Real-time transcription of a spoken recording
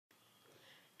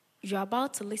You're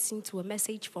about to listen to a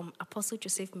message from Apostle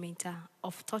Joseph Mintah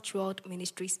of Touch World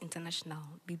Ministries International.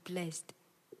 Be blessed.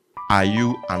 Are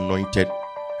you anointed?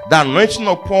 The anointing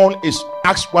upon is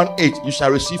Acts 1:8. You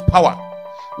shall receive power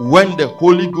when the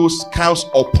Holy Ghost comes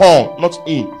upon, not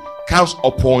in, comes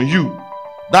upon you.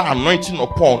 That anointing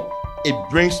upon, it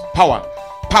brings power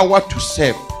to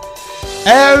serve.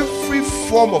 Every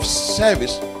form of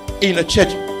service in a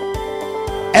church,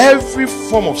 every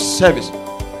form of service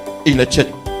in a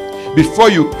church, before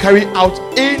you carry out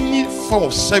any form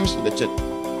of service in the church,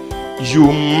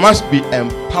 you must be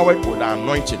empowered with the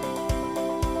anointing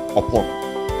upon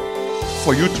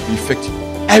for you to be effective.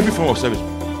 Every form of service,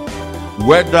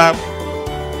 whether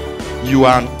you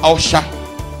are an usher,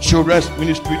 children's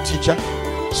ministry teacher,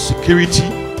 security,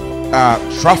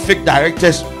 traffic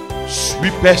directors,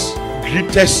 sweepers,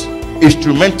 greeters,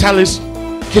 instrumentalists,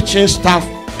 kitchen staff,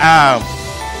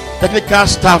 technical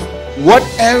staff,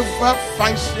 whatever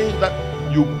function that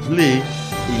you play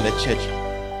in the church.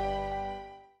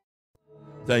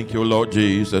 Thank you, Lord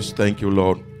Jesus. Thank you,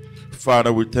 Lord.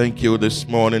 Father, we thank you this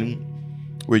morning.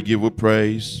 We give you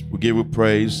praise. We give you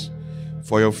praise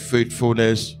for your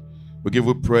faithfulness. We give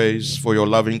you praise for your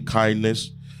loving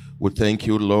kindness. We thank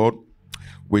you, Lord.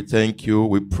 We thank you.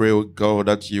 We pray, oh God,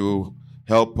 that you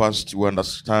help us to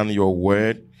understand your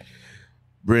word.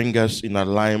 Bring us in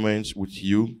alignment with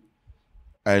you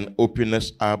and open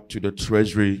us up to the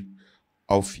treasury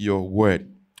of your word.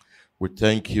 We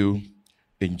thank you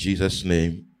in Jesus'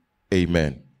 name.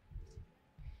 Amen.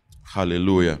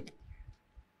 Hallelujah.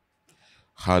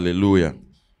 Hallelujah.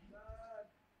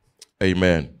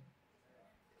 Amen.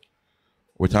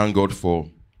 We thank God for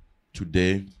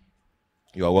today.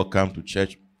 You are welcome to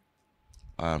church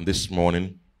this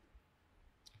morning.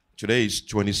 Today is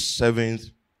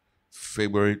 27th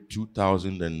February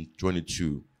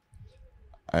 2022.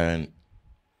 And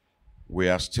we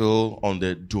are still on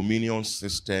the dominion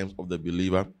system of the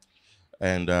believer.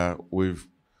 And we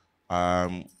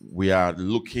are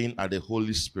looking at the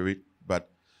Holy Spirit,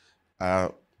 but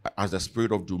as the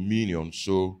spirit of dominion.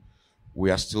 So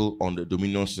we are still on the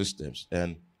dominion systems.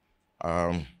 And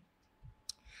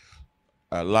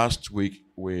last week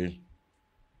we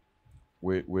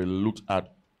looked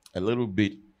at a little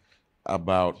bit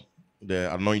about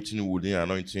the anointing within,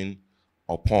 anointing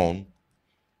upon.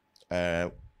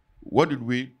 What did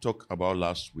we talk about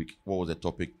last week? What was the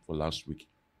topic for last week?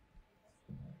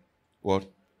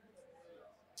 What?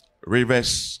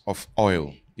 Rivers of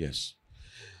oil. Yes.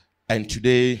 And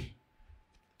today's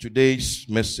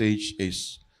message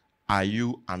is, are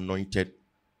you anointed?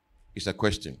 It's a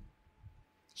question.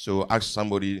 So ask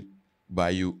somebody by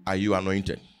you, are you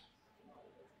anointed?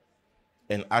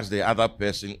 And ask the other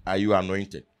person, are you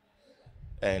anointed?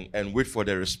 And wait for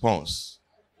the response.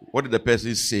 What did the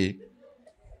person say?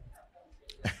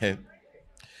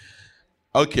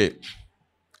 Okay.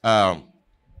 I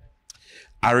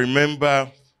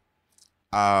remember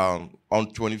on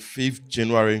 25th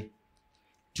January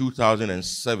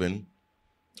 2007,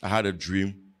 I had a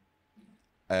dream.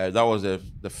 That was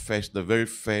the very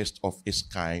first of its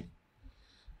kind.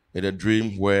 In a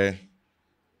dream where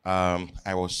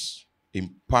I was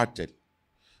imparted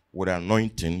with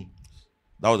anointing.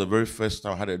 That was the very first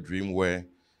time I had a dream where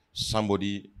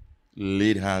somebody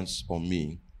laid hands on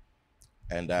me.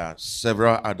 And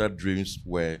several other dreams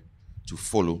were to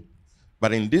follow.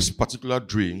 But in this particular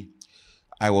dream,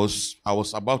 I was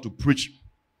about to preach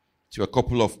to a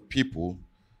couple of people.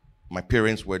 My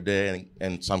parents were there,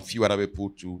 and some few other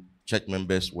people, to church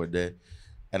members were there.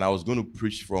 And I was going to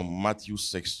preach from Matthew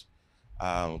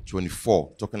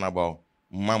 6:24, talking about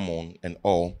mammon and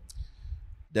all.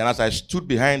 Then as I stood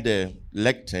behind the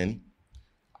lectern,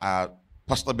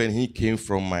 Pastor Ben, he came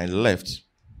from my left.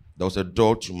 There was a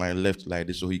door to my left like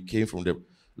this. So he came from the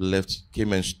left,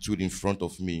 came and stood in front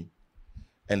of me.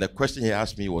 And the question he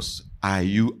asked me was, are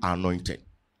you anointed?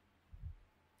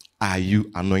 Are you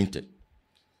anointed?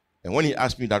 And when he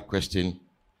asked me that question,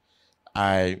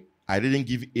 I didn't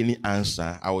give any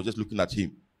answer. I was just looking at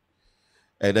him.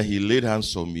 And then he laid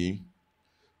hands on me.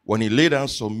 When he laid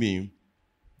hands on me,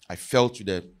 I fell to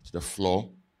the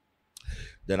floor.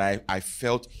 Then I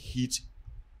felt heat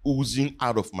oozing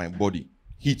out of my body.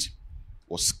 Heat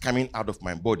was coming out of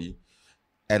my body.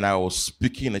 And I was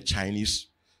speaking the Chinese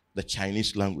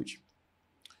language.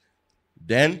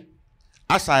 Then,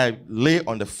 as I lay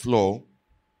on the floor,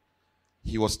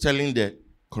 he was telling the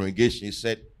congregation, he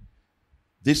said,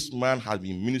 this man has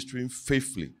been ministering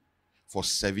faithfully for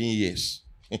 7 years.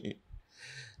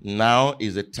 Now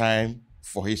is the time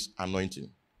for his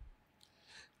anointing.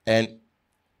 And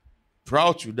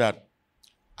prior to that,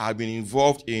 I've been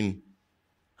involved in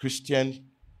Christian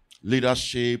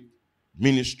leadership,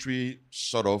 ministry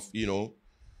sort of,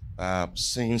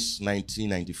 since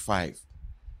 1995,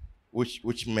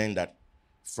 which meant that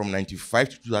from 95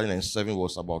 to 2007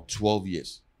 was about 12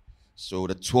 years. So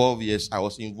the 12 years I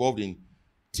was involved in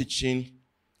teaching,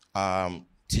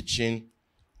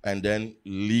 and then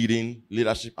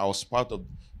leadership. I was part of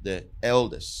the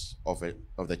elders of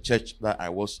the church that I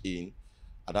was in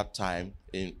at that time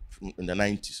in the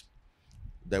 90s.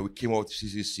 Then we came out to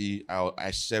CCC.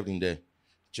 I served in the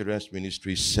children's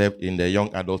ministry, served in the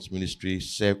young adults ministry,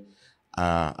 served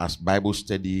as Bible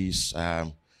studies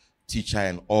teacher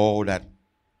and all that.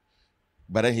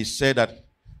 But then he said that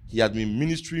he had been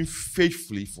ministering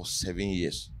faithfully for 7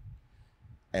 years.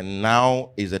 And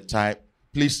now is the time.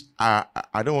 Please, I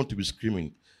don't want to be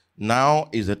screaming. Now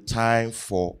is the time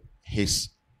for his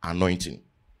anointing.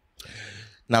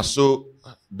 Now, so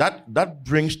that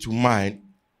brings to mind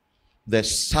the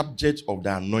subject of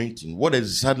the anointing. What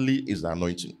exactly is the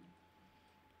anointing?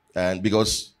 And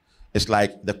because it's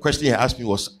like the question he asked me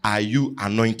was, are you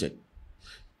anointed?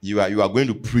 You are going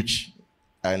to preach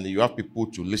and you have people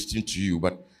to listen to you,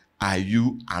 but are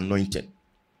you anointed?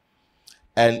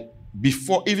 And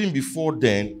even before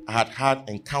then, I had had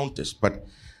encounters, but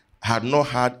I had not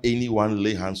had anyone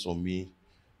lay hands on me.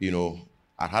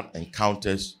 I had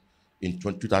encounters in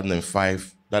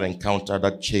 2005. That encounter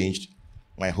that changed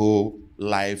my whole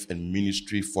life and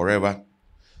ministry forever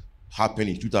happened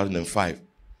in 2005.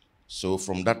 So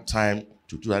from that time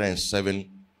to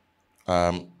 2007,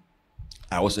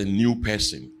 I was a new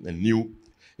person.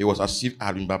 It was as if I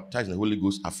had been baptized in the Holy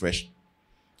Ghost afresh.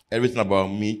 Everything about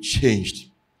me changed,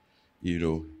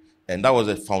 and that was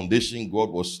a foundation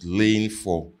God was laying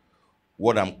for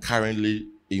what I'm currently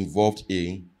involved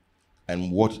in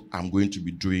and what I'm going to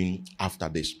be doing after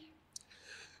this.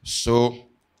 So,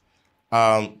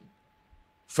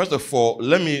 first of all,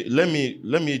 let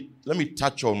me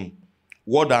touch on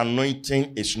what the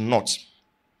anointing is not,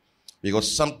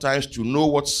 because sometimes to know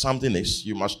what something is,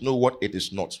 you must know what it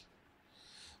is not.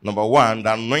 Number one,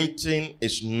 the anointing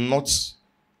is not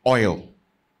oil.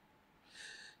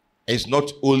 It's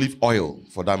not olive oil,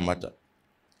 for that matter.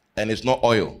 And it's not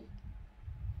oil.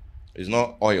 It's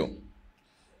not oil.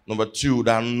 Number two,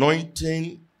 the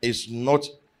anointing is not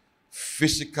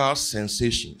physical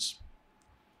sensations.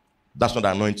 That's not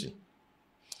the anointing.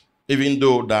 Even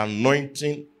though the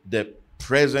anointing, the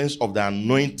presence of the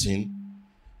anointing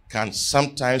can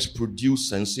sometimes produce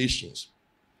sensations.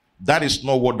 That is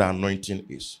not what the anointing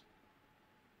is.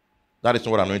 That is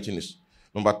not what anointing is.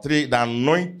 Number three, the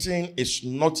anointing is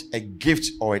not a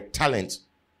gift or a talent.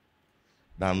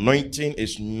 The anointing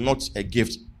is not a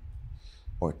gift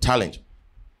or a talent.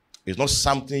 It's not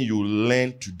something you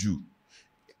learn to do.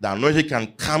 The anointing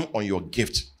can come on your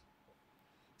gift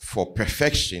for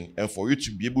perfection and for you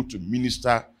to be able to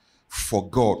minister for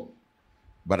God.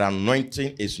 But the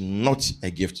anointing is not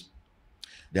a gift.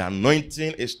 The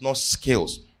anointing is not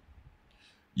skills.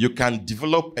 You can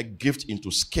develop a gift into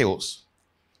skills,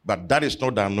 but that is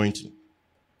not the anointing.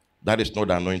 That is not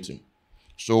the anointing.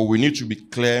 So we need to be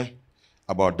clear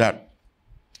about that.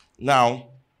 Now,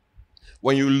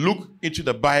 when you look into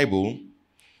the Bible,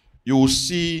 you will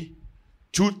see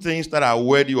two things that are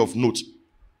worthy of note.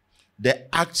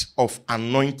 The act of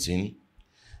anointing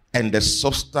and the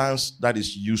substance that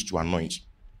is used to anoint.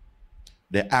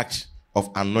 The act of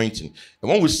anointing.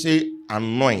 And when we say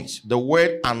anoint, the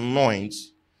word anoint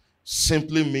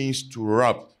simply means to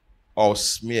rub or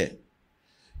smear.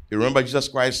 You remember Jesus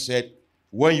Christ said,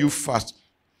 when you fast,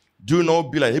 do not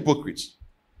be like hypocrites.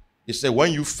 He said,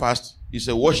 when you fast, he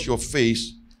said, wash your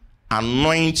face,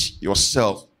 anoint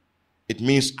yourself. It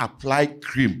means apply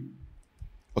cream.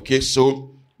 Okay,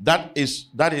 so it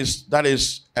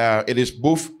is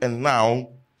both a noun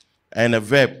and a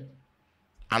verb.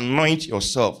 Anoint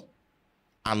yourself.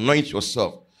 Anoint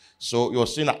yourself. So you're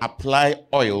saying apply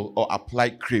oil or apply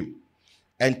cream.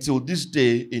 Until this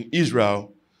day in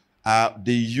Israel,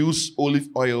 they use olive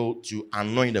oil to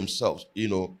anoint themselves.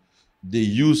 They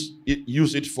use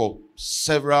it for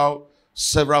several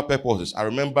purposes. I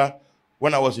remember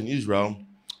when I was in Israel,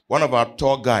 one of our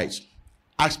tour guides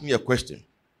asked me a question.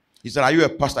 He said, "Are you a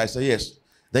pastor?" I said, "Yes."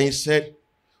 Then he said,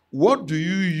 "What do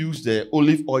you use the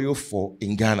olive oil for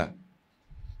in Ghana?"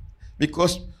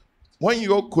 Because when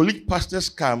your colleague pastors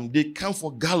come, they come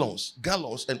for gallons.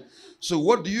 And so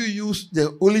what do you use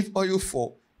the olive oil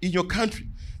for in your country?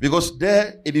 Because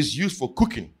there it is used for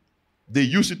cooking. They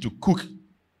use it to cook.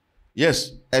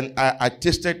 Yes, and I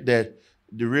tasted the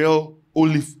real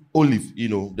olive,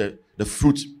 the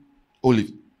fruit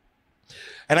olive.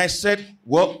 And I said,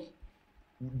 well,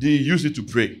 they use it to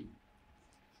pray.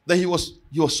 Then he was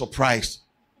surprised.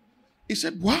 He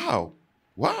said, wow.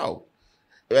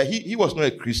 he was not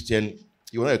a Christian.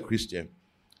 He was not a Christian.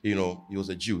 You know, he was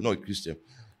a Jew, not a Christian.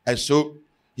 And so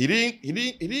he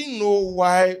didn't know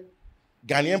why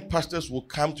Ghanaian pastors will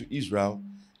come to Israel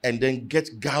and then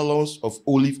get gallons of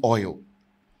olive oil.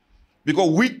 Because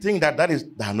we think that is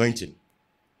the anointing.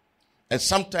 And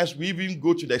sometimes we even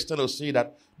go to the extent of saying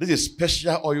that this is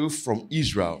special oil from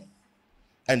Israel.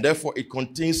 And therefore it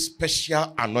contains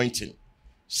special anointing.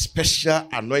 Special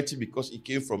anointing because it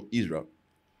came from Israel.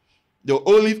 The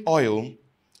olive oil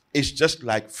is just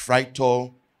like fried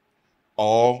oil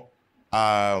or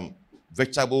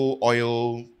vegetable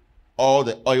oil, or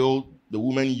the oil the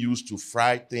women use to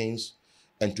fry things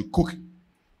and to cook.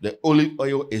 The olive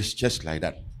oil is just like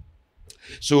that.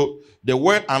 So the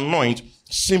word anoint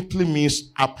simply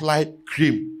means apply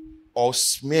cream or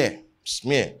smear,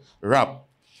 rub.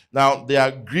 Now there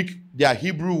are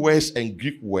Hebrew words and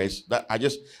Greek words that I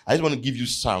just want to give you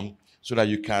some so that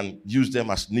you can use them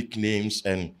as nicknames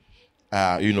and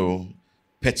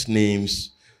pet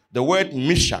names. The word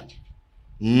mishka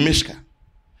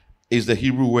is the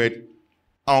Hebrew word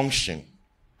unction,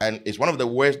 and it's one of the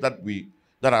words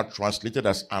that are translated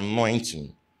as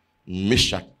anointing.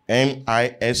 Mishka,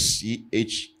 M-I-S-C-H-A-A.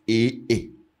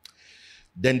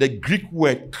 Then the Greek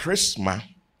word charisma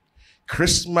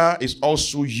is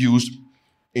also used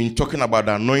in talking about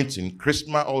the anointing.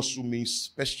 Charisma also means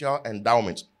special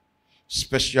endowment.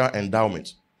 Special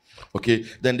endowment. Okay,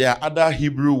 then there are other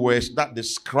Hebrew words that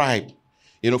describe,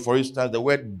 for instance, the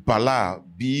word balal,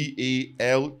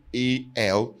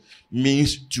 B-A-L-A-L,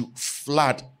 means to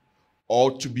flood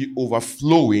or to be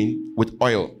overflowing with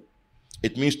oil.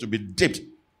 It means to be dipped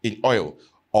in oil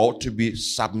or to be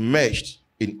submerged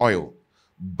in oil.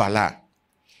 Balal.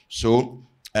 So,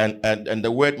 and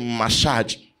the word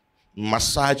massage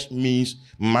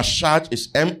is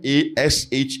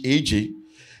M-A-S-H-A-G.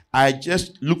 I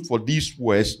just look for these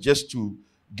words just to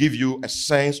give you a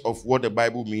sense of what the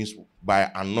Bible means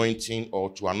by anointing or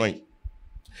to anoint.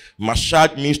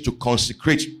 Massage means to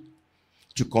consecrate.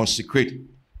 To consecrate.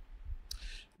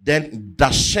 Then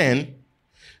dashen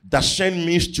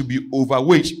means to be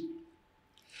overweight,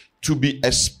 to be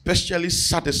especially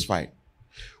satisfied.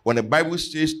 When the Bible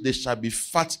says they shall be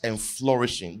fat and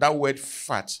flourishing, that word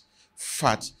fat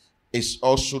is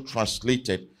also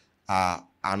translated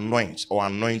anoint or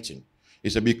anointing.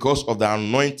 It's because of the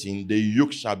anointing, the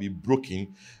yoke shall be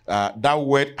broken. That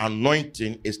word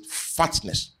anointing is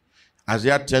fatness.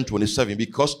 Isaiah 10:27,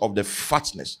 because of the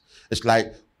fatness. It's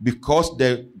like because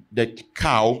the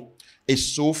cow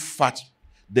is so fat,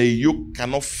 the yoke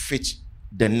cannot fit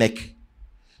the neck.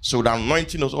 So the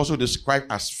anointing is also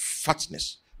described as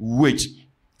fatness, weight,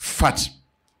 fat.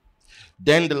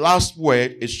 Then the last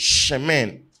word is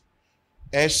shemen.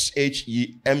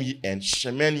 S-H-E-M-E-N.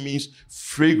 Shemen means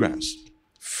fragrance.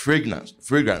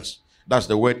 Fragrance. That's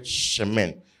the word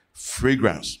shemen.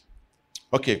 Fragrance.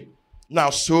 Okay. Now,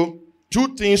 so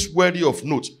 2 things worthy of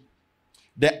note.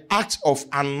 The act of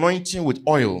anointing with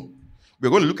oil. We're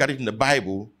going to look at it in the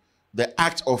Bible. The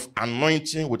act of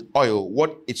anointing with oil,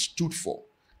 what it stood for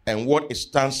and what it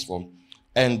stands for.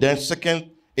 And then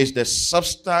second is the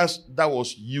substance that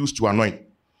was used to anoint.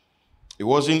 It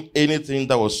wasn't anything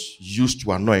that was used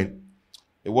to anoint.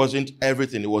 It wasn't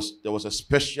everything. There was a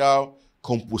special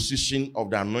composition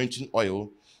of the anointing oil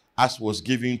as was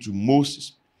given to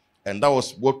Moses. And that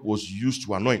was what was used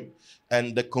to anoint.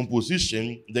 And the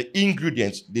composition, the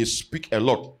ingredients, they speak a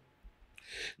lot.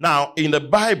 Now, in the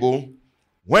Bible,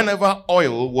 whenever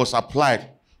oil was applied,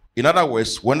 in other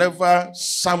words, whenever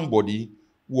somebody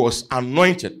was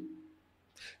anointed,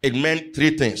 it meant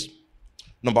 3 things.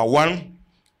 Number 1,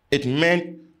 it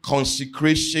meant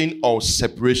consecration or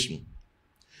separation.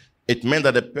 It meant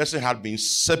that the person had been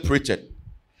separated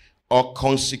or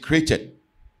consecrated.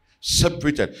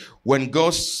 Separated. When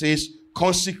God says,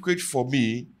 consecrate for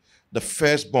me the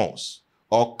firstborns,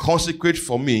 or consecrate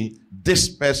for me this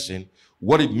person,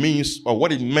 what it means or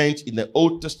what it meant in the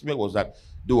Old Testament was that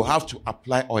they will have to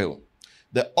apply oil.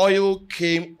 The oil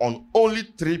came on only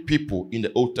 3 people in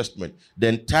the Old Testament. The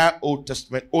entire Old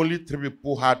Testament, only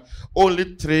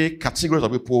 3 categories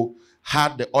of people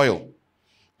had the oil.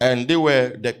 And they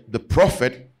were the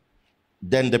prophet,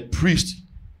 then the priest,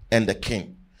 and the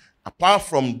king. Apart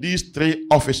from these 3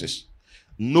 offices,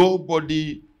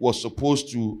 nobody was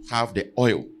supposed to have the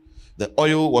oil. The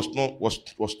oil was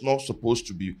not supposed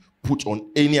to be put on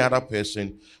any other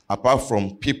person apart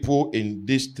from people in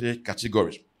these 3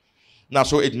 categories. Now,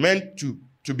 so it meant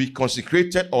to be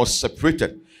consecrated or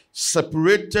separated.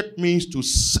 Separated means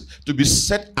to be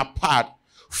set apart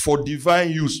for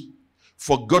divine use,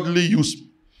 for godly use,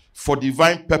 for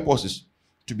divine purposes.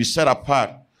 To be set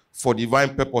apart for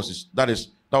divine purposes. That is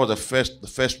That was the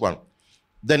first one.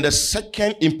 Then the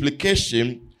second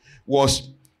implication was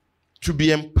to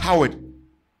be empowered.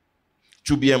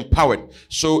 To be empowered.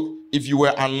 So if you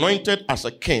were anointed as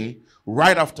a king,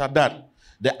 right after that,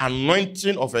 the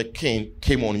anointing of a king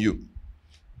came on you.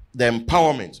 The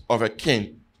empowerment of a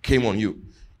king came on you.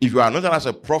 If you are anointed as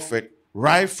a prophet,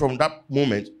 right from that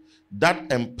moment, that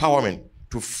empowerment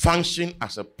to function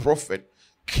as a prophet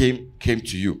came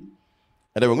to you.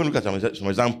 And then we're going to look at some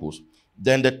examples.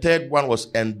 Then the third one was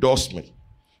endorsement.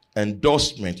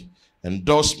 Endorsement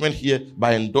here,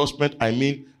 by endorsement, I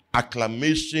mean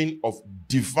acclamation of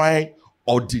divine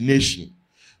ordination.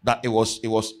 That it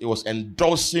was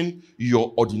endorsing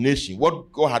your ordination.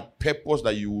 What God had purposed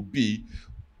that you would be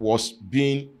was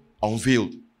being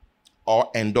unveiled or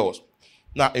endorsed.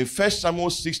 Now, in 1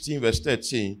 Samuel 16, verse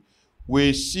 13,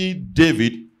 we see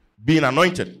David being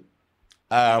anointed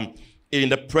in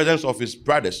the presence of his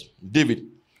brothers. David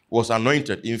was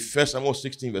anointed in 1 Samuel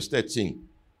 16, verse 13.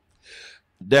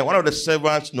 Then one of the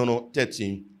servants,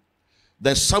 13.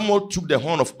 Then Samuel took the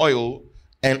horn of oil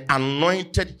and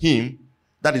anointed him,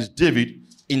 that is David,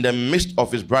 in the midst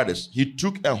of his brothers. He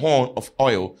took a horn of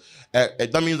oil.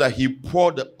 That means that he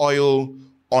poured the oil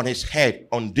on his head,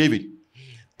 on David.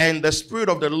 And the Spirit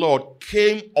of the Lord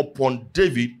came upon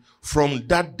David from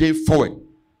that day forward.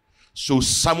 So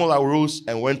Samuel arose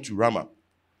and went to Ramah.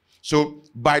 So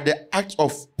by the act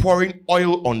of pouring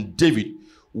oil on David,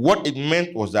 what it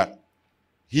meant was that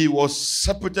he was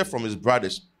separated from his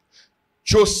brothers,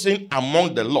 chosen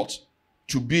among the lot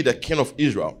to be the king of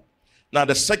Israel. Now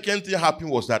the second thing happened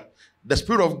was that the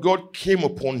Spirit of God came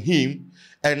upon him,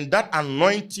 and that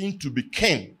anointing to be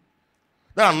king,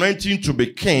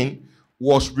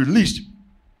 was released.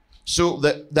 So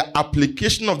the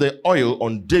application of the oil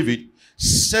on David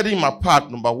set him apart,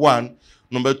 number one.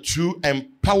 Number two,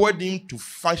 empowered him to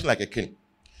function like a king.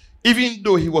 Even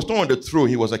though he was not on the throne,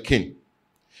 he was a king.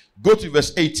 Go to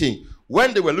verse 18.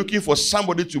 When they were looking for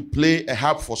somebody to play a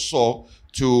harp for Saul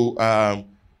to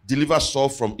deliver Saul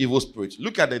from evil spirits,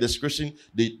 look at the description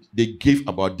they gave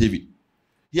about David.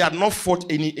 He had not fought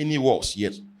any wars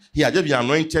yet. He had just been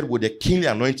anointed with the kingly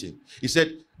anointing. He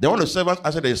said, the one of the servants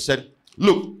answered and said,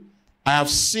 look, I have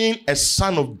seen a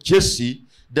son of Jesse,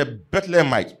 the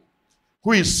Bethlehemite,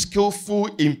 who is skillful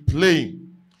in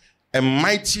playing, a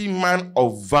mighty man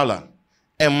of valor,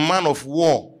 a man of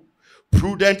war,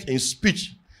 prudent in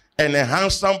speech, and a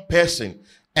handsome person,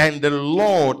 and the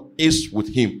Lord is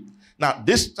with him. Now,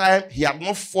 this time, he had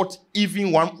not fought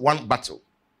even one battle.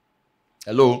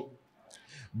 Hello?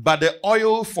 But the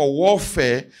oil for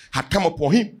warfare had come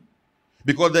upon him,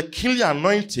 because the kingly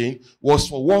anointing was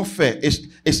for warfare.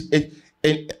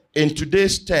 In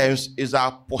today's terms, is our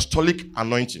apostolic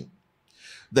anointing.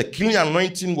 The kingly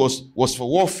anointing was for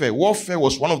warfare. Warfare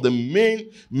was one of the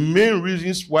main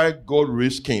reasons why God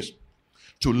raised kings,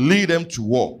 to lead them to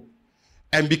war.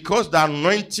 And because the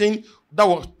anointing that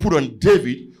was put on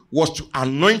David was to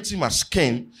anoint him as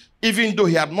king, even though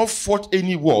he had not fought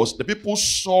any wars, the people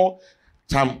saw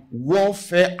some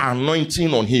warfare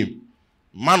anointing on him.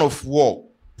 Man of war,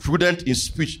 prudent in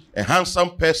speech, a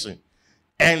handsome person,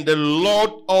 and the Lord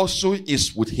also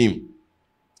is with him.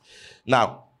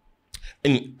 Now,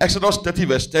 in Exodus 30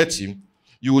 verse 30,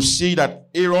 you will see that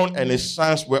Aaron and his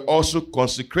sons were also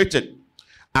consecrated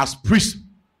as priests.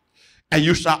 And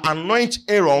you shall anoint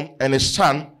Aaron and his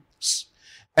sons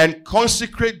and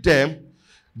consecrate them,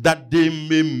 that they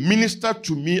may minister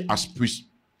to me as priests.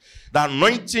 The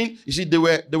anointing, you see, they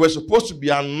were supposed to be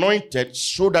anointed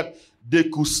so that they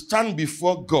could stand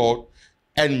before God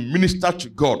and minister to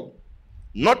God.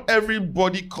 Not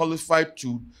everybody qualified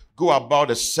to go about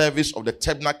the service of the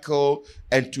tabernacle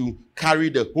and to carry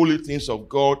the holy things of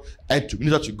God and to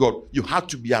minister to God. You had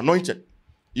to be anointed,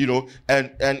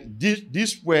 and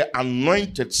these were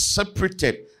anointed,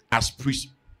 separated as priests.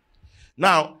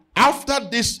 Now, after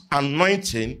this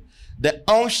anointing, the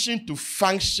unction to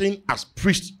function as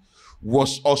priests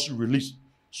was also released.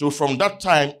 So from that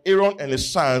time, Aaron and his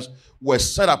sons were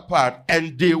set apart,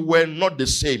 and they were not the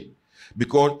same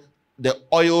because the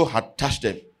oil had touched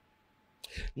them.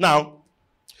 Now,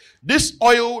 this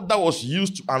oil that was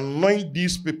used to anoint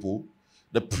these people,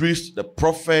 the priests, the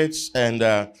prophets, and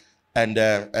the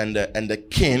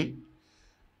king,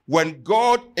 when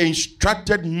God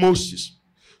instructed Moses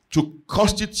to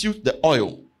constitute the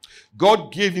oil,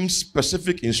 God gave him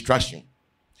specific instruction.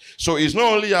 So it's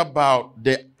not only about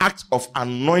the act of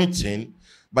anointing,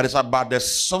 but it's about the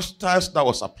substance that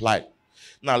was applied.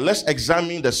 Now let's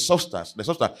examine the substance.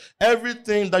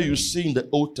 Everything that you see in the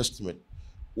Old Testament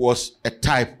was a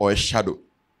type or a shadow.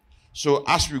 So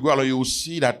as we go along, you will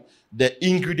see that the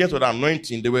ingredients of the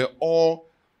anointing, they were all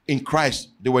in Christ.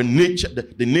 They were nature,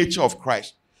 the nature of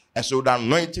Christ. And so the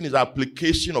anointing is the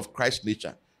application of Christ's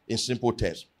nature in simple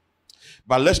terms.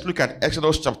 But let's look at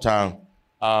Exodus chapter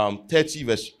 30,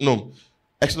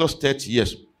 Exodus 30,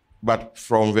 yes, but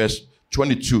from verse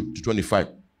 22 to 25.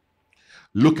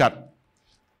 Look at,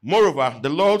 moreover, the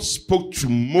Lord spoke to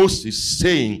Moses,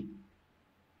 saying,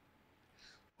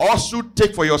 also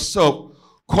take for yourself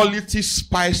quality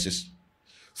spices,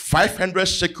 500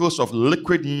 shekels of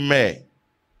liquid myrrh,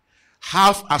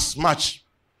 half as much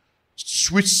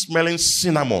sweet-smelling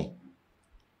cinnamon.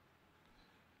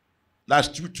 That's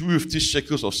 250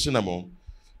 shekels of cinnamon.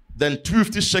 Then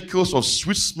 250 shekels of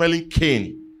sweet-smelling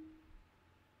cane.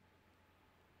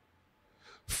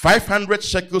 500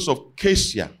 shekels of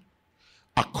cassia,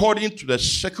 according to the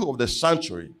shekel of the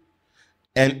sanctuary,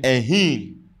 and a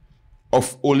hin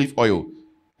of olive oil.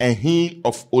 A hin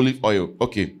of olive oil.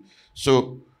 Okay,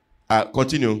 so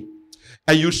continue.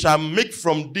 And you shall make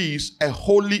from these a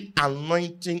holy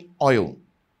anointing oil,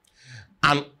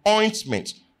 an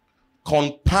ointment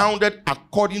compounded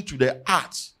according to the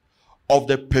art of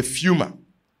the perfumer.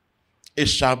 It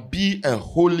shall be a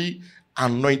holy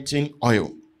anointing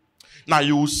oil. Now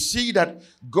you will see that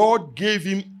God gave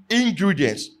him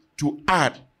ingredients to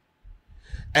add,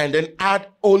 and then add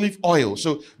olive oil.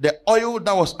 So the oil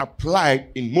that was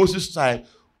applied in Moses' time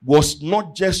was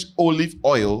not just olive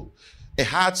oil. It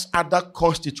has other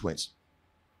constituents.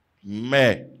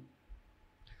 Myrrh,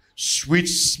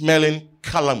 sweet-smelling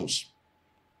calamus,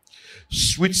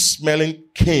 sweet-smelling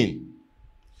cane,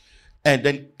 and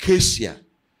then cassia.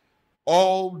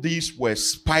 All these were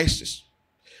spices,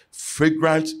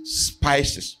 fragrant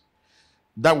spices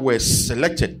that were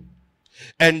selected.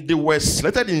 And they were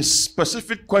selected in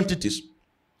specific quantities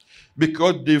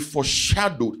because they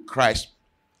foreshadowed Christ.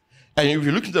 And if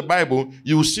you look at the Bible,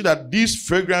 you will see that these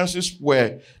fragrances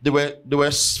were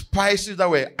spices that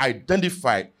were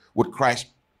identified with Christ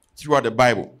throughout the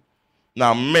Bible.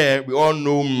 Now, myrrh, we all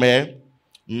know myrrh.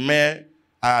 Myrrh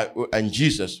and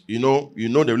Jesus. You know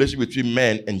the relationship between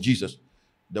man and Jesus.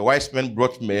 The wise men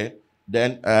brought myrrh.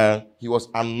 Then he was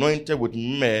anointed with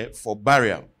myrrh for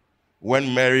burial.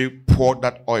 When Mary poured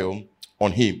that oil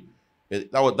on him,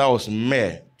 that was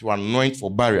myrrh to anoint for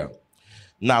burial.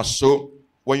 Now, so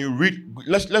when you read,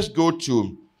 let's go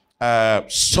to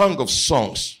Song of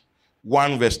Songs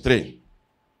 1 verse 3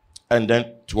 and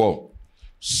then 12.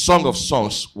 Song of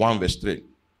Songs 1 verse 3.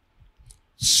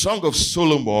 Song of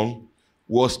Solomon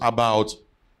was about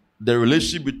the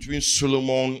relationship between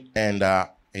Solomon and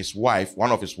his wife,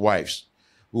 one of his wives,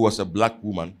 who was a black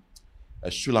woman,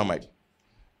 a Shulamite.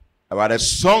 But the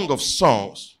Song of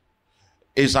Songs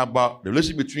is about the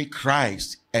relationship between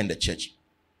Christ and the church.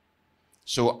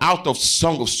 So out of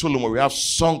Song of Solomon, we have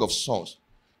Song of Songs,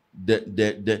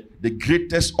 the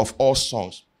greatest of all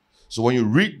songs. So when you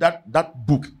read that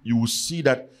book, you will see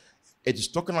that it is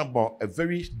talking about a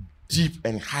very deep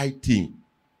and high theme.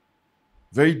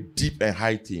 Very deep and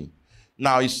high theme.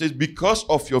 Now it says, because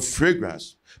of your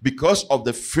fragrance, because of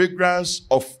the fragrance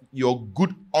of your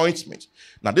good ointment.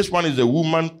 Now this one is a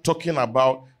woman talking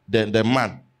about the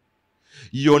man.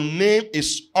 Your name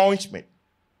is ointment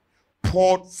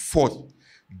poured forth.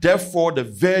 Therefore the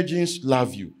virgins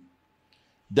love you.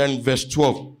 Then verse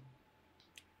 12.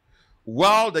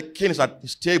 While the king is at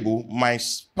his table, my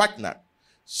spikenard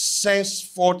sends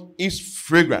forth its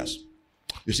fragrance.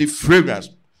 You see, fragrance.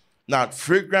 Now,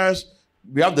 fragrance,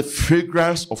 we have the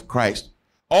fragrance of Christ.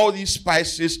 All these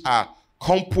spices are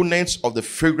components of the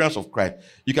fragrance of Christ.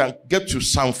 You can get to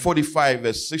Psalm 45,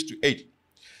 verse 6 to 8.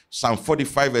 Psalm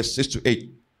 45, verse 6 to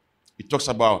 8. It talks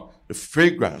about the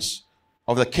fragrance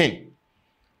of the king.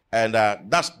 And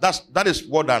that is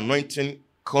what the anointing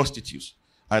constitutes.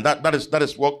 And that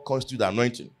is what constitutes the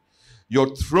anointing.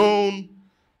 Your throne,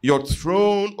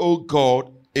 O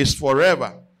God, is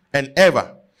forever and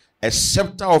ever. A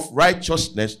scepter of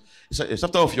righteousness is a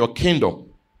scepter of your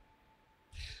kingdom.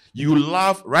 You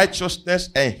love righteousness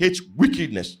and hate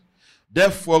wickedness.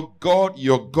 Therefore, God,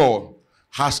 your God,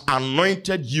 has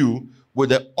anointed you with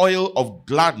the oil of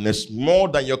gladness more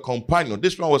than your companion.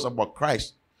 This one was about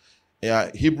Christ.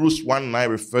 Hebrews 1:9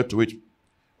 referred to it.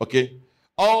 Okay.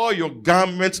 All your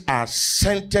garments are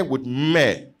scented with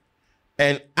myrrh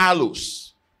and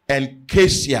aloes and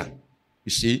cassia.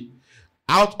 You see,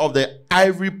 out of the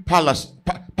ivory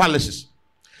palaces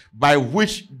by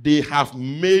which they have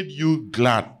made you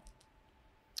glad.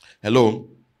 Hello?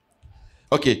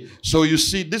 Okay, so you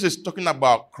see, this is talking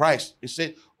about Christ. It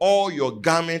said, all your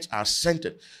garments are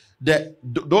scented.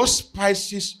 Those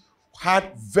spices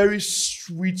had very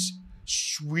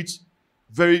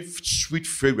very sweet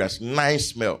fragrance, nice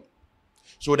smell.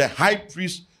 So the high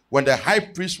priest when the high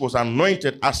priest was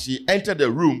anointed, as he entered the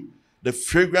room, the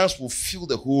fragrance will fill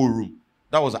the whole room.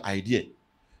 That was the idea,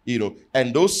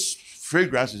 And those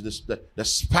fragrances, the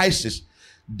spices,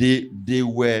 they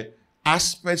were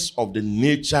aspects of the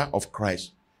nature of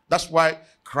Christ. That's why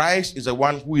Christ is the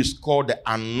one who is called the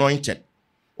Anointed.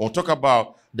 When we talk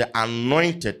about the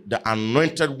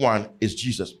anointed one is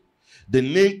Jesus. The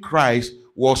name Christ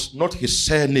was not his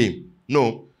surname.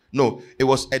 No, it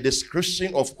was a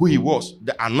description of who he was,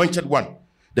 the anointed one,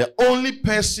 the only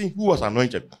person who was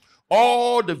anointed.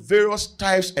 All the various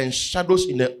types and shadows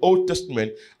in the Old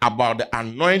Testament about the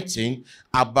anointing,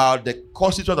 about the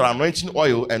constituent of anointing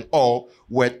oil and all,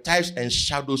 were types and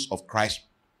shadows of Christ.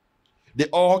 They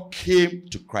all came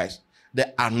to Christ,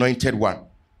 the anointed one.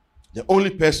 The only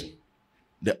person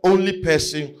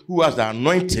who has the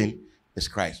anointing is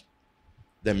Christ,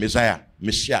 the Messiah,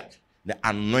 the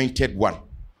anointed one.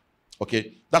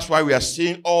 Okay, that's why we are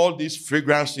seeing all these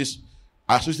fragrances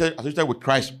associated with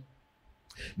Christ.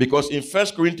 Because in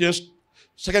 2 Corinthians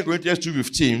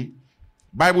 2:15,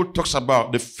 Bible talks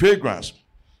about the fragrance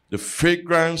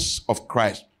of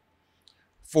Christ.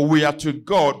 For we are to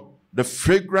God the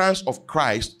fragrance of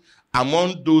Christ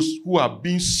among those who are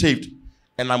being saved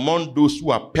and among those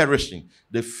who are perishing.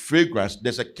 The fragrance,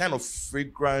 there's a kind of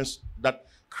fragrance that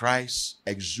Christ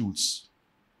exudes.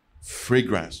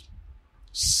 Fragrance,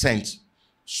 scent,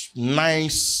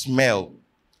 nice smell,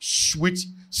 sweet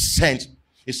scent.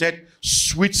 He said,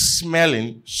 sweet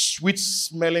smelling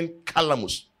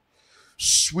calamus,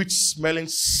 sweet smelling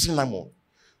cinnamon,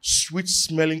 sweet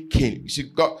smelling cane. You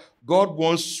see, God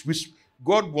wants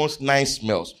nice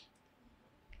smells.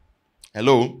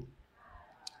 Hello?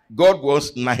 God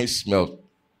wants nice smells.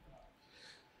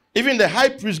 Even the high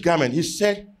priest garment, he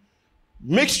said,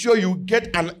 make sure you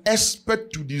get an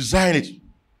expert to design it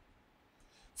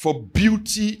for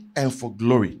beauty and for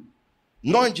glory.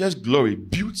 Not just glory,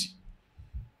 beauty.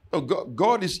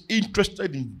 God is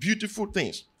interested in beautiful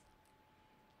things.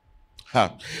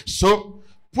 So,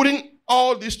 putting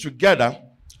all this together,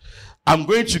 I'm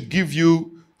going to give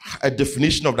you a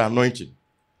definition of the anointing.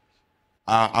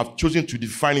 I've chosen to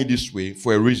define it this way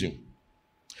for a reason.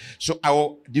 So, I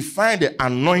will define the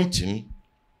anointing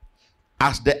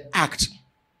as the act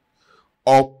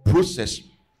or process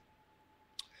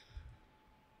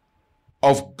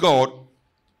of God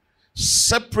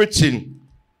separating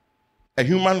a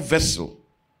human vessel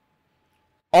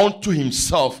unto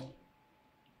himself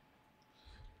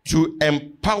to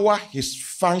empower his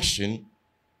function,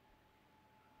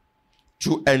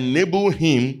 to enable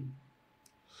him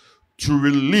to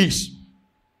release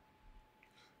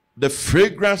the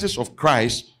fragrances of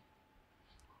Christ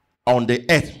on the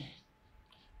earth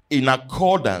in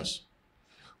accordance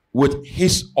with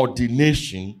his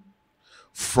ordination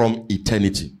from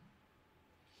eternity.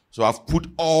 So I've put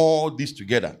all this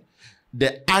together.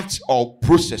 The act or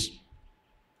process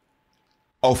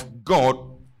of God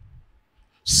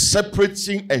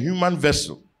separating a human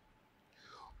vessel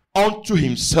unto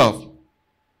himself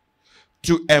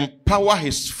to empower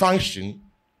his function,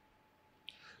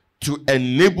 to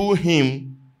enable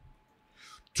him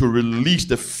to release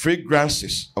the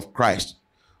fragrances of Christ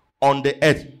on the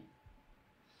earth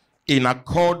in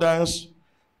accordance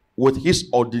with his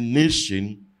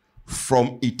ordination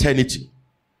from eternity.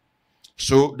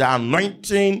 So the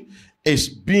anointing is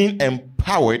being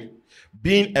empowered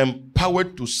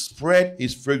to spread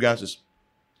his fragrances,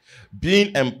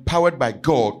 being empowered by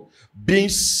God, being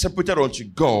separated unto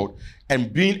God,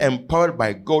 and being empowered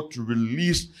by God to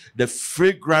release the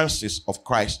fragrances of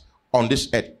Christ on this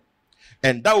earth.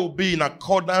 And that will be in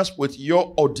accordance with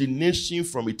your ordination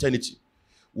from eternity.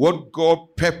 What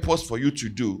God purposed for you to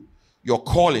do, your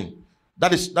calling,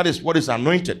 that is what is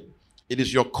anointed. It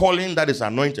is your calling that is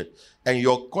anointed. And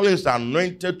your calling is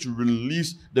anointed to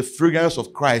release the fragrance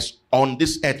of Christ on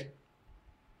this earth.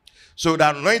 So the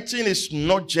anointing is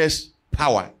not just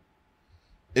power.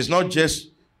 It's not just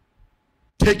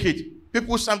take it.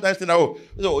 People sometimes think, oh,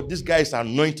 this guy is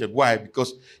anointed. Why?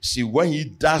 Because, see, when he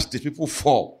does this, people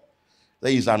fall.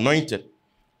 That he's anointed.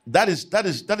 That is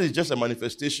just a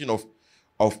manifestation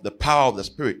of the power of the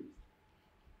Spirit.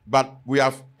 But we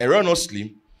have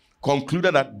erroneously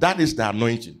concluded that is the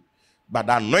anointing. But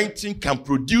the anointing can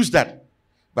produce that.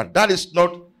 But that is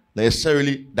not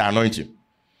necessarily the anointing.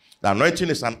 The anointing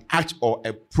is an act or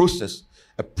a process.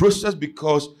 A process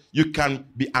because you can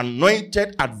be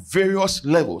anointed at various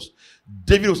levels.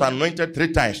 David was anointed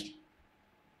 3 times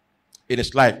in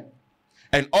his life.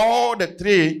 And all the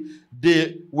 3,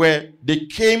 they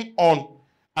came on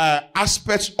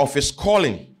aspects of his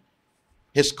calling.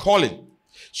 His calling.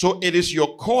 So it is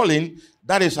your calling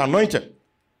that is anointed.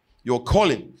 Your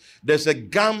calling. There's a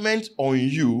garment on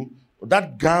you.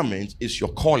 That garment is your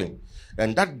calling.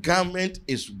 And that garment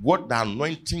is what the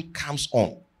anointing comes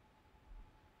on.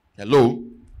 Hello?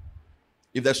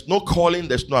 If there's no calling,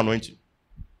 there's no anointing.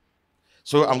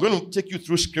 So I'm going to take you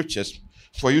through scriptures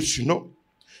for you to know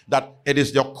that it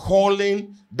is your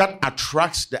calling that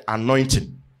attracts the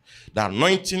anointing. The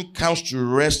anointing comes to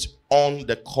rest on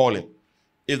the calling.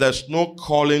 If there's no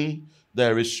calling,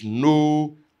 there is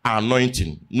no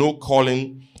anointing. No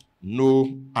calling,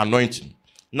 no anointing.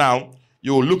 Now,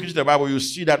 you look into the Bible, you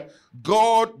see that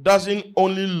God doesn't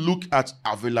only look at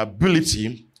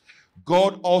availability,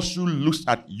 God also looks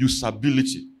at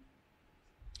usability.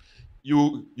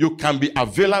 You can be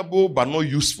available but not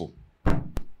useful.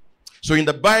 So in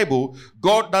the Bible,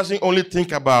 God doesn't only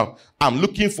think about, I'm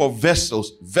looking for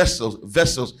vessels,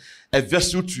 a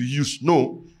vessel to use.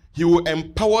 No, he will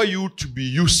empower you to be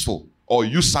useful or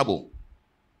usable.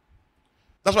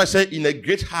 That's why I say in a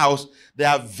great house, there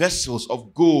are vessels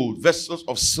of gold, vessels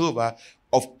of silver,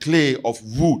 of clay, of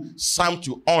wood, some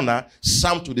to honor,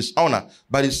 some to dishonor.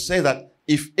 But it says that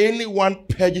if anyone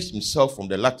purges himself from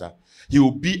the latter, he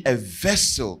will be a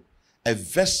vessel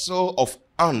of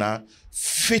honor,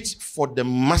 fit for the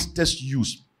master's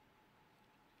use.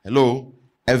 Hello?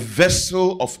 A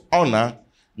vessel of honor,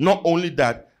 not only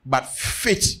that, but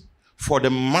fit for the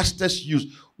master's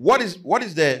use. What is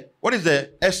the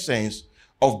essence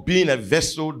of being a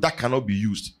vessel that cannot be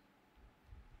used?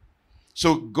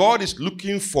 So God is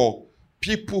looking for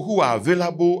people who are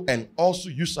available and also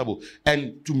usable.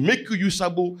 And to make you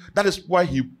usable, that is why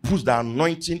he puts the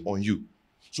anointing on you.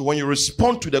 So when you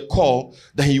respond to the call,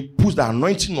 then he puts the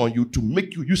anointing on you to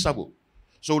make you usable.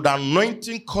 So the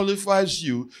anointing qualifies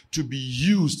you to be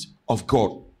used of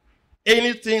God.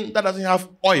 Anything that doesn't have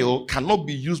oil cannot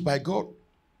be used by God.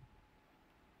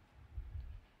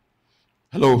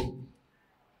 Hello?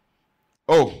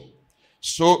 Oh,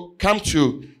 so come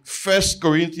to 2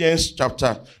 Corinthians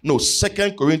chapter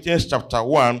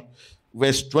 1,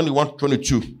 verse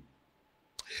 21-22.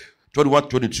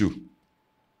 21-22.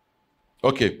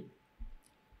 Okay.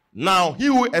 Now, he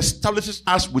who establishes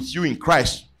us with you in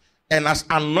Christ and has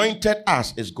anointed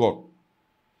us is God.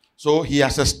 So he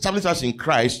has established us in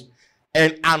Christ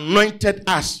and anointed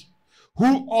us,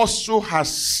 who also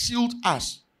has sealed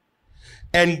us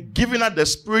and given us the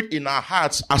Spirit in our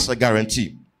hearts as a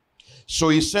guarantee. So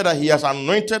he said that he has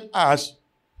anointed us.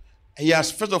 He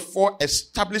has first of all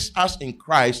established us in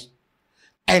Christ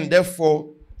and therefore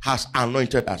has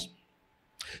anointed us.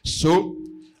 So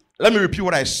let me repeat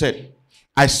what I said.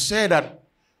 I said that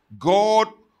God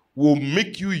will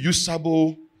make you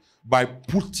usable by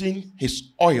putting his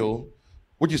oil,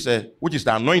 which is the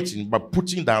anointing, by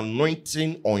putting the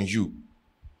anointing on you.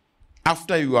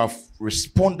 After you have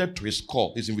responded to his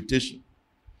call, his invitation,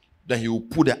 then he will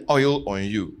put the oil on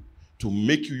you to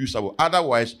make you usable.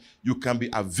 Otherwise, you can be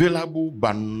available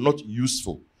but not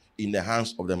useful in the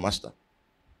hands of the master.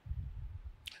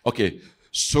 Okay,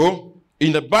 so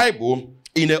in the Bible,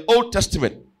 in the Old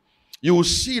Testament, you will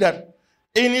see that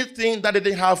anything that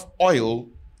didn't have oil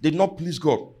did not please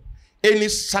God. Any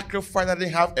sacrifice that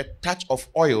didn't have a touch of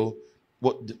oil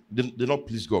did not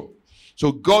please God.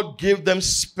 So God gave them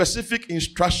specific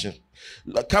instructions.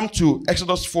 Come to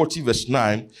Exodus 40 verse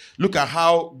 9. Look at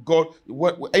how God,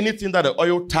 anything that the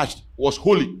oil touched was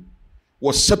holy,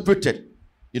 was separated,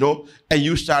 and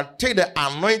you shall take the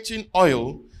anointing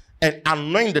oil and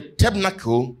anoint the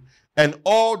tabernacle and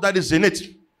all that is in it,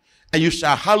 and you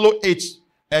shall hallow it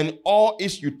and all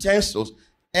its utensils,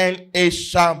 and it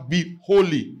shall be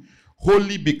holy.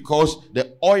 Holy because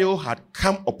the oil had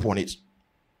come upon it.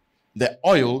 The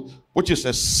oil, which is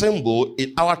a symbol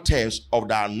in our terms of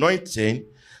the anointing,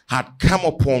 had come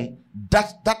upon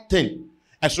that thing.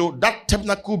 And so that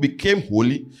tabernacle became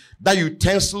holy. That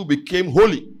utensil became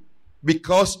holy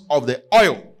because of the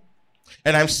oil.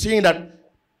 And I'm saying that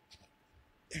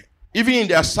even in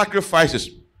their sacrifices,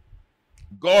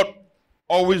 God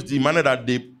always demanded that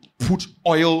they put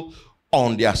oil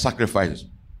on their sacrifices.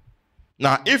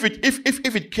 Now, if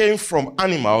it came from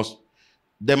animals,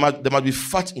 there must be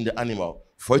fat in the animal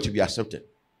for it to be accepted.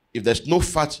 If there's no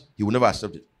fat, he will never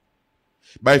accept it.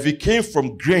 But if it came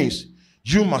from grains,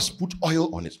 you must put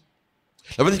oil on it.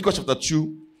 Leviticus chapter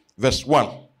 2, verse 1,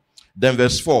 then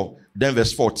verse 4, then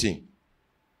verse 14.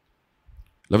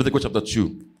 Leviticus chapter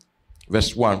 2,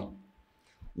 verse 1.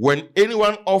 When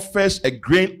anyone offers a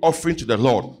grain offering to the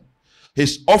Lord,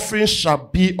 his offering shall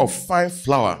be of fine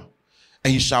flour,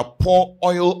 and he shall pour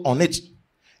oil on it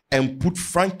and put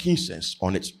frankincense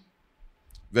on it.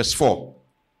 Verse 4.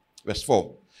 Verse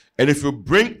 4. And if you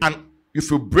bring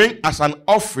as an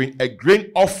offering a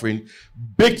grain offering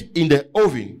baked in the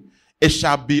oven, It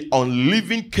shall be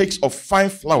unleavened cakes of fine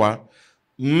flour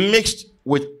mixed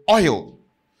with oil,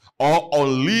 or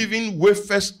unleavened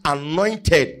wafers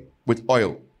anointed with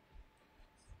oil.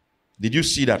 Did you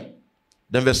see that?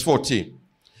 Then verse 14.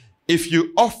 If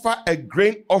you offer a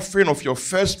grain offering of your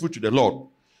first fruit to the Lord,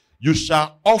 you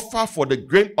shall offer for the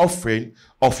grain offering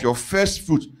of your first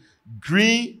fruit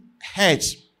green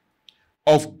heads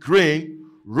of grain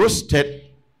roasted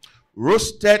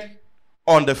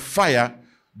on the fire,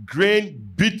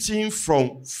 grain beaten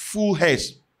from full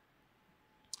heads.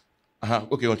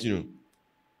 Okay, continue.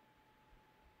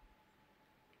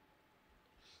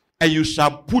 And you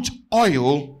shall put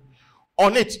oil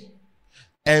on it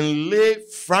and lay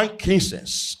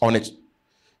frankincense on it.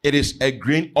 It is a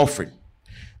grain offering.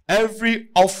 Every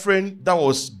offering that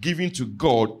was given to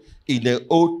God in the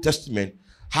Old Testament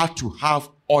had to have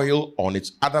oil on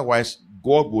it. Otherwise,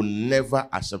 God will never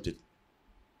accept it.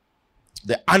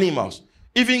 The animals.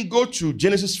 Even go to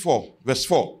Genesis 4, verse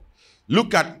 4.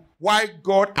 Look at why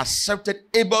God accepted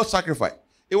Abel's sacrifice.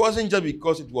 It wasn't just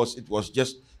because it was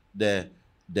just the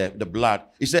blood.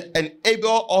 He said, and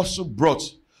Abel also brought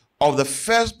of the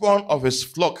firstborn of his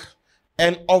flock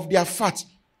and of their fat.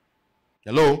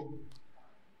 Hello?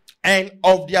 And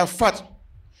of their fat.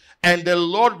 And the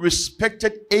Lord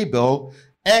respected Abel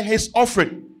and his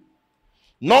offering.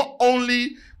 Not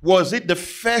only was it the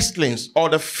firstlings or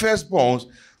the firstborns,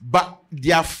 but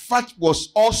their fat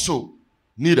was also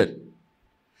needed.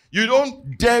 You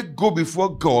don't dare go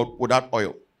before God without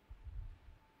oil.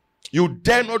 You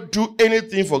dare not do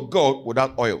anything for God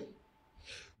without oil.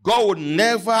 God would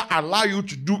never allow you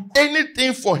to do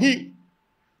anything for him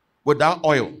without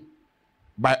oil.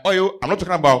 By oil, I'm not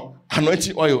talking about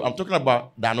anointing oil. I'm talking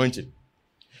about the anointing.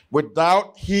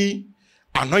 Without he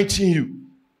anointing you,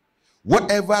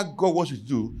 whatever God wants you to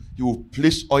do, he will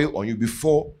place oil on you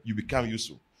before you become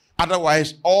useful.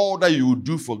 Otherwise, all that you will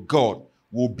do for God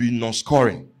will be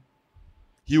non-scoring.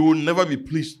 He will never be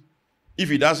pleased if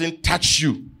he doesn't touch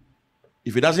you.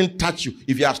 If he doesn't touch you,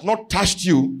 if he has not touched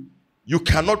you, you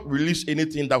cannot release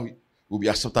anything that will be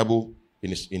acceptable in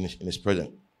his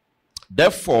presence.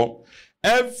 Therefore,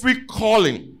 every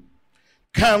calling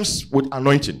comes with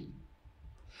anointing.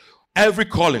 Every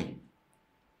calling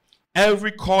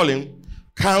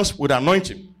comes with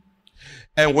anointing.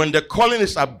 And when the calling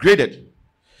is upgraded,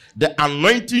 the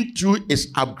anointing too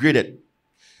is upgraded.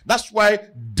 That's why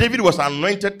David was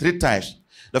anointed 3 times.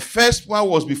 The first one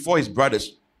was before his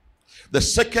brothers. The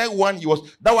second one, he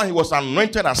was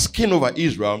anointed as king over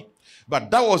Israel. But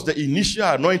that was the initial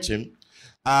anointing.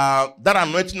 That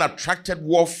anointing attracted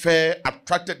warfare,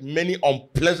 attracted many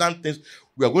unpleasant things.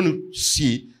 We are going to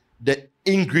see the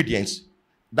ingredients.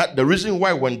 That the reason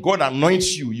why when God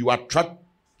anoints you, you attract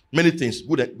many things,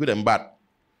 good and bad.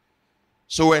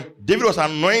 So when David was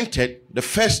anointed the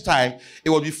first time, it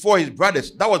was before his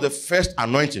brothers. That was the first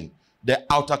anointing, the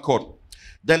outer court.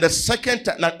 Then the second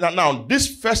time, now this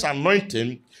first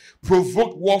anointing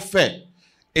provoked warfare.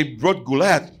 It brought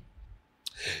Goliath.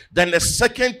 Then the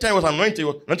second time was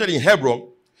anointed in Hebron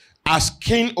as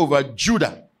king over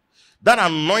Judah. That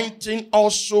anointing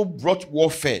also brought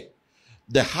warfare.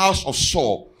 The house of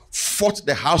Saul fought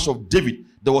the house of David.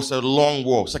 There was a long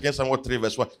war. 2 Samuel 3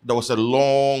 verse 1. There was a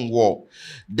long war.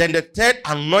 Then the third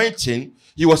anointing,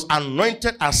 he was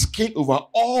anointed as king over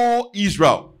all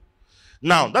Israel.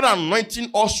 Now, that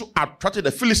anointing also attracted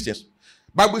the Philistines.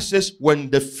 Bible says when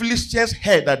the Philistines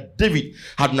heard that David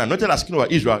had been anointed as king over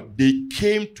Israel, they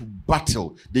came to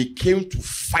battle. They came to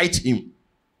fight him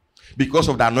because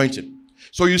of the anointing.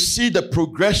 So you see the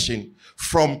progression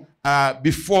from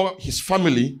before his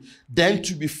family, then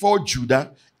to before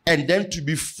Judah, and then to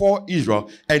before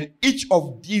Israel. And each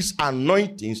of these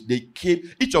anointings,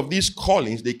 each of these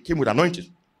callings, they came with anointings.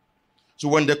 So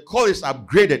when the call is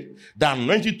upgraded, the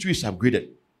anointing too is upgraded.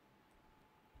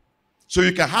 So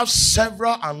you can have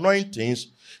several anointings,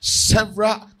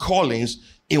 several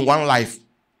callings in one life.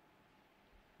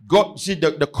 God, see,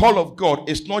 the call of God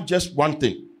is not just one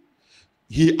thing.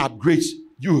 He upgrades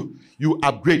you. You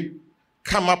upgrade.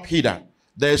 Come up hither.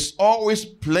 There's always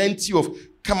plenty of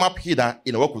come up hither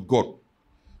in a walk with God.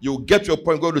 You'll get to a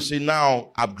point, God will say,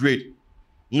 now upgrade.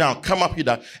 Now come up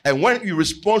hither. And when you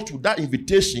respond to that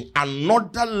invitation,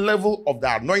 another level of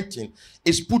the anointing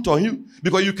is put on you.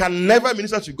 Because you can never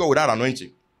minister to God without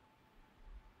anointing.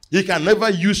 He can never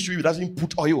use you if he doesn't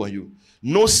put oil on you.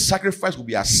 No sacrifice will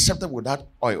be accepted without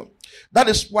oil. That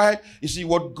is why, you see,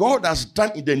 what God has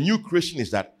done in the new creation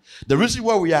is that the reason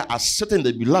why we are accepting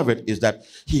the beloved is that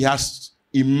he has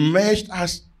immersed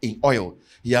us in oil.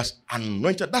 He has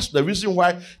anointed. That's the reason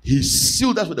why he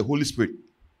sealed us with the Holy Spirit.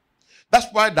 That's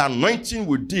why the anointing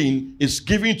within is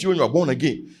given to you when you are born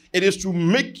again. It is to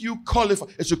make you qualify.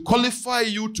 It's to qualify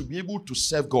you to be able to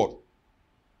serve God.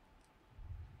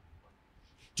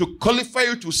 To qualify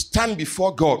you to stand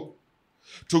before God.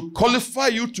 To qualify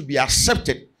you to be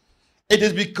accepted. It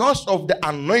is because of the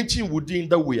anointing within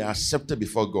that we are accepted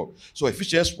before God. So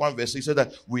Ephesians 1 verse 6 says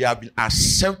that we have been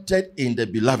accepted in the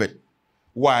beloved.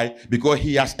 Why? Because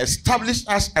he has established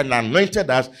us and anointed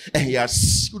us, and he has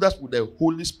sealed us with the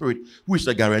Holy Spirit, who is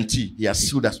a guarantee. He has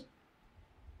sealed us.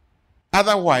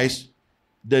 Otherwise,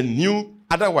 the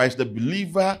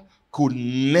believer could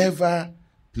never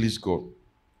please God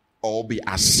or be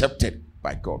accepted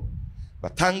by God.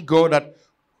 But thank God that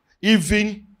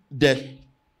even the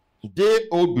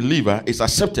day-old believer is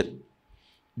accepted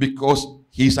because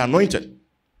he is anointed.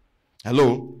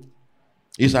 Hello?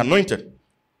 He is anointed.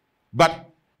 But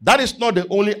that is not the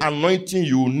only anointing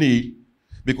you need,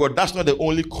 because that's not the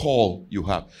only call you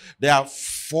have. There are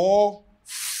four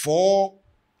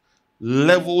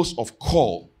levels of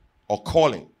call or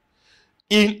calling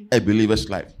in a believer's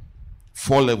life.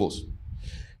 4 levels.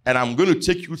 And I'm going to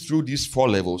take you through these 4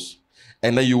 levels,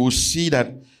 and then you will see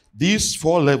that these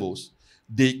 4 levels,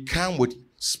 they come with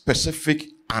specific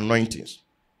anointings.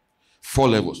 4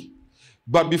 levels.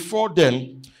 But before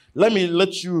then, let me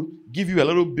give you a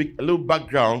little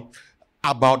background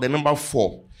about the number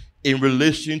 4 in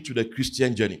relation to the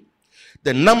Christian journey.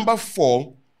 The number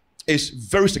 4 is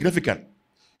very significant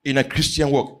in a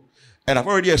Christian walk. And I've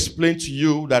already explained to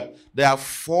you that there are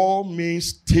 4 main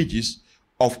stages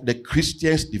of the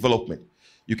Christian's development.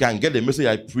 You can get the message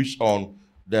I preach on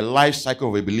the life cycle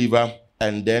of a believer,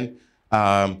 and then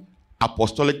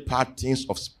apostolic patterns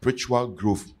of spiritual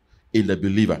growth in the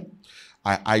believer.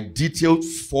 I detailed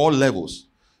 4 levels,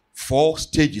 4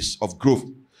 stages of growth.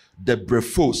 The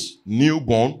brephos,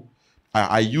 newborn.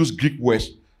 I use Greek words.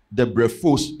 The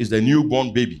brephos is the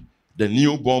newborn baby, the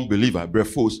newborn believer,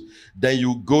 brephos. Then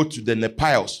you go to the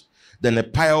nepios. The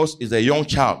nepios is a young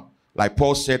child. Like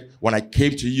Paul said, when I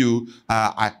came to you,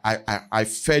 I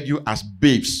fed you as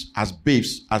babes,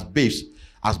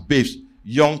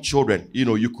 young children.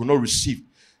 You could not receive.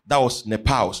 That was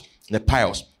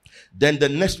nepios. Then the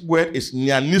next word is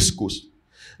neaniskos.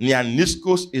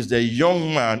 Neaniskos is the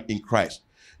young man in Christ.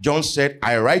 John said,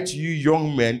 I write to you,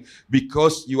 young men,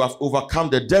 because you have overcome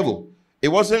the devil. It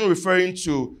wasn't referring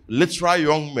to literal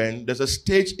young men. There's a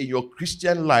stage in your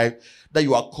Christian life that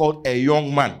you are called a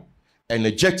young man,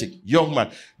 energetic young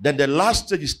man. Then the last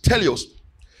stage is teleos.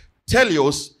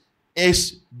 Teleos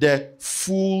is the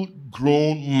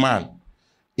full-grown man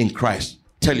in Christ.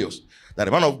 Teleos. That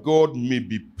the man of God may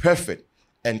be perfect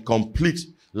and complete,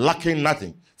 lacking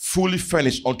nothing, fully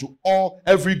furnished unto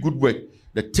every good work.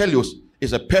 The teleos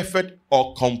is a perfect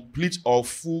or complete or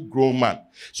full-grown man.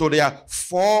 So there are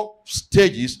 4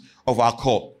 stages of our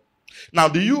call. Now,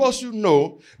 do you also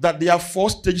know that there are 4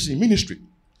 stages in ministry?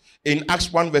 In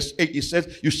Acts 1 verse 8, it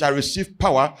says, you shall receive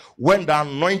power when the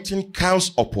anointing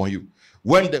comes upon you.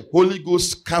 When the Holy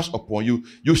Ghost comes upon you,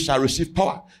 you shall receive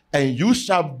power. And you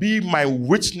shall be my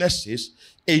witnesses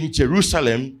in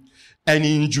Jerusalem and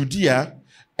in Judea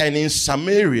and in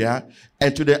Samaria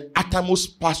and to the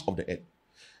uttermost parts of the earth.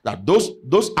 Now,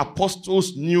 those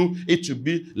apostles knew it to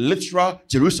be literal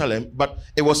Jerusalem, but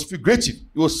it was figurative.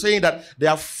 It was saying that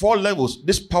there are 4 levels.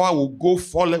 This power will go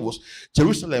 4 levels.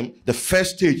 Jerusalem, the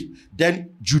first stage,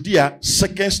 then Judea,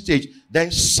 second stage, then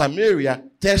Samaria,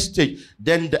 third stage,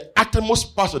 then the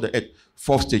uttermost parts of the earth,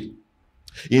 4th stage.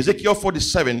 In Ezekiel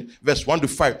 47, verse 1 to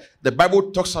 5, the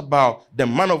Bible talks about the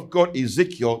man of God,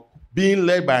 Ezekiel, being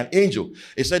led by an angel.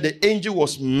 It said the angel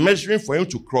was measuring for him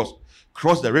to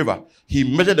cross the river. He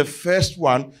measured the first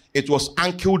one, it was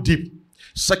ankle deep.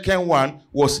 Second one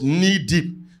was knee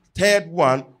deep. Third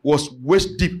one was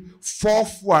waist deep.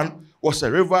 4th one was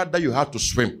a river that you had to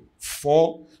swim.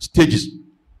 4 stages.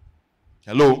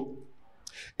 Hello?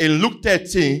 In Luke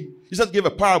 13, Jesus gave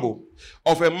a parable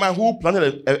of a man who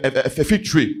planted a fig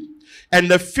tree. And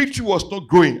the fig tree was not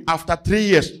growing after 3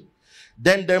 years.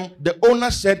 Then the owner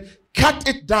said, cut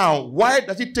it down. Why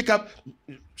does it take up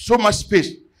so much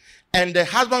space? And the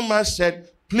husbandman said,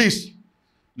 please,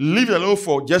 leave it alone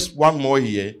for just 1 more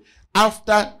year.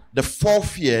 After the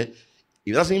 4th year, if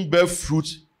it doesn't bear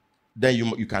fruit, then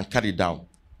you can cut it down.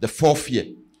 The 4th year.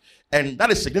 And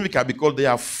that is significant because there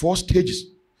are 4 stages.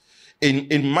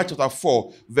 In Mark chapter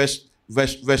 4, verse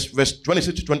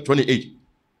 26 to 28,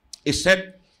 it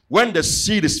said, when the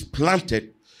seed is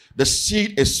planted,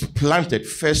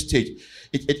 first stage.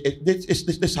 This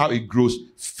is how it grows.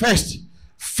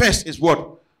 First is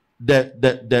what?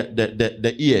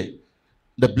 The ear,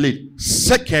 the blade.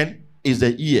 Second is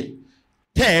the ear.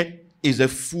 Third is a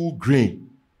full grain.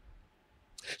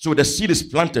 So the seed is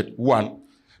planted, 1.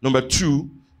 Number 2,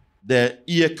 the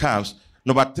ear comes.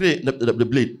 Number 3, the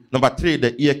blade. Number 3,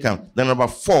 the ear comes. Then number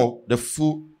 4, the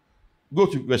full. Go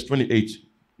to verse 28.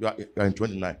 You are in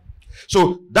 29.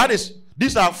 So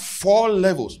these are 4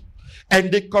 levels.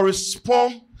 And they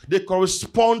correspond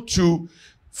to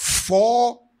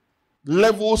 4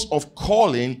 levels of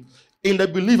calling in the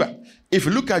believer. If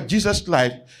you look at Jesus'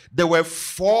 life, there were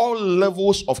 4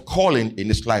 levels of calling in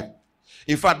his life.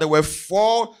 In fact, there were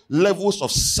 4 levels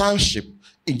of sonship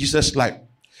in Jesus' life.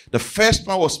 The first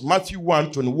one was Matthew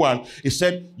 1:21. He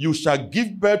said, "You shall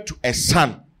give birth to a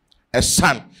son." A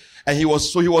son. And he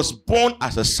was born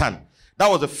as a son. That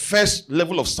was the first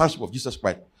level of sonship of Jesus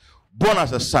Christ. Born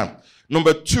as a son.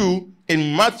 Number 2,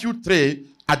 in Matthew 3,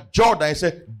 at Jordan, he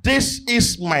said, "This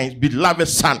is my beloved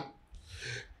son,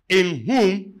 in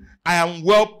whom I am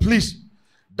well pleased."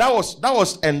 That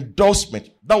was endorsement.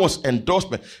 That was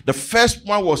endorsement. The first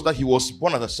one was that he was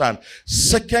born as a son.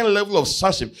 Second level of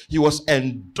sonship, he was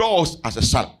endorsed as a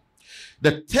son.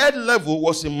 The third level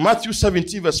was in Matthew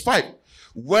 17, verse 5,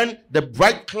 when the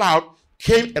bright cloud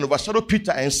came and overshadowed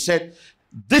Peter and said,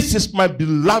 "This is my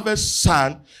beloved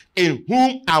son, in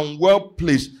whom I'm well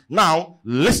pleased. Now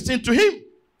listen to him."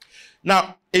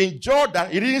 Now, in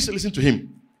Jordan, he didn't say listen to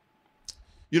him.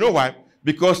 You know why?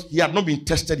 Because he had not been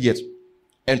tested yet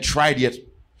and tried yet.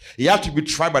 He had to be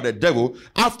tried by the devil.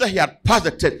 After he had passed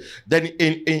the test, then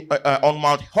on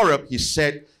Mount Horeb, he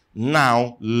said,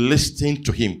 "Now listen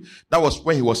to him." That was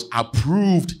when he was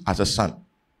approved as a son.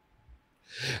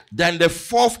 Then the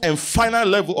 4th and final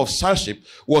level of sonship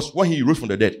was when he rose from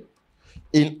the dead.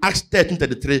 In Acts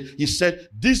 13:33, he said,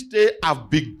 "This day I've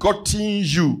begotten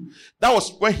you." That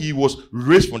was when he was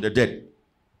raised from the dead.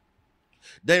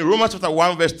 Then in Romans chapter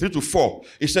 1, verse 3-4,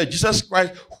 it said, "Jesus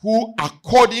Christ, who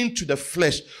according to the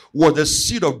flesh was the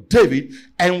seed of David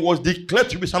and was declared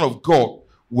to be Son of God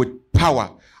with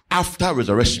power after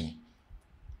resurrection."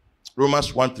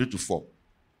 Romans 1, 3-4.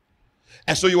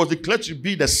 And so he was declared to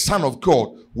be the Son of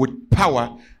God with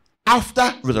power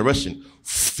after resurrection.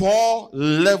 4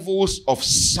 levels of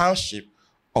sonship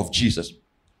of Jesus.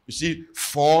 You see,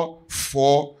 4,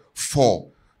 4, 4.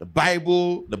 The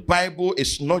Bible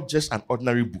is not just an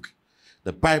ordinary book.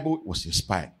 The Bible was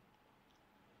inspired.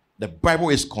 The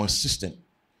Bible is consistent.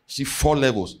 See, 4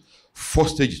 levels, 4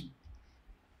 stages.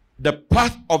 The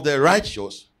path of the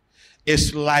righteous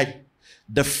is like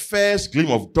the first gleam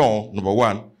of dawn, number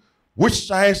 1, which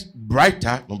shines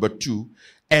brighter, number 2,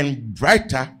 and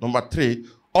brighter, number 3,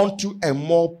 unto a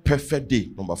more perfect day,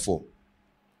 number 4.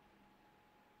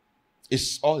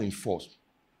 It's all in force.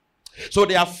 So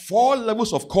there are 4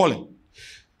 levels of calling.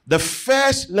 The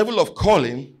first level of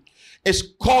calling is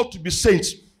called to be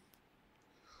saints.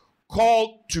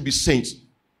 Called to be saints.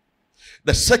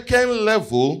 The second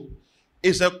level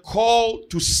is a call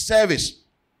to service.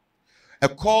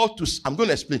 I'm going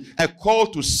to explain. A call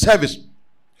to service.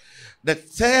 The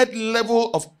third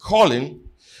level of calling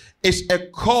is a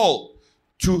call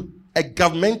to a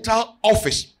governmental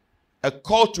office. A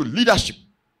call to leadership.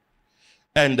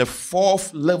 And the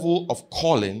 4th level of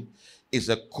calling is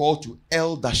a call to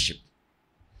eldership.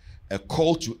 A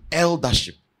call to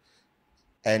eldership.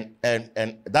 And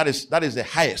that is the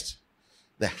highest.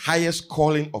 The highest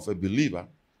calling of a believer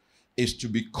is to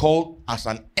be called as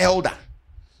an elder.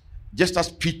 Just as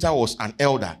Peter was an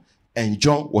elder and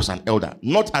John was an elder.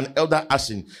 Not an elder as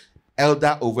in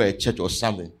elder over a church or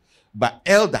something. But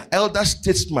elder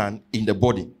statesman in the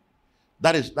body.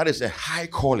 That is a high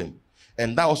calling.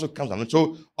 And that also comes down.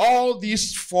 So all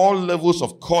these 4 levels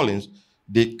of callings,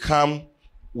 they come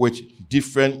with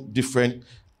different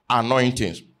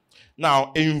anointings.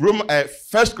 Now, in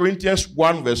 1 Corinthians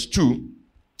 1 verse 2,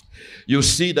 you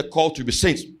see the call to be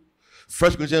saints.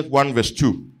 1 Corinthians 1 verse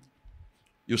 2,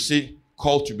 you see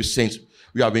call to be saints.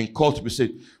 We have been called to be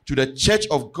saints. To the church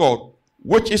of God,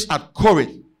 which is at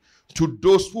Corinth, to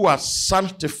those who are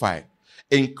sanctified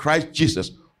in Christ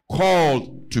Jesus,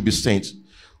 called to be saints.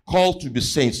 Called to be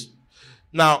saints.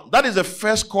 Now, that is the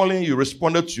first calling you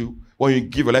responded to when you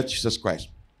give your life to Jesus Christ.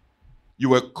 You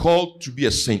were called to be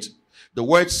a saint. The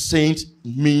word saint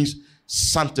means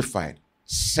sanctified,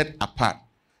 set apart.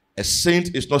 A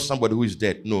saint is not somebody who is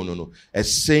dead. No. A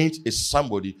saint is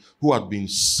somebody who has been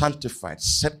sanctified,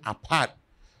 set apart,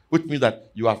 which means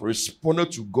that you have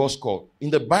responded to God's call. In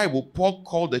the Bible, Paul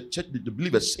called the church, the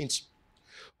believers, saints.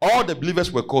 All the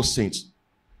believers were called saints.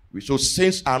 So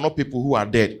saints are not people who are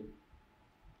dead.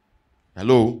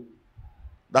 Hello?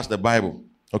 That's the Bible.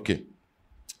 Okay.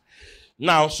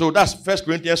 Now, so that's 1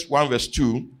 Corinthians 1 verse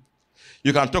 2.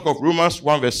 You can talk of Romans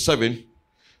 1 verse 7.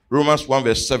 Romans 1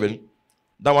 verse 7.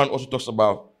 That one also talks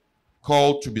about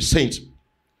called to be saints.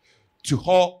 to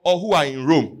all who are in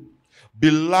Rome,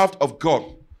 beloved of God,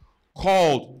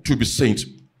 called to be saints.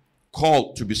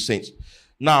 Called to be saints.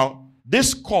 Now,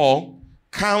 this call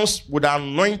comes with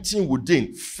anointing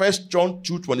within. 1 John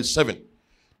 2:27.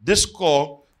 This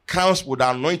call comes with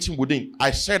anointing within.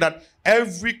 I said that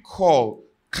every call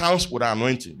comes with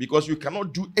anointing because you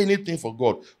cannot do anything for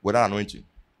God without anointing.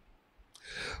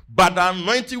 But the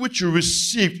anointing which you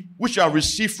have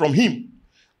received from him,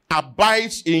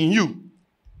 abides in you.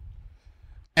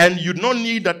 And you don't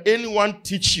need that anyone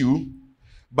teach you,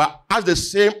 but as the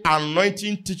same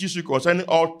anointing teaches you concerning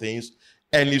all things,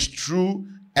 and is true,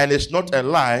 and it's not a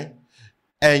lie,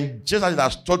 and just as it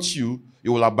has taught you,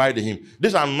 you will abide in him.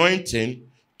 This anointing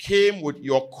came with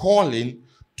your calling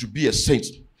to be a saint.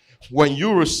 When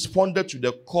you responded to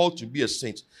the call to be a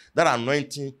saint, that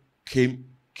anointing came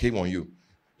on you.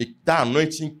 That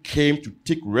anointing came to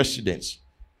take residence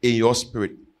in your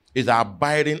spirit. It's the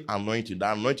abiding anointing,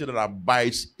 the anointing that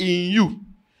abides in you.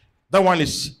 That one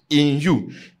is in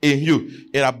you, in you.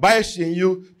 It abides in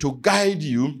you to guide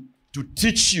you, to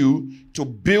teach you, to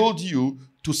build you,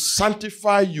 to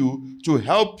sanctify you, to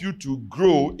help you to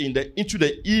grow into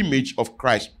the image of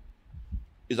Christ.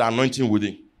 Is the anointing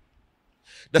within.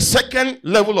 The second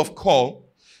level of call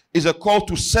is a call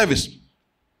to service.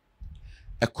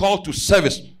 A call to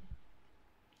service.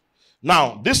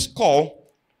 Now, this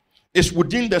call is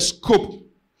within the scope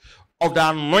of the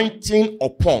anointing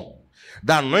upon.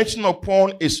 The anointing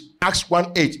upon is Acts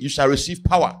 1:8. You shall receive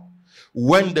power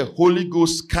when the Holy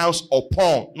Ghost comes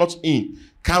upon, not in,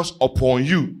 comes upon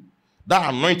you.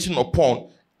 That anointing upon,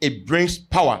 it brings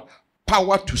power.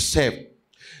 Power to serve.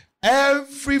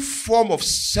 Every form of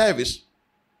service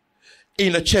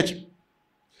in a church.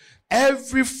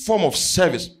 Every form of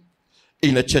service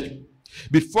in a church.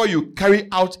 Before you carry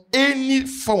out any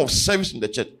form of service in the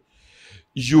church,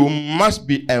 you must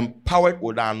be empowered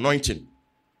with the anointing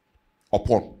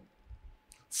upon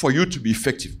for you to be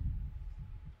effective.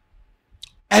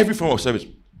 Every form of service.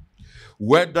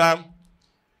 Whether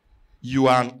you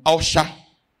are an usher,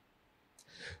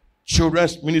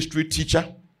 children's ministry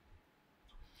teacher,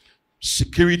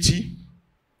 security,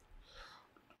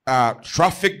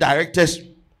 traffic directors,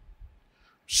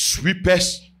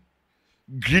 sweepers,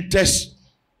 greeters,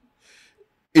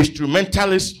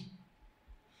 instrumentalists,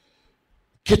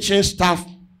 kitchen staff,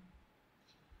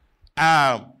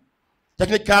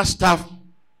 technical staff,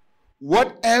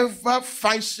 whatever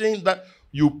function that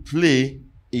you play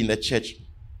in a church,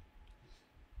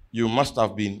 you must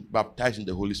have been baptized in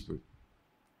the Holy Spirit.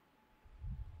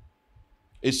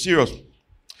 It's serious.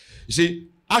 You see,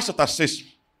 Acts chapter 6,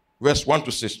 verse 1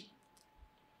 to 6.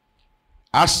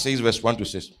 Acts 6, verse 1 to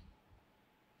 6.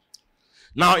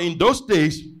 Now, in those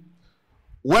days,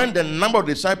 when the number of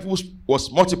disciples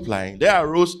was multiplying, there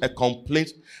arose a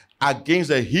complaint against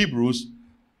the Hebrews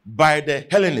by the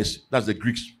Hellenists, that's the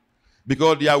Greeks,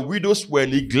 because their widows were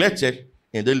neglected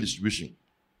in their distribution.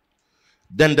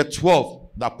 Then the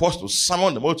 12, the apostles,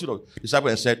 summoned the multitude of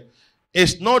disciples and said,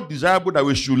 "It's not desirable that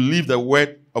we should leave the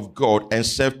word of God and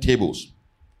serve tables.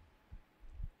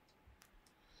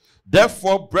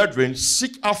 Therefore, brethren,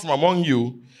 seek out from among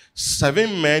you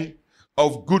 7 men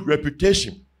of good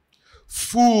reputation,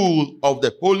 full of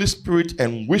the Holy Spirit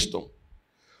and wisdom,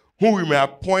 whom we may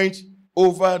appoint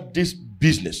over this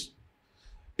business."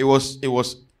 It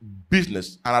was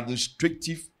business and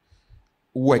administrative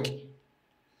work.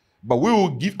 But we will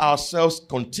give ourselves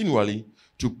continually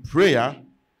to prayer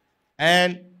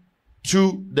and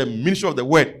to the ministry of the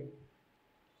word.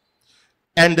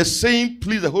 And the saying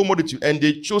pleased the whole multitude, and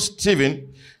they chose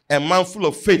Stephen, a man full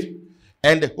of faith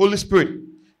and the Holy Spirit,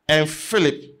 and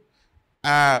Philip,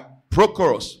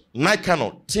 Prochorus,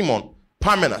 Nicanor, Timon,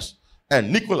 Parmenas,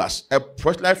 and Nicholas, a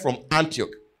proselyte from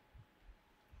Antioch,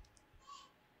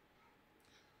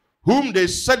 whom they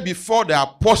set before the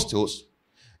apostles,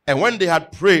 and when they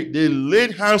had prayed, they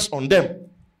laid hands on them.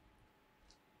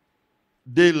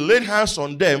 They laid hands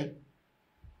on them.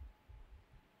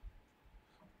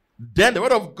 Then the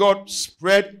word of God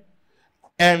spread,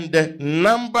 and the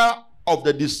number of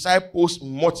the disciples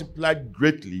multiplied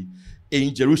greatly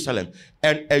in Jerusalem,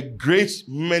 and a great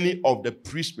many of the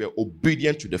priests were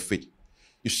obedient to the faith.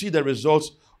 You see the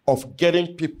results of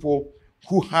getting people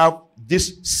who have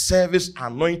this service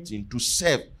anointing to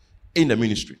serve in the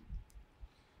ministry.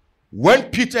 When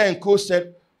Peter and co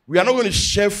said, "We are not going to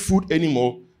share food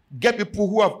anymore," get people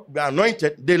who have been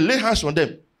anointed, they lay hands on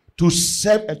them to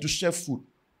serve and to share food.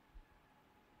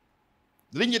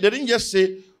 They didn't just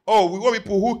say, "Oh, we want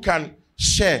people who can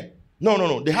share."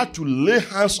 No. They had to lay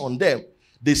hands on them.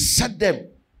 They set them.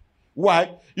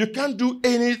 Why? You can't do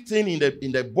anything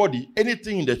in the body,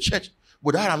 anything in the church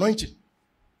without anointing.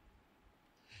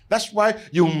 That's why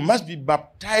you must be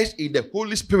baptized in the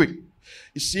Holy Spirit.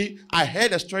 You see, I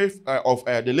heard a story of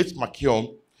the late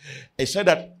McKeown. He said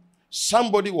that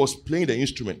somebody was playing the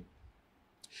instrument.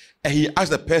 And he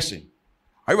asked the person,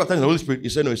 are you baptized in the Holy Spirit? He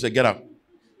said, no. He said, get up.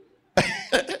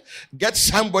 Get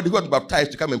somebody who was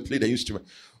baptized to come and play the instrument.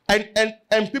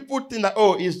 And people think that,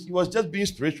 he was just being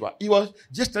spiritual. He was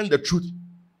just telling the truth.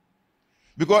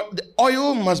 Because the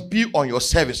oil must be on your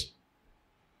service.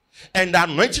 And the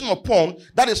anointing upon,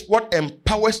 that is what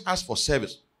empowers us for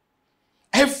service.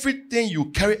 Everything you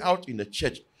carry out in the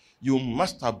church, you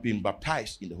must have been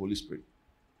baptized in the Holy Spirit.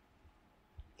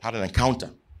 Had an encounter.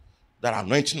 That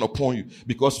anointing upon you.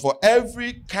 Because for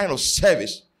every kind of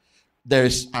service, there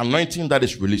is anointing that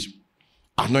is released.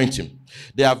 Anointing.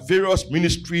 There are various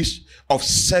ministries of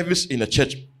service in the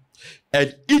church.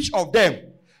 And each of them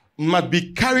must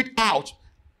be carried out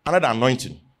under the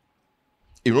anointing.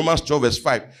 In Romans 12 verse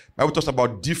 5, the Bible talks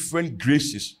about different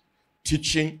graces.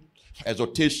 Teaching,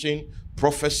 exhortation,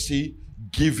 prophecy,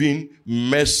 giving,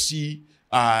 mercy,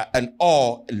 and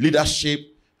all, leadership.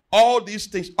 All these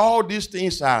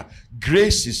things are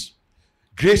graces.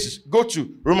 Graces. Go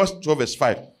to Romans 12 verse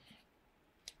 5.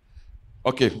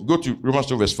 Okay, go to Romans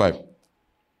 12 verse 5.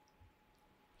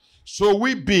 So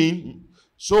we being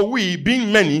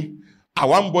many are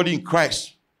one body in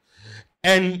Christ,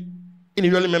 and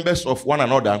individually members of one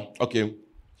another. Okay,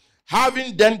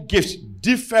 having then gifts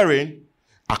differing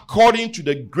according to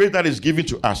the grace that is given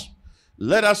to us,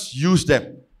 let us use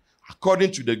them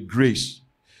according to the grace.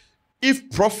 If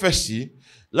prophecy,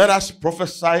 let us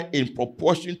prophesy in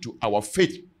proportion to our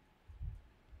faith.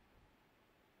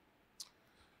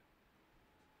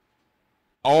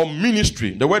 Our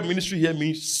ministry, the word ministry here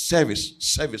means service.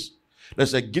 Service.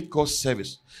 There's a gift called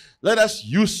service. Let us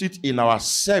use it in our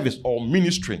service or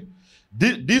ministry.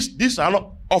 These are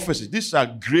not offices. These are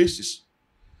graces.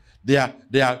 They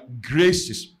are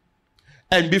graces.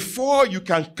 And before you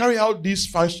can carry out these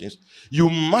functions, you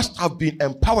must have been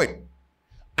empowered,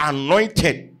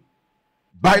 anointed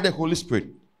by the Holy Spirit,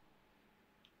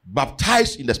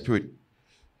 baptized in the Spirit.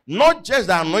 Not just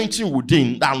the anointing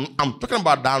within. I'm talking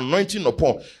about the anointing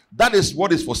upon. That is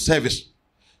what is for service.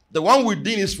 The one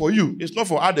within is for you. It's not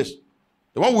for others.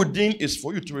 The one within is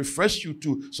for you, to refresh you,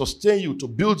 to sustain you, to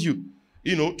build you,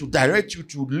 to direct you,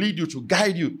 to lead you, to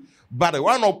guide you. But the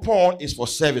one upon is for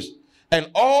service. And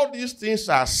all these things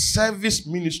are service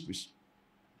ministries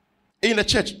in the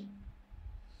church.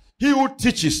 He who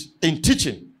teaches in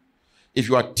teaching. If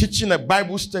you are teaching a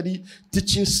Bible study,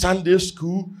 teaching Sunday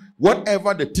school,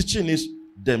 whatever the teaching is,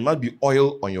 there must be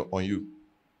oil on you.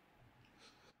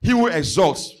 He who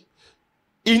exalts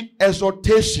in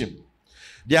exhortation.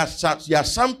 There are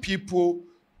some people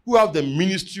who have the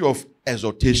ministry of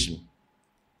exhortation.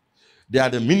 They are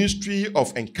the ministry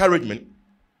of encouragement,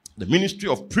 the ministry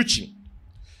of preaching,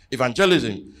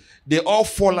 evangelism. They all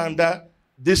fall under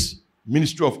this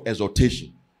ministry of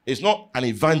exhortation. It's not an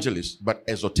evangelist, but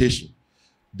exhortation.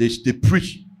 They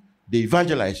preach, they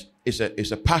evangelize.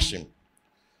 It's a passion.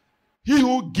 He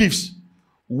who gives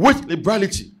with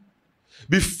liberality.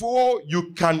 Before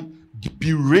you can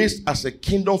be raised as a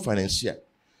kingdom financier,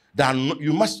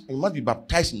 you must be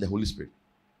baptized in the Holy Spirit.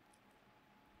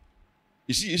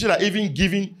 You see that even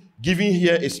giving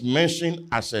here is mentioned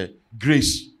as a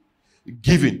grace.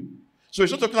 Giving. So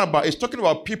it's talking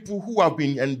about people who have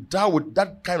been endowed with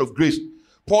that kind of grace.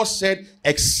 Paul said,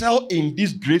 excel in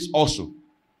this grace also.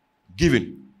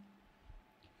 Giving.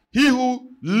 He who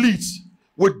leads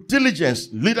with diligence,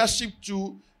 leadership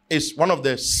too is one of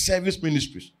the service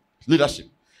ministries. Leadership.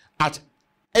 At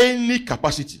any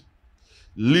capacity.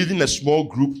 Leading a small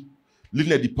group,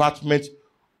 leading a department,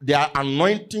 there are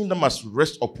anointing that must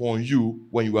rest upon you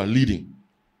when you are leading.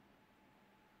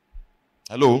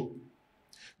 Hello?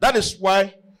 That is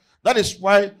why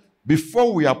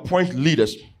before we appoint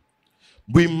leaders,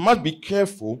 we must be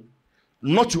careful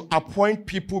not to appoint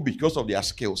people because of their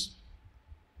skills.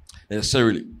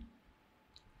 Necessarily.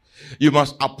 You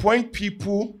must appoint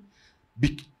people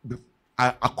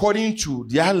according to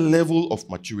their level of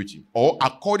maturity, or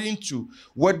according to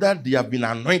whether they have been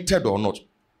anointed or not.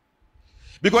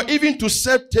 Because even to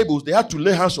serve tables, they have to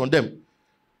lay hands on them.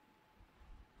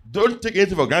 Don't take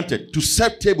anything for granted. To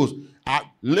serve tables,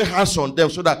 lay hands on them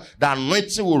so that the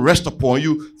anointing will rest upon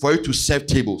you for you to serve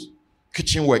tables.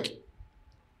 Kitchen work.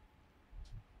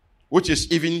 Which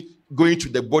is even going to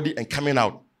the body and coming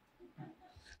out.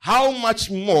 How much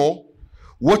more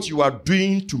what you are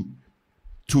doing to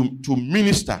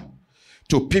minister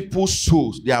to people's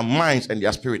souls, their minds, and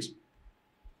their spirits.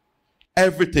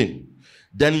 Everything.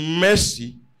 Then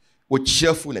mercy with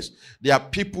cheerfulness. There are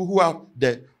people who are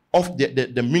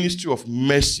the ministry of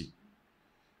mercy.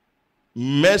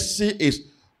 Mercy is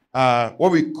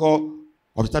what we call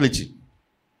hospitality.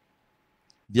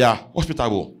 They are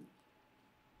hospitable.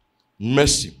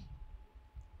 Mercy.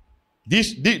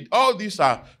 All these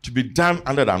are to be done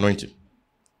under the anointing.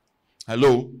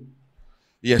 Hello?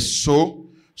 Yes,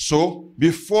 so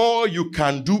before you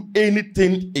can do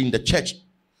anything in the church,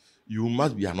 you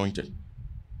must be anointed.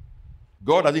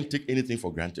 God doesn't take anything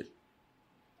for granted.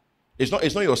 It's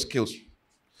not your skills.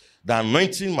 The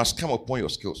anointing must come upon your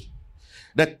skills.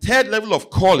 The third level of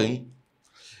calling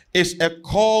is a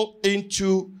call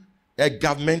into a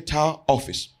governmental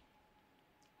office.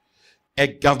 A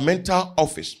governmental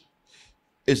office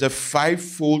is a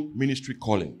fivefold ministry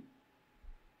calling.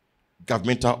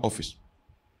 Governmental office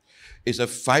is a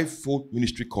fivefold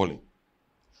ministry calling.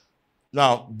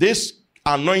 Now, this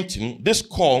anointing, this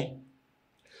call,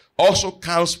 also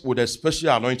comes with a special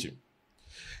anointing.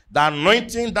 The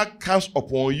anointing that comes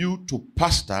upon you to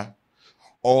pastor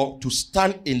or to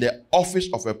stand in the office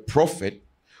of a prophet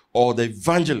or the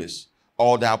evangelist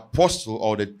or the apostle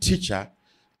or the teacher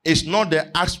is not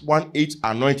the Acts 1:8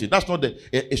 anointing.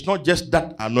 It's not just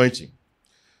that anointing.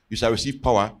 You shall receive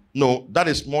power. No, that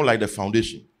is more like the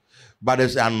foundation. But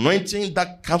there's an anointing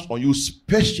that comes on you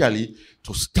specially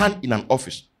to stand in an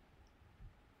office.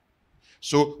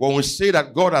 So when we say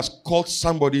that God has called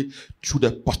somebody to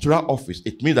the pastoral office,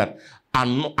 it means that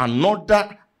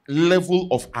another level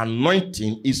of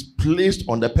anointing is placed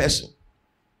on the person.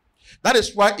 That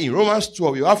is why in Romans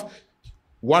 12 you have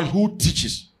one who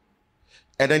teaches.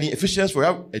 And then in Ephesians we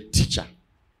have a teacher.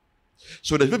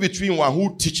 So the difference between one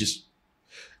who teaches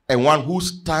and one who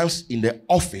stands in the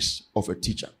office of a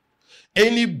teacher.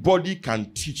 Anybody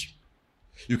can teach.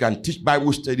 You can teach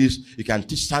Bible studies. You can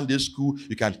teach Sunday school.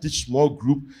 You can teach small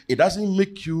group. It doesn't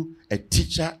make you a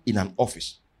teacher in an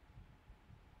office.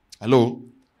 Hello?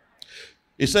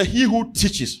 It says he who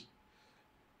teaches,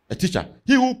 a teacher.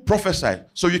 He who prophesies.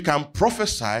 So you can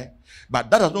prophesy, but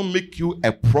that does not make you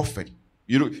a prophet.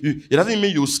 It doesn't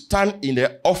mean you stand in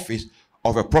the office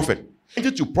of a prophet. You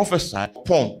need to prophesy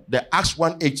upon the Acts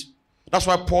 1:8. That's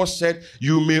why Paul said,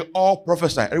 you may all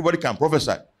prophesy. Everybody can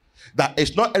prophesy. That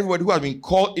it's not everybody who has been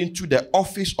called into the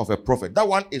office of a prophet. That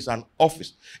one is an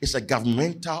office. It's a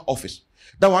governmental office.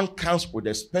 That one comes with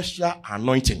a special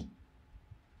anointing.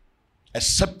 A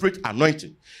separate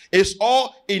anointing. It's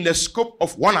all in the scope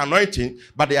of one anointing,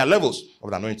 but there are levels of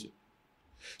the anointing.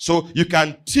 So you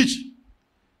can teach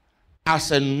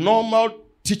as a normal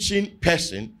teaching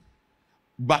person,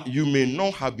 but you may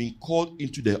not have been called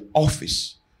into the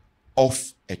office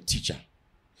of a teacher.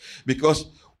 Because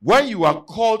when you are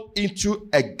called into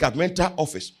a governmental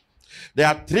office, there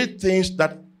are three things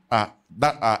that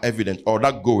are evident or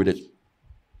that go with it.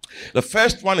 The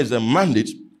first one is the mandate.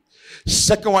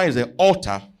 Second one is the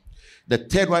altar. The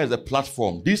third one is the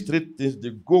platform. These three things,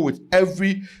 they go with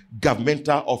every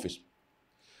governmental office.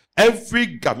 Every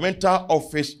governmental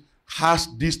office has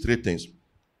these three things.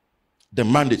 The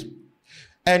mandate.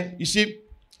 And you see,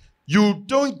 you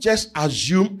don't just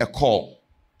assume a call.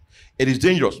 It is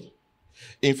dangerous.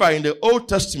 In fact, in the Old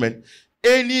Testament,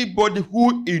 anybody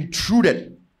who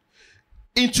intruded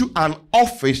into an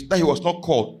office that he was not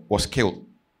called was killed.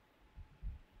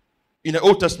 In the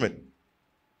Old Testament.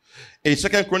 In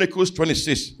 2 Chronicles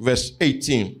 26, verse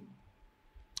 18.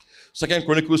 2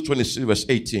 Chronicles 26, verse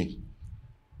 18.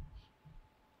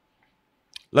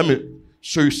 Let me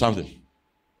show you something.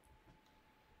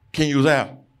 King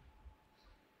Uzziah.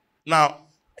 Now,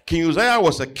 King Uzziah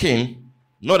was a king,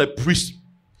 not a priest.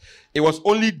 It was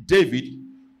only David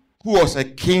who was a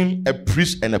king, a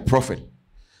priest, and a prophet.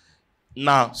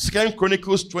 Now, 2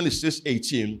 Chronicles 26,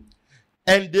 18.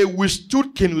 And they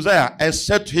withstood King Uzziah and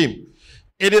said to him,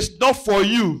 it is not for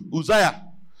you, Uzziah,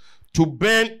 to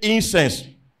burn incense.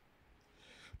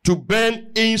 To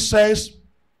burn incense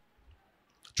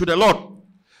to the Lord.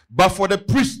 But for the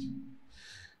priests,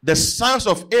 the sons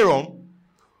of Aaron,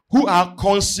 who are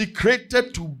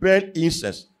consecrated to burn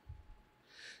incense,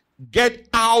 get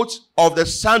out of the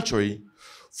sanctuary,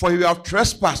 for you have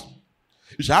trespassed.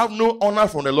 You shall have no honor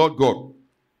from the Lord God.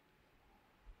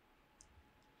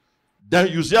 Then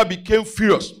Uzziah became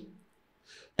furious,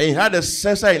 and he had a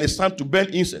censer in his hand to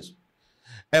burn incense.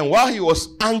 And while he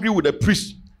was angry with the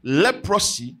priest,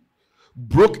 leprosy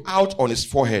broke out on his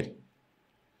forehead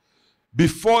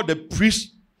before the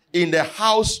priest in the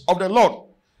house of the Lord,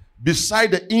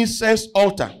 beside the incense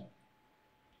altar.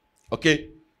 Okay,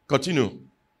 continue.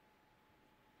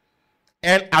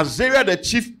 And Azariah the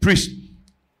chief priest,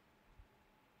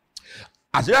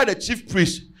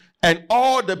 and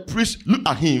all the priests looked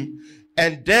at him,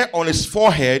 and there on his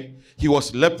forehead he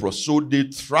was leprous. So they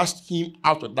thrust him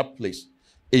out of that place.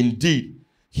 Indeed,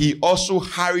 he also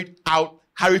hurried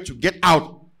to get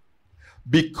out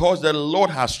because the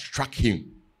Lord has struck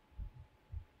him.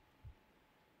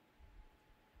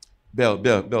 Bell,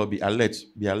 be alert,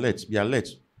 be alert, be alert.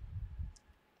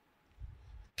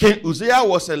 King Uzziah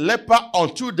was a leper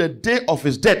until the day of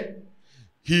his death.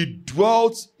 He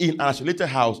dwelt in an isolated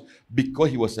house because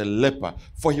he was a leper,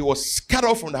 for he was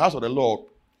scattered from the house of the Lord.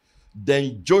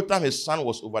 Then Jotham, his son,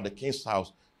 was over the king's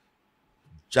house,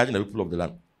 judging the people of the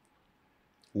land.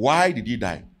 Why did he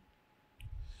die?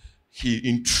 He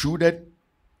intruded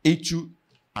into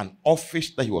an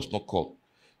office that he was not called.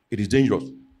 It is dangerous.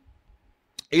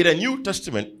 In the New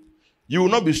Testament, you will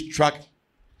not be struck.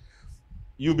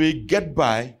 You may get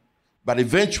by, but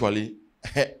eventually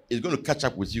it's going to catch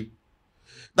up with you.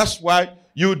 That's why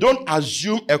you don't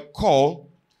assume a call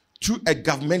to a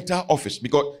governmental office,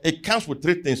 because it comes with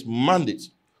three things: mandate,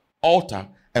 altar,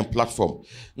 and platform.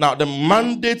 Now, the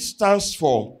mandate stands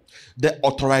for the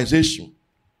authorization.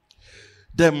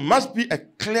 There must be a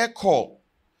clear call.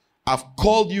 I've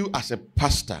called you as a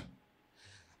pastor.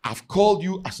 I've called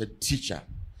you as a teacher.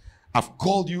 I've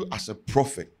called you as a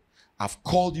prophet. I've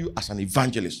called you as an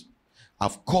evangelist.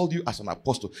 I've called you as an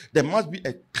apostle. There must be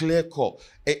a clear call.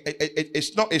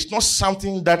 It's not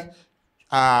something that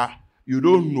you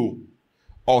don't know,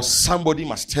 or somebody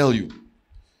must tell you,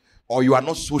 or you are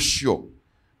not so sure.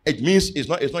 It means it's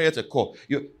not yet a call.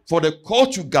 For the call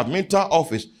to governmental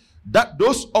office, that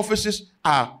those offices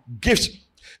are gifts.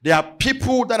 They are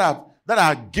people that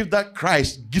are gifts that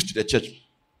Christ gives to the church.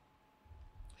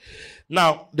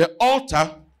 Now, the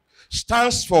altar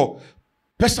stands for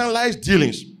personalized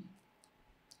dealings,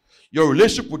 your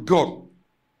relationship with God,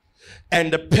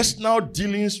 and the personal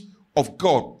dealings of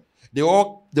God. They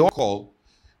all call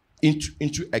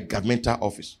into a governmental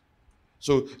office.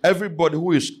 So everybody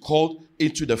who is called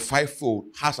into the fivefold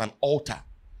has an altar.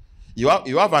 You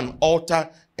have an altar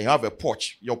and you have a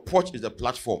porch. Your porch is the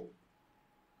platform.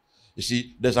 You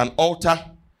see, there's an altar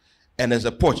and there's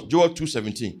a porch. Joel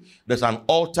 2:17. There's an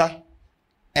altar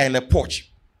and a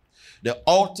porch. The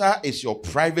altar is your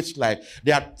private life.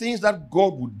 There are things that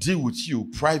God will deal with you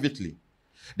privately.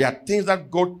 There are things that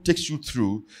God takes you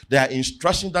through. There are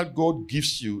instructions that God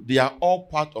gives you. They are all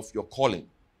part of your calling.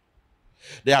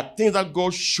 There are things that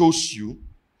God shows you.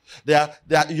 There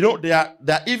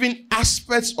are even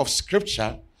aspects of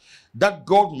scripture that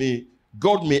God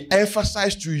may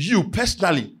emphasize to you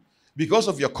personally because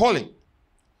of your calling.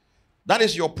 That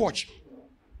is your porch.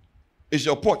 It's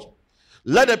your porch.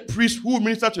 Let the priest who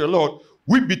minister to the Lord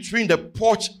weep between the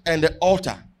porch and the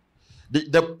altar.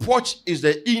 The porch is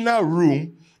the inner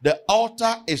room. The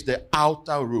altar is the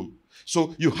outer room.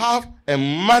 So you have a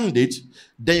mandate,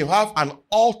 then you have an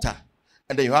altar,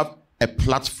 and then you have a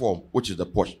platform, which is the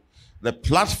porch. The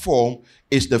platform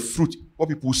is the fruit, what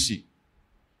people see.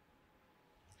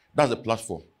 That's the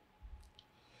platform.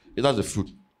 That's the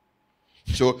fruit.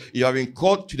 So you have been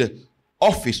called to the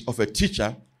office of a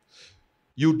teacher.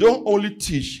 You don't only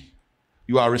teach,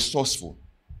 you are resourceful.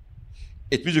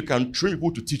 It means you can train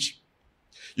people to teach.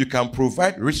 You can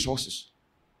provide resources.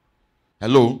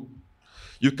 Hello?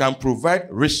 You can provide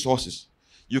resources.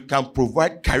 You can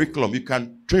provide curriculum. You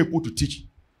can train people to teach.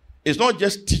 It's not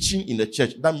just teaching in the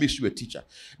church that makes you a teacher.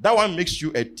 That one makes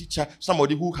you a teacher,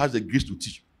 somebody who has the grace to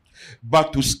teach.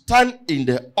 But to stand in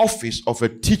the office of a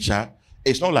teacher,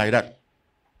 it's not like that.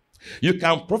 You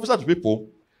can prophesy to people,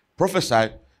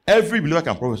 prophesy. Every believer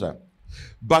can prophesy.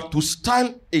 But to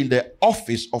stand in the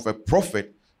office of a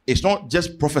prophet, it's not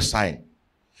just prophesying.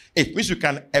 It means you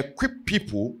can equip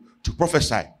people to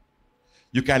prophesy.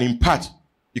 You can impart.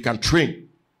 You can train.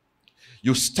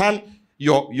 You stand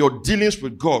your dealings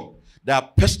with God. There are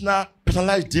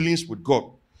personalized dealings with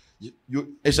God.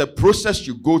 It's a process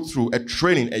you go through, a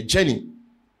training, a journey.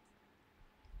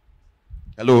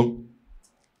 Hello?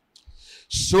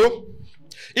 So,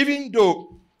 even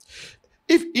though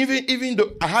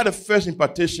I had a first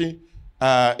impartation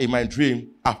in my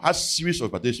dream, I've had a series of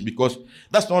impartations because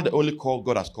that's not the only call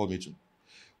God has called me to.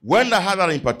 When I had that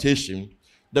impartation,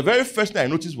 the very first thing I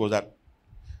noticed was that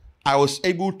I was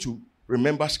able to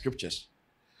remember scriptures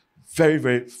very,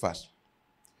 very fast.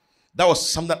 That was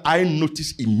something that I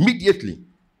noticed immediately.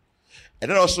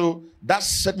 And then also, that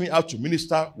set me out to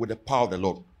minister with the power of the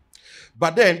Lord.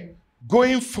 But then,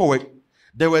 going forward,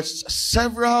 there were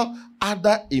several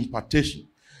other impartations.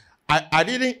 I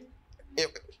didn't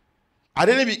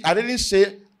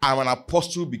say I'm an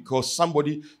apostle because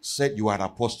somebody said you are an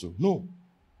apostle. No.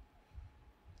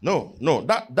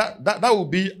 That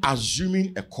would be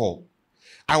assuming a call.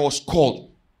 I was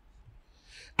called,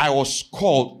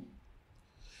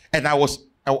 and I was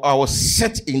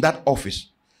set in that office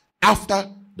after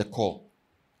the call.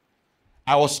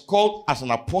 I was called as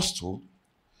an apostle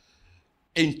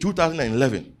in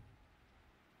 2011.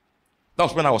 That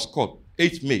was when I was called.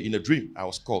 8th May, in a dream, I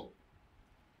was called.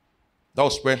 That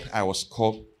was when I was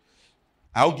called.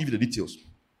 I'll give you the details.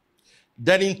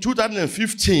 Then in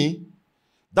 2015,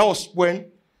 that was when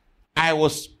I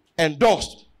was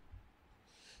endorsed.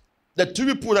 The two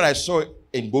people that I saw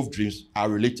in both dreams are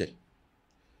related.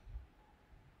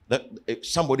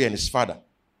 Somebody and his father.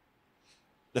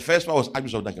 The first one was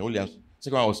Archbishop of Duncan Williams.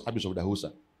 Second one was Archbishop of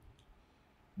Dahusa.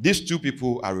 These two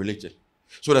people are related.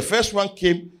 So the first one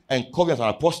came and called me as an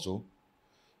apostle.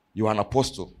 You are an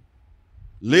apostle.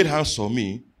 Laid hands on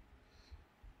me,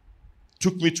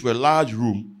 took me to a large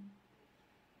room,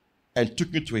 and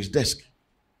took me to his desk.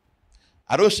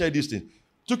 I don't share this thing.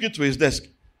 Took me to his desk.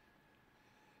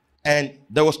 And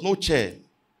there was no chair.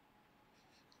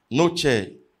 No chair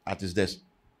at his desk.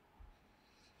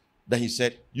 Then he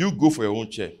said, you go for your own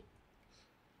chair.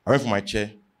 I went for my chair.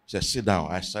 He said, sit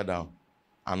down. I sat down.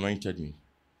 Anointed me.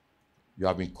 You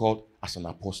have been called as an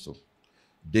apostle.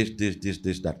 This,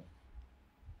 that.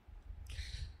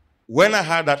 When I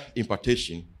had that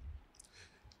impartation,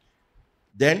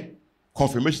 then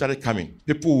confirmation started coming.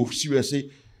 People will see you and say,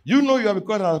 you know you have been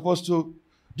called an apostle.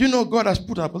 Do you know God has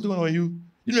put an apostle on you?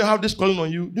 You know you have this calling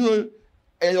on you? You know,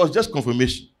 and it was just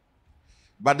confirmation.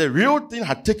 But the real thing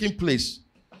had taken place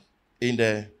in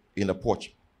the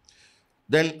porch.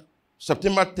 Then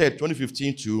September 3rd,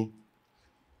 2015 too,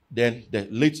 then the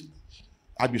late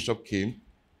Archbishop came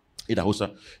in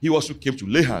Dahusa. He also came to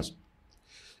lay hands.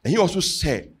 And he also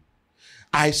said,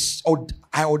 I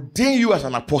ordain you as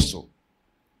an apostle.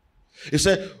 He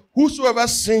said, whosoever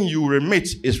sin you remit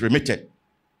is remitted.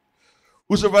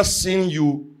 Whosoever sin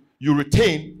you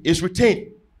retain is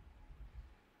retained.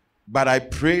 But I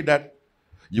pray that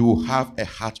you will have a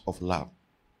heart of love.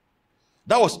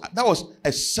 That was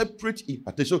a separate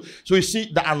impartation. So you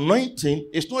see, the anointing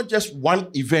is not just one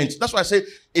event. That's why I say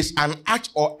it's an act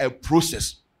or a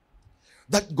process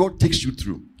that God takes you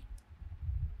through.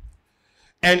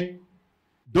 And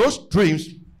those dreams,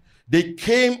 they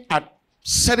came at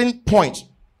certain points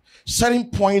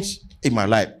in my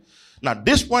life. Now,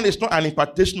 this one is not an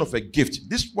impartation of a gift.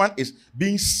 This one is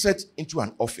being set into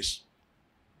an office.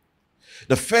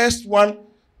 The first one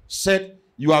said,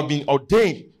 you have been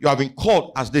ordained, you have been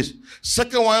called as this.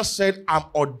 Second one said, I'm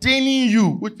ordaining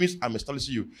you, which means I'm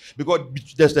establishing you. Because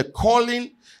there's a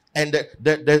calling and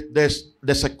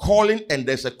there's a calling and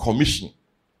there's a commission.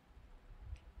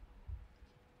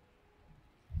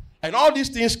 And all these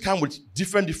things come with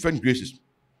different graces.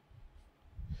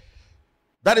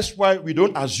 That is why we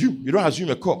don't assume. You don't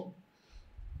assume a call.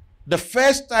 The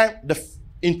first time,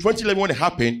 in 2011 when it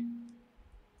happened,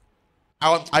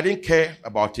 I didn't care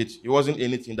about it. It wasn't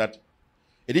anything that,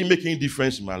 it didn't make any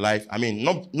difference in my life. I mean,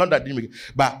 not that it didn't make,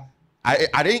 but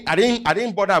I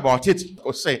didn't bother about it.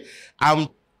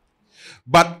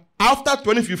 But after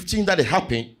 2015 that it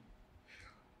happened,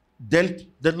 then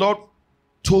the Lord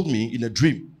told me in a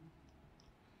dream,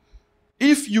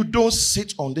 if you don't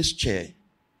sit on this chair,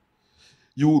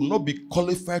 you will not be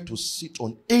qualified to sit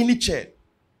on any chair.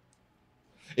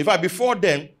 In fact, before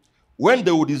then, when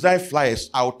they would design flyers,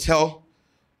 I'll tell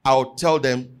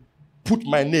them, put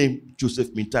my name,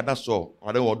 Joseph Mintah, that's all.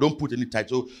 Don't put any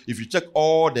title. If you check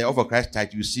all the Offer Christ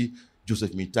titles, you see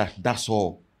Joseph Mintah, that's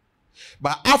all.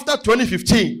 But after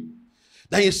 2015,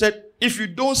 then he said, if you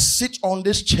don't sit on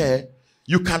this chair,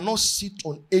 you cannot sit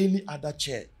on any other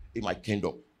chair in my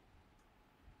kingdom.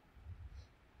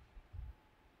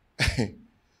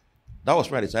 That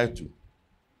was when I decided to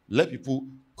let people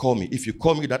call me. If you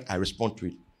call me that, I respond to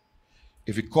it.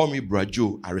 If you call me Bra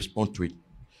Joe, I respond to it.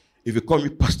 If you call me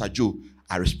Pastor Joe,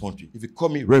 I respond to it. If you call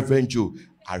me Reverend Joe,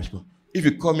 I respond. If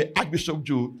you call me Archbishop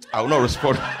Joe, I will not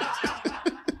respond.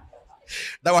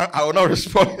 That one, I will not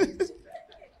respond.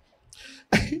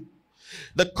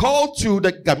 The call to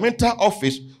the Mintah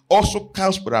office also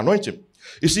comes with anointing.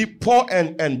 You see, Paul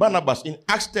and Barnabas in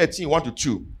Acts 13,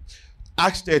 1-2.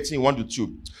 Acts 13,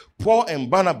 1-2. Paul and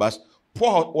Barnabas,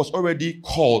 Paul was already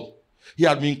called. He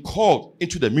had been called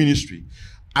into the ministry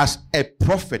as a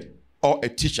prophet or a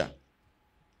teacher.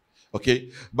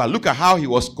 Okay? But look at how he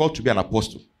was called to be an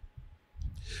apostle.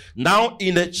 Now,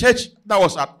 in the church that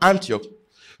was at Antioch,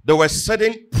 there were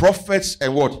certain prophets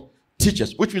and what?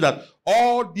 Teachers. Which means that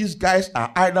all these guys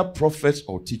are either prophets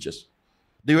or teachers.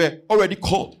 They were already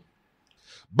called.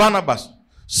 Barnabas,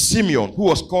 Simeon, who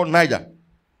was called Niger.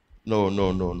 No.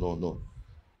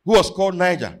 Who was called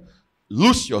Niger.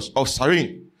 Lucius of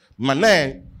Cyrene.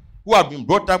 Manaen, who had been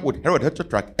brought up with Herod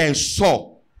Tetrarch, and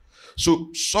Saul. So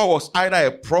Saul was either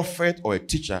a prophet or a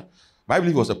teacher. But I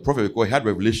believe he was a prophet because he had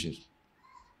revelations.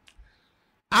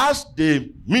 as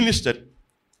they ministered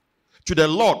to the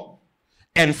Lord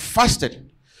and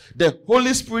fasted, the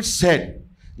Holy Spirit said,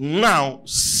 now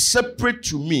separate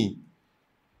to me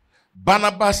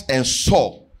Barnabas and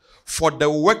Saul for the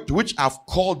work to which I've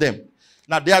called them.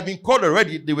 Now they have been called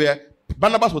already.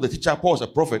 Barnabas was the teacher, Paul was a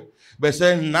prophet. But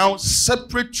saying now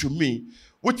separate to me,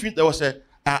 which means there was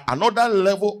another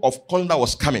level of calling that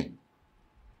was coming.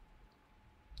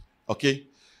 Okay.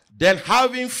 Then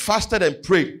having fasted and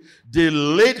prayed, they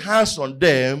laid hands on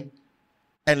them,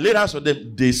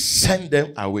 they sent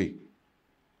them away.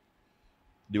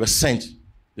 They were sent.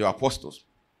 They were apostles.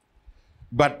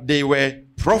 But they were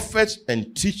prophets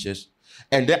and teachers,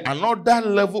 and then another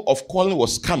level of calling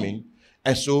was coming,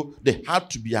 and so they had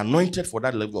to be anointed for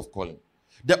that level of calling.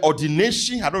 The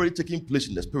ordination had already taken place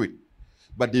in the spirit,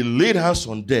 but they laid hands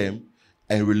on them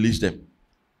and released them.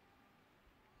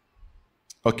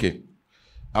 Okay.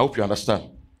 I hope you understand.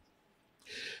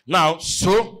 Now,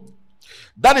 so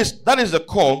that is the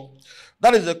call.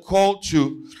 That is the call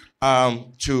to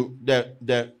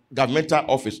the governmental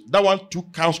office. That one too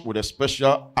counts with a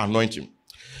special anointing.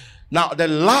 Now, the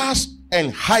last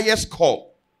and highest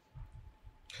call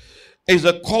is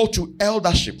a call to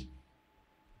eldership.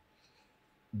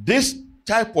 This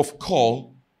type of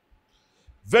call,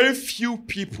 very few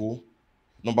people,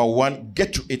 number one,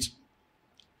 get to it.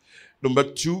 Number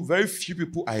two, very few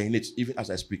people are in it, even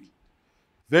as I speak.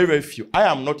 Very, very few. I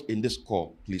am not in this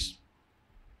call, please.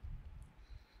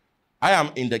 I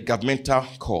am in the governmental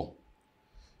call.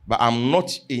 But I'm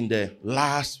not in the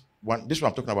last one. This one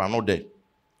I'm talking about, I'm not there.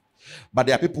 But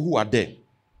there are people who are there.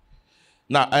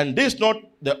 Now, and this is not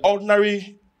the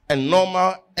ordinary and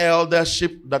normal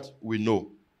eldership that we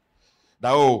know.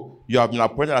 That, oh, you have been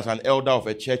appointed as an elder of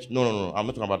a church. No. I'm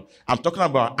not talking about. I'm talking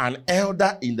about an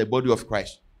elder in the body of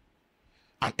Christ.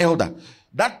 An elder.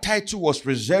 That title was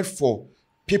reserved for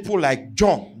people like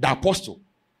John, the apostle,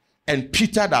 and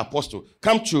Peter, the apostle.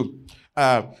 Come to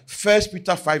 1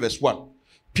 Peter 5 verse 1.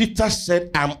 Peter said,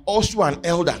 I'm also an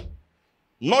elder.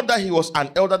 Not that he was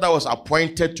an elder that was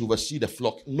appointed to oversee the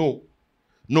flock. No.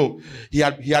 He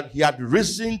had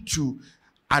risen to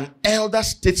an elder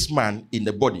statesman in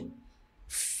the body.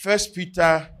 1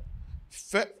 Peter...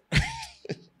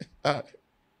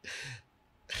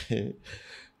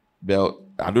 Bell,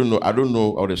 I don't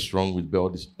know how that's wrong with Bell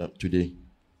today.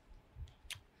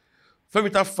 1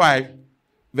 Peter 5,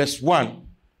 verse 1.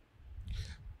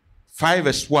 5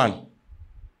 verse 1.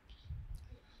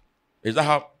 Is that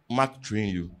how Mark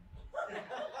trained you?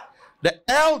 The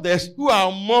elders who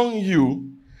are among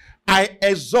you, I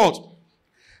exhort.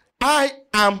 I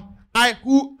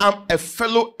who am a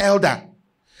fellow elder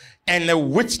and a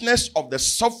witness of the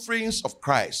sufferings of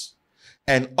Christ,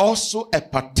 and also a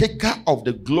partaker of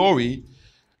the glory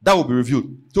that will be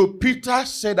revealed. So Peter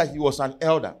said that he was an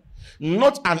elder.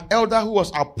 Not an elder who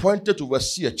was appointed to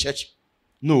oversee a church.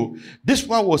 No, this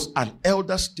one was an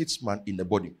elder statesman in the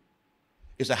body.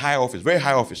 It's a high office, very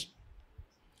high office.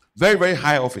 Very, very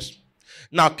high office.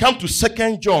 Now come to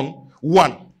 2 John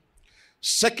 1.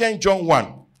 2 John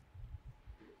 1.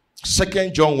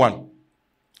 2 John 1.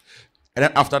 And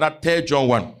then after that, 3 John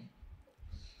 1.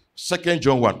 2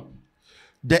 John 1.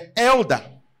 The elder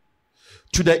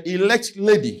to the elect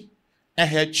lady and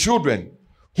her children,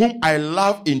 whom I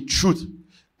love in truth,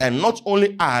 and not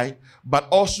only I, but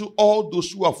also all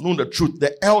those who have known the truth.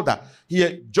 The elder.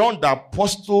 Here, John the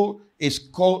apostle is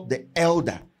called the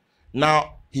elder.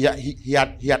 Now, he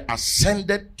had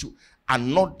ascended to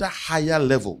another higher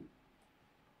level.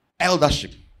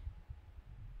 Eldership.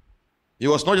 He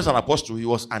was not just an apostle, he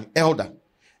was an elder.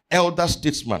 Elder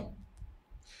statesman.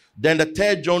 Then the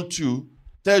 3 John 2,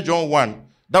 3 John 1,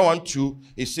 that one too,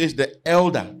 it says the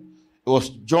elder. It was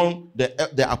John,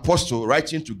 the apostle,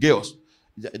 writing to girls.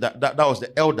 That was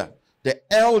the elder. The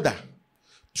elder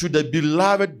to the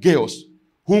beloved girls,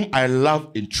 whom I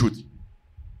love in truth.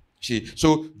 See,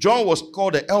 so John was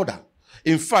called the elder.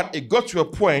 In fact, it got to a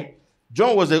point,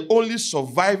 John was the only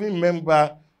surviving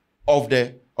member of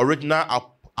the original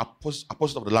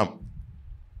apostle of the Lamb.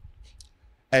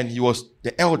 And he was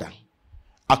the elder.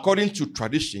 According to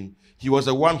tradition, he was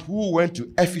the one who went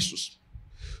to Ephesus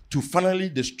to finally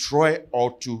destroy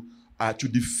or to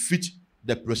defeat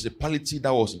the principality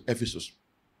that was in Ephesus.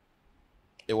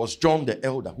 It was John the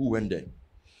elder who went there.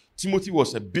 Timothy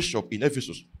was a bishop in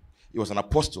Ephesus. He was an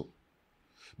apostle.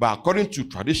 But according to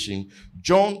tradition,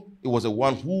 John was the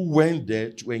one who went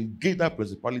there to engage that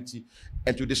principality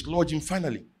and to dislodge him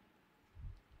finally.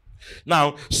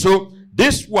 Now, so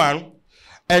this one,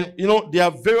 and there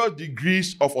are various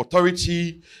degrees of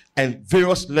authority and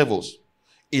various levels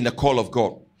in the call of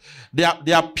God.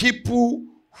 There are people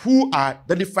who are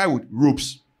identified with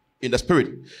robes. in the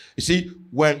spirit. You see,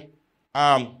 when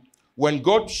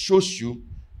God shows you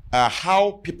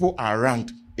how people are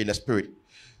ranked in the spirit,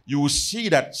 you will see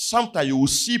that sometimes you will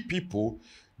see people,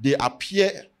 they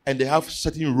appear and they have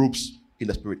certain robes in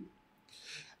the spirit.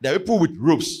 There are people with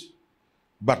robes,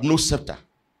 but no scepter.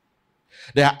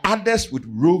 There are others with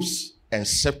robes and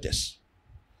scepters.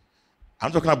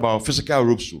 I'm talking about physical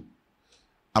robes too.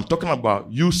 I'm talking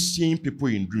about you seeing people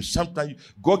in dreams. Sometimes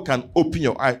God can open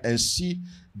your eyes and see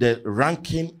the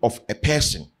ranking of a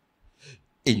person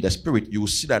in the spirit. You will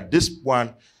see that this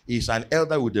one is an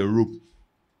elder with a robe.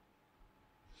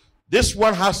 This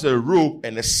one has a robe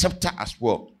and a scepter as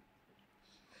well.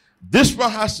 This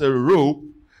one has a robe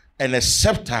and a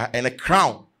scepter and a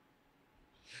crown.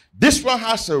 This one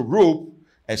has a robe,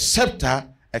 a scepter,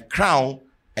 a crown,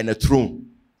 and a throne.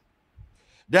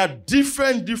 There are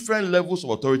different levels of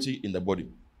authority in the body.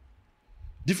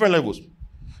 Different levels.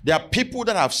 There are people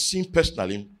that I've seen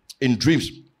personally in dreams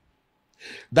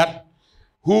that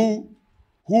who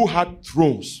had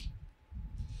thrones.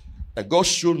 That God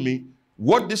showed me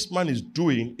what this man is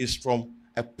doing is from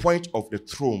a point of the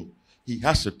throne. He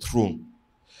has a throne.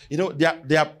 You know,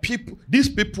 there are people, these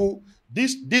people,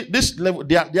 this level,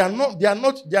 they are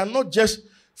not just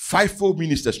fivefold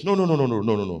ministers.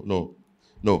 No.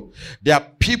 There are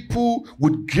people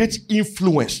with great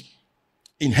influence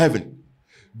in heaven.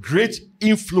 Great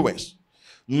influence.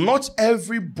 Not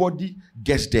everybody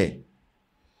gets there.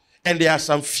 And there are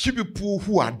some few people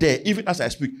who are there, even as I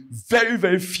speak. Very,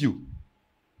 very few.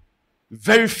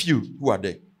 Very few who are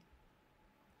there.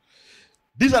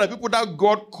 These are the people that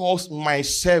God calls my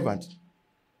servant.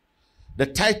 The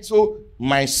title,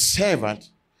 my servant,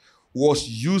 was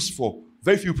used for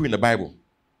very few people in the Bible.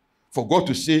 For God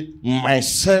to say, my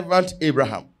servant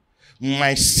Abraham,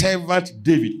 my servant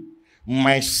David,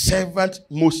 my servant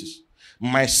Moses,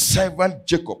 my servant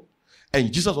Jacob.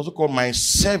 And Jesus also called my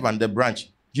servant the branch,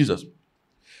 Jesus.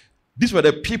 These were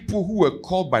the people who were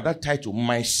called by that title,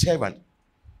 my servant.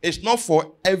 It's not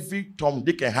for every Tom,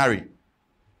 Dick, and Harry.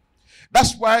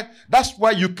 That's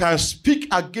why you can speak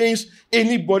against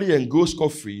anybody and go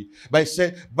scot-free by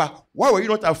saying, but why were you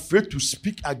not afraid to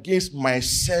speak against my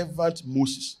servant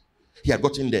Moses? He had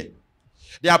gotten there.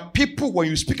 There are people, when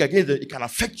you speak against them, it can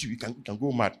affect you. You can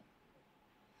go mad.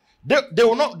 They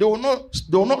will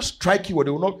not strike you or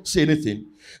they will not say anything.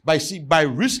 But see, by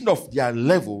reason of their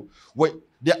level,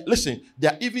 there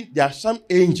are some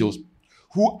angels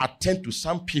who attend to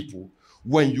some people.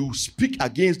 When you speak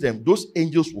against them, those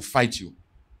angels will fight you.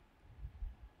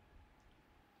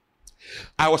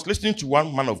 I was listening to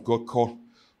one man of God called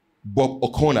Bob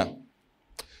O'Connor.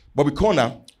 Bobby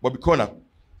Connor.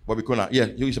 Yeah,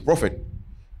 he's a prophet,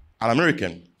 an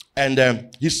American. And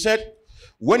he said,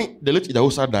 when the late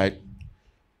Idahosa died,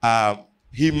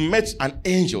 he met an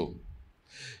angel.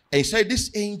 And he said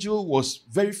this angel was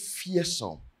very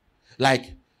fearsome,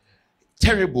 like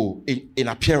terrible in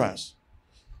appearance.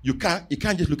 You can't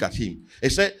just look at him. He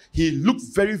said he looked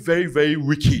very, very, very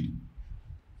wicked.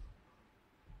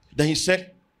 Then he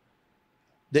said,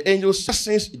 the angel,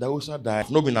 since Idahosa died, have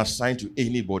not been assigned to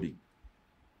anybody.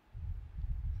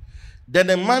 Then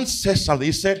the man said something.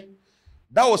 He said,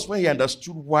 that was when he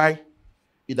understood why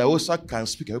Idahosa can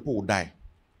speak and people will die.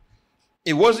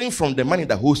 It wasn't from the man in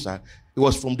Idahosa. It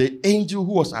was from the angel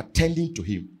who was attending to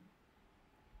him.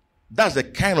 That's the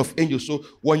kind of angel. So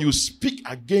when you speak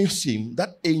against him,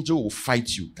 that angel will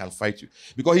can fight you.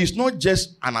 Because he's not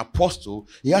just an apostle,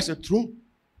 he has a throne.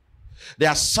 There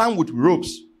are some with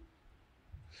robes.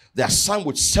 There are some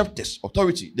with scepters,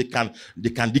 authority. They can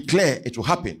declare it will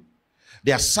happen.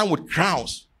 There are some with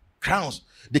crowns.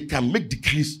 They can make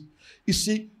decrees. You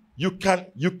see, you can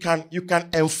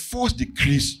enforce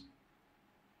decrees.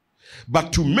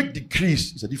 But to make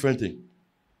decrees is a different thing.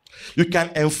 You can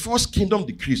enforce kingdom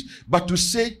decrees, but to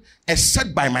say,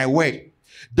 except by my word,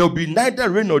 there will be neither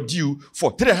rain nor dew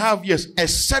for 3.5 years,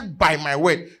 except by my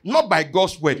word, not by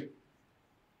God's word.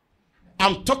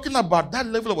 I'm talking about that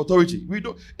level of authority.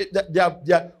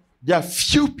 There are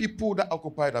few people that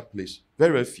occupy that place.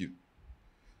 Very, very few.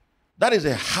 That is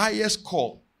the highest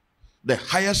call. The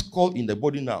highest call in the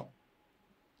body now.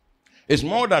 It's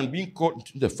more than being called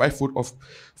to the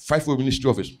fivefold ministry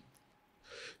office.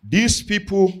 These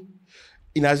people,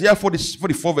 in Isaiah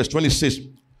 44 verse 26,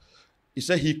 he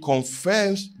said he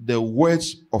confirms the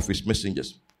words of his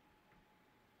messengers.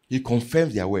 He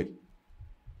confirms their word.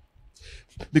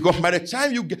 Because by the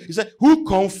time he said, who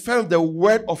confirmed the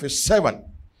word of his servant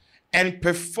and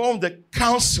performed the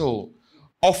counsel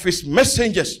of his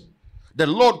messengers? The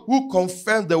Lord who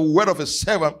confirmed the word of his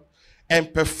servant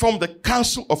and performed the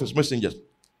counsel of his messengers.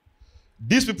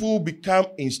 These people will become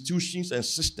institutions and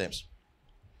systems.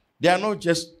 They are not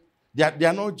just they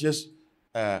are not just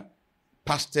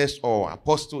pastors or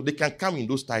apostles. They can come in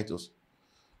those titles,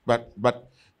 but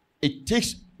it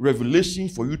takes revelation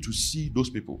for you to see those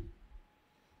people.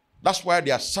 That's why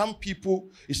there are some people.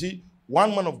 You see,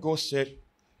 one man of God said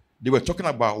they were talking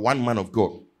about one man of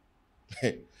God,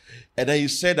 and then he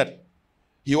said that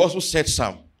he also said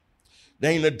some.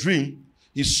 Then in a dream,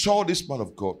 he saw this man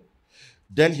of God.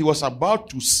 Then he was about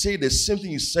to say the same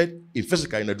thing he said in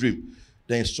physical in a dream.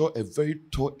 Then he saw a very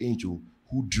tall angel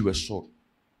who drew a sword.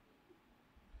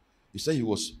 He said he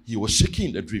was shaking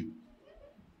in the dream.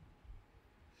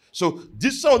 So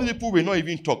some of these people will not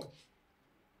even talk.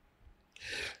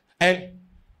 And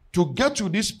to get to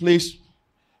this place,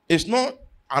 it's not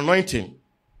anointing.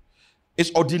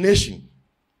 It's ordination.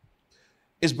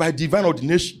 It's by divine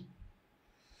ordination.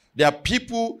 There are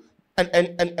people,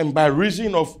 and by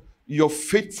reason of your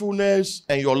faithfulness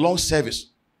and your long service.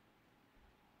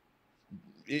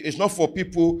 It's not for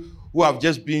people who have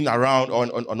just been around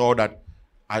on all that,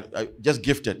 are just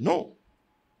gifted. No.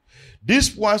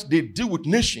 These ones, they deal with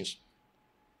nations.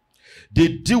 They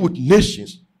deal with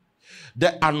nations.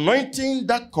 The anointing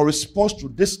that corresponds to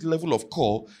this level of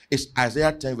call is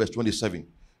Isaiah 10 verse 27.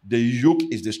 The yoke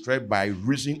is destroyed by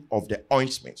reason of the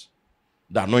ointment.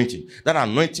 The anointing. That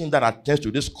anointing that attends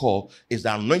to this call is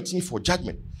the anointing for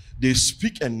judgment. They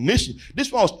speak a nation.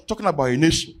 This one was talking about a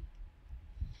nation.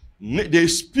 They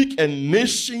speak a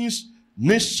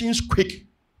nations quick.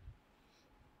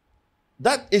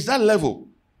 That is that level.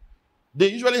 They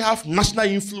usually have national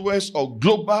influence or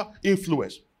global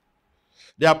influence.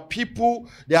 There are people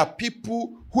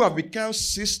who have become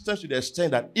systems to the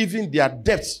extent that even their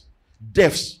deaths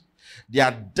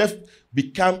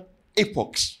become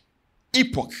epoch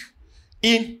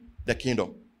in the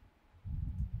kingdom.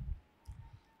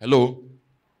 Hello?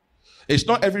 It's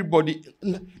not everybody,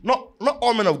 not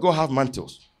all men of God have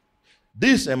mantles.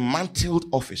 This is a mantled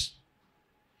office.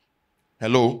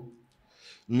 Hello?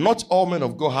 Not all men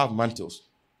of God have mantles.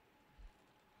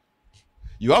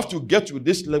 You have to get to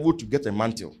this level to get a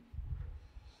mantle.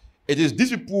 It is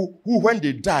these people who, when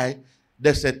they die,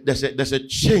 there's a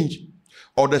change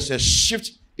or there's a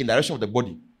shift in the direction of the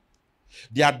body.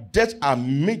 Their deaths are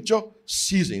major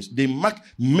seasons. They mark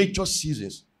major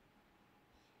seasons.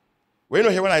 Well,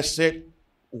 when I said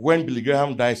when Billy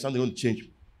Graham died, something going to change.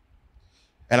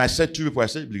 And I said to people,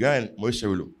 Billy Graham and Moise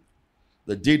Sherrillo,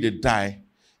 the day they die,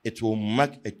 it will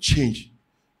mark a change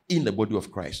in the body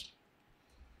of Christ.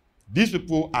 These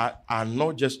people are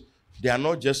not just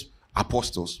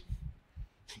apostles.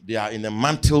 They are in a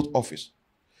mantled office.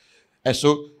 And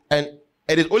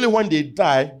it is only when they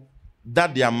die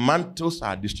that their mantles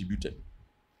are distributed.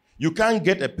 You can't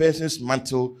get a person's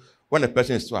mantle when a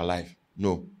person is still alive.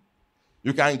 No.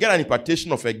 You can get an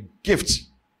impartation of a gift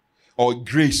or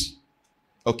grace.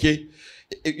 Okay?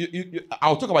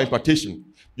 I'll talk about impartation.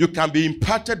 You can be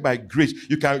imparted by grace.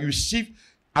 You can receive.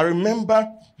 I remember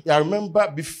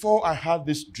before I had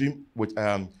this dream with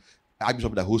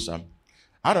Archbishop Dahosa,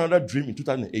 I had another dream in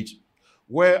 2008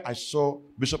 where I saw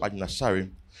Bishop Adinasari,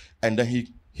 and then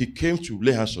he came to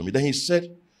lay hands on me. Then he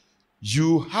said,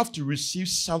 you have to receive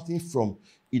something from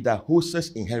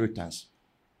Idahosa's inheritance.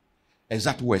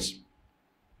 Exact words.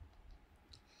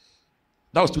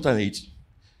 That was 2008.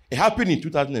 It happened in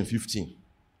 2015.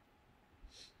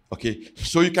 Okay,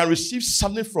 so you can receive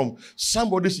something from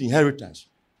somebody's inheritance.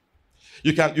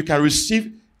 You can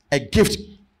receive a gift.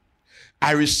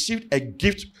 I received a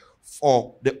gift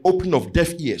for the opening of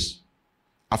deaf ears.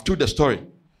 I've told the story.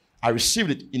 I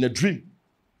received it in a dream.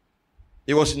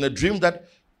 It was in a dream that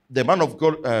the man of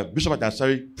God, Bishop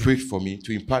Atansari, prayed for me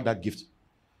to impart that gift.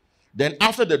 Then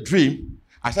after the dream,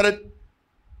 I started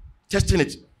testing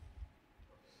it.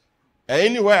 And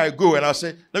anywhere I go and I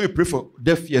say, let me pray for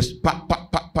deaf ears,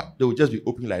 they will just be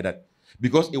open like that.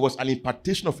 Because it was an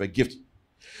impartation of a gift.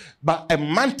 But a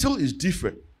mantle is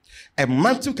different. A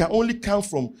mantle can only come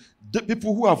from the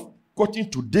people who have gotten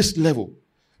to this level.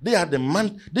 They have the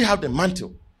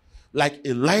mantle. Like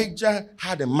Elijah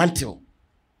had a mantle.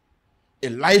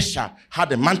 Elisha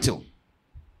had a mantle.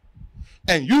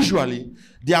 And usually,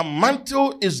 their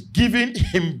mantle is given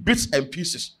in bits and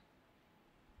pieces.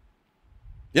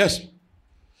 Yes.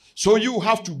 So you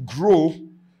have to grow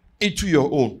into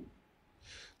your own.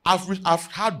 I've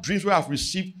had dreams where I've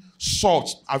received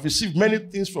salt. I've received many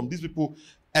things from these people,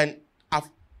 and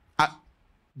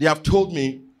they have told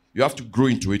me you have to grow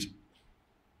into it.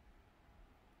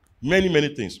 Many,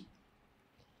 many things.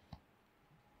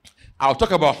 I'll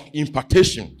talk about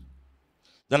impartation.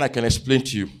 Then I can explain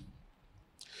to you.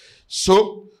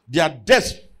 So their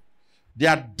deaths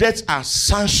are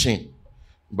sanctioned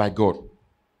by God.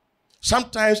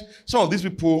 Sometimes some of these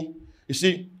people, you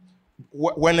see,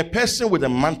 when a person with a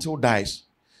mantle dies,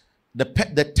 the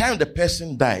time the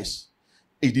person dies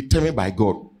is determined by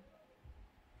God.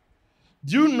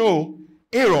 Do you know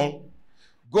Aaron?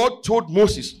 God told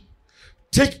Moses,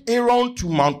 take Aaron to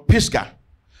Mount Pisgah,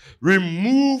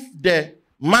 remove the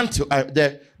mantle,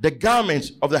 the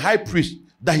garments of the high priest,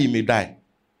 that he may die.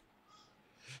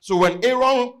 So when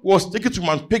Aaron was taken to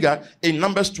Mount Pisgah in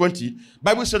Numbers 20,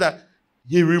 Bible said that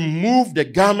he removed the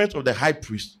garment of the high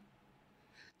priest.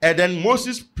 And then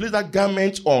Moses placed that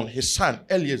garment on his son,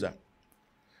 Eleazar.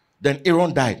 Then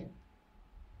Aaron died.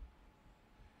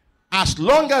 As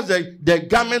long as the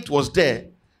garment was there,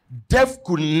 death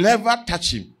could never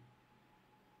touch him.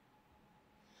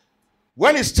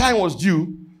 When his time was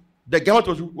due, the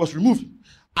garment was removed.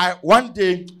 One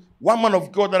day, one man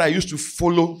of God that I used to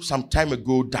follow some time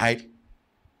ago died.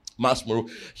 Mas Moro.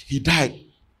 He died.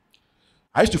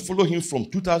 I used to follow him from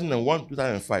 2001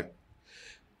 2005.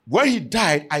 When he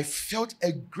died, I felt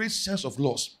a great sense of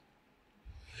loss.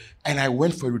 And I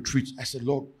went for a retreat. I said,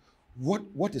 Lord,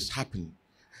 what is happening?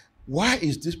 Why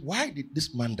did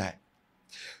this man die?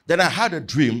 Then I had a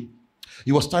dream.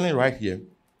 He was standing right here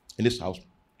in this house.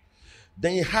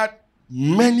 Then he had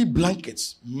many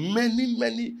blankets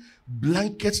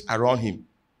around him.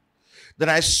 Then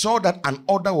I saw that an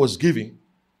order was given.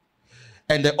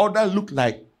 And the order looked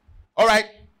like, all right,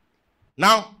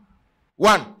 now,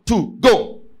 1, 2,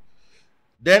 go.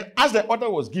 Then as the order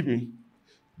was given,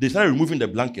 they started removing the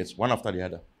blankets one after the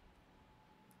other.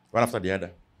 One after the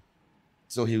other.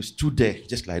 So he stood there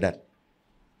just like that.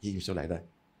 He himself like that.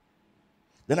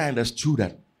 Then I understood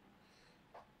that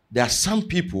there are some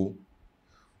people,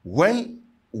 when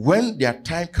their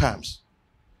time comes,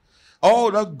 all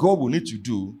that God will need to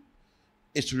do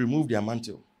is to remove their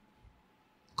mantle.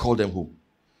 Call them home.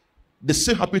 The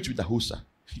same happened with Ahosa.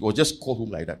 He was just called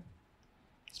home like that.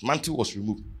 His mantle was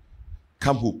removed.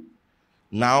 Come home.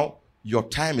 Now your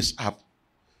time is up.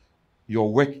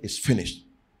 Your work is finished.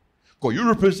 Because you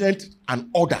represent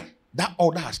an order. That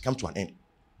order has come to an end.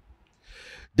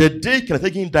 The day Kenneth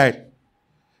Hagin died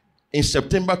in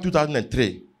September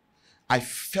 2003, I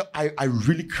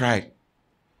really cried.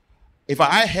 If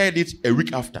I heard it a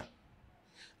week after,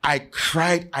 I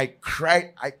cried.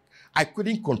 I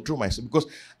couldn't control myself because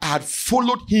I had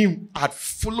followed him.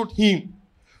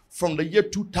 From the year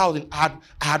 2000. I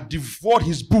had devoured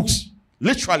his books.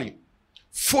 Literally.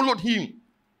 Followed him.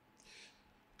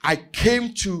 I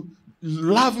came to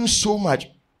love him so much.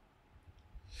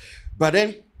 But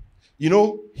then,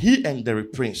 he and the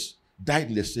prince died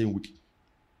in the same week.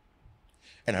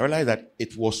 And I realized that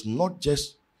it was not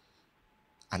just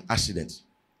an accident.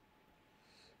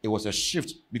 It was a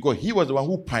shift because he was the one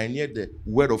who pioneered the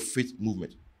word of faith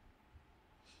movement.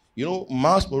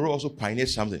 Miles Monroe also pioneered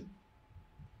something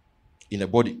in the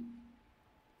body.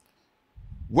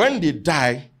 When they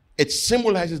die, it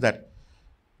symbolizes that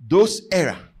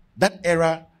that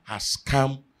era has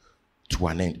come to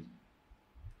an end.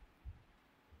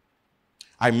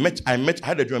 I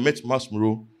had a dream, I met Miles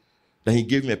Monroe, then he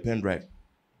gave me a pen drive.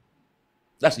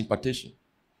 That's impartation.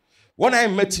 When I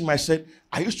met him, I said,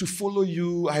 I used to follow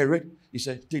you. I read. He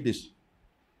said, take this.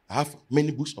 I have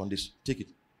many books on this. Take it.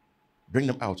 Bring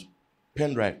them out.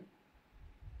 Pen drive.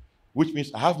 Which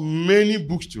means I have many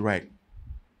books to write.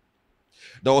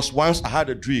 There was once I had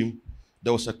a dream.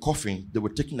 There was a coffin. They were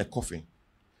taking a coffin.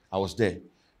 I was there.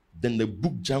 Then the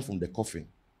book jumped from the coffin.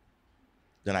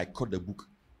 Then I caught the book.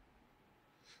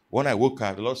 When I woke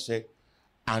up, the Lord said,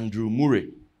 Andrew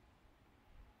Murray.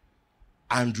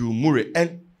 Andrew Murray.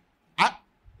 And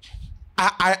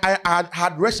I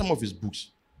had read some of his books,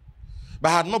 but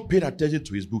I had not paid attention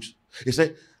to his books. He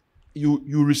said,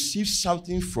 you received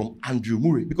something from Andrew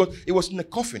Murray because it was in a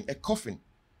coffin.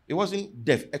 It wasn't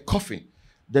death, a coffin.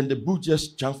 Then the book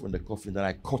just jumped from the coffin, then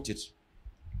I caught it.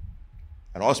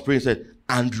 And I was praying and said,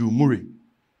 Andrew Murray.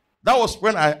 That was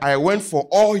when I went for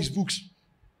all his books.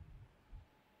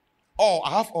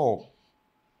 I have all.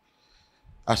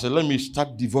 I said, let me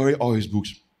start devouring all his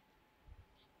books.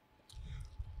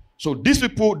 So these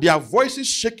people, their voices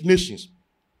shake nations.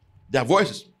 Their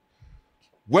voices.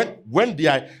 When they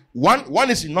are, one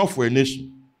is enough for a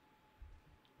nation.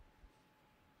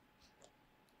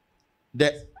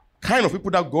 The kind of people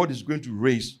that God is going to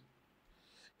raise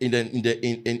in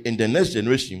the next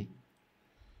generation,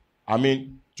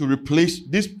 to replace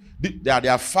this,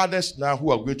 there are fathers now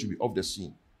who are going to be off the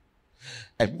scene.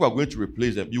 And people are going to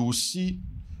replace them. You will see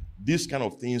these kind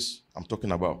of things I'm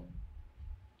talking about.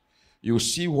 You will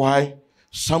see why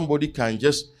somebody can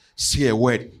just say a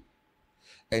word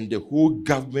and the whole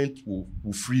government will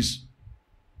freeze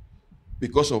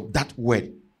because of that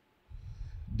word.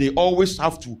 they always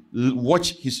have to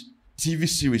watch his TV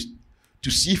series to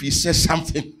see if he says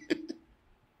something.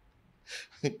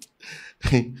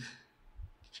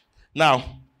 Now,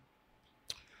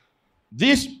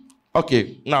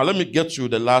 now let me get to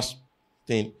the last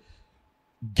thing.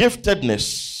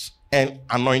 Giftedness and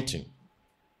anointing.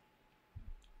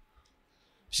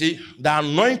 See, the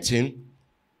anointing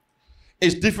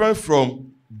is different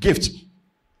from gift.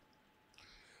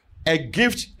 A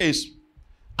gift is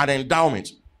an endowment,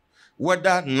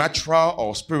 whether natural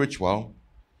or spiritual,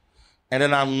 and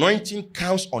an anointing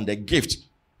comes on the gift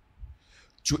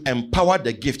to empower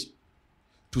the gift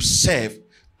to serve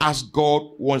as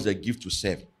God wants the gift to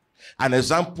serve. An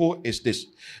example is this.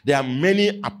 There are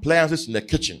many appliances in the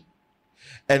kitchen,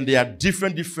 and there are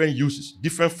different uses,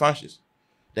 different functions.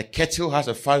 The kettle has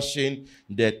a function,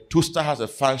 the toaster has a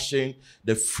function,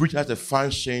 the fridge has a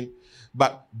function,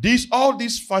 but all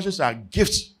these functions are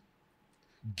gifts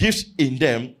in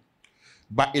them,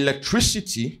 but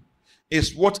electricity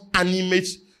is what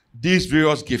animates these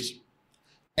various gifts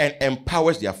and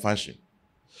empowers their function.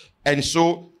 And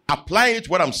so, applying it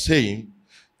to what I'm saying,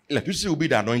 electricity will be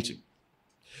the anointing.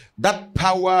 That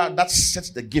power that sets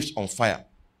the gift on fire.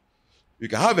 You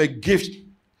can have a gift,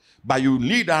 but you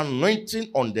need an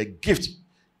anointing on the gift.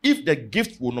 If the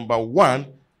gift will, number one,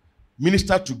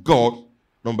 minister to God,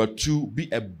 number two, be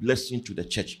a blessing to the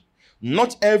church.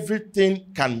 Not everything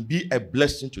can be a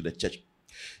blessing to the church.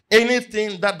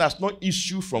 Anything that does not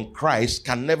issue from Christ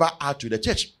can never add to the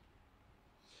church.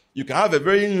 You can have a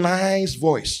very nice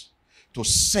voice to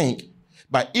sing,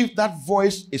 but if that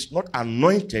voice is not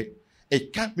anointed,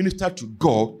 it can't minister to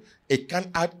God. It can't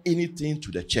add anything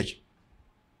to the church.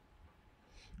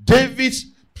 David's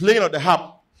playing on the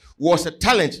harp was a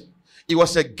talent. It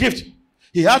was a gift.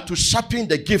 He had to sharpen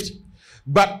the gift.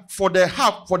 But for the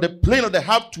harp, for the playing of the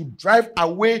harp to drive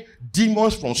away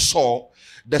demons from Saul,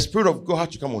 the Spirit of God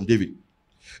had to come on David.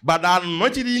 But the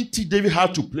anointing didn't teach David how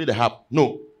to play the harp.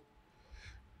 No.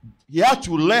 He had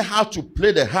to learn how to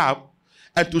play the harp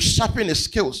and to sharpen his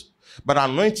skills. But the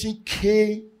anointing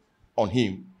came on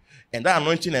him, and that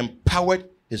anointing empowered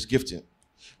his gifting.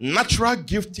 Natural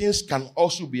giftings can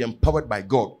also be empowered by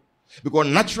God, because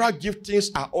natural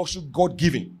giftings are also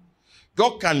God-given.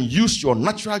 God can use your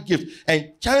natural gift,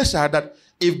 and chances are that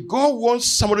if God wants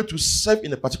somebody to serve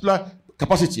in a particular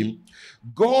capacity,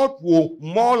 God will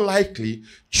more likely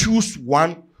choose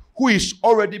one who is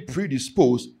already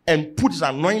predisposed and put his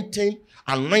anointing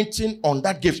on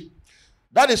that gift.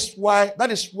 That is why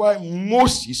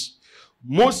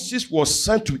Moses was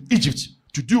sent to Egypt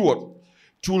to do what?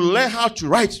 To learn how to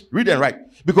read and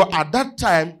write. Because at that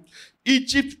time,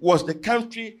 Egypt was the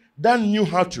country that knew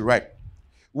how to write.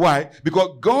 Why?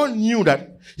 Because God knew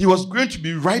that he was going to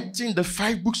be writing the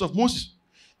 5 books of Moses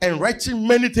and writing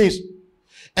many things.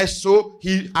 And so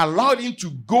he allowed him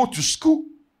to go to school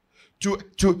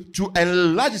to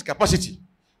enlarge his capacity.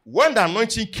 When the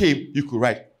anointing came, he could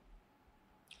write.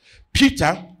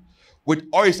 Peter, with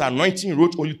all his anointing,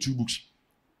 wrote only 2 books.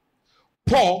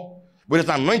 Paul, with his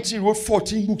anointing, wrote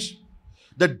 14 books.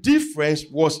 The difference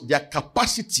was their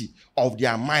capacity of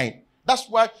their mind. That's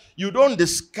why you don't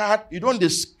discard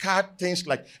things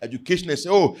like education and say,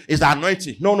 oh, it's the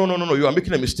anointing. No. You are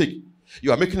making a mistake.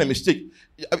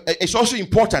 It's also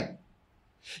important.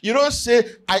 You don't say,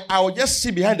 I will just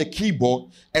sit behind the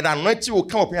keyboard and the anointing will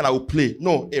come up here and I will play.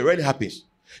 No, it already happens.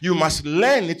 You must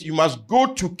learn it. You must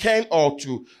go to Ken or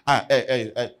to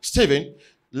Stephen.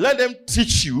 Let them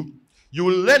teach you. You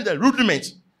will learn the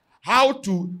rudiments, how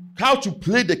to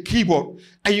play the keyboard,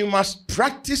 and you must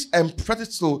practice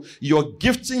so your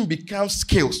gifting becomes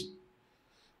skills.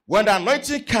 When the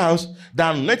anointing comes,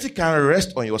 the anointing can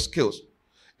rest on your skills.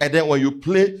 And then when you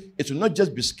play, it will not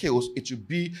just be skills, it will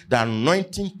be the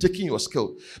anointing taking your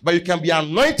skill. But you can be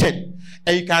anointed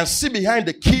and you can sit behind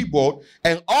the keyboard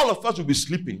and all of us will be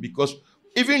sleeping, because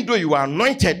even though you are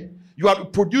anointed, you are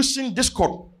producing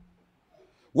discord.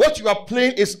 What you are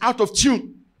playing is out of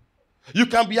tune. You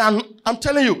can be, I'm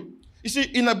telling you. You see,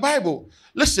 in the Bible,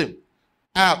 listen,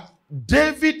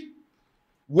 David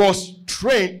was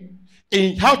trained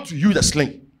in how to use a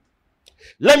sling.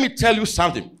 Let me tell you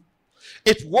something.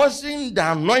 It wasn't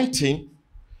the anointing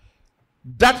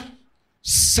that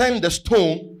sent the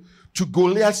stone to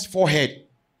Goliath's forehead.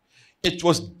 It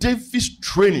was David's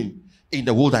training in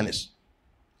the wilderness.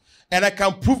 And I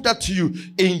can prove that to you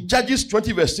in Judges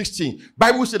 20 verse 16.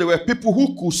 Bible said there were people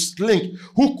who could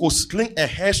sling a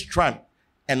hair strand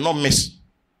and not miss.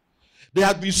 They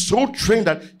had been so trained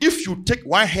that if you take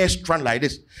one hair strand like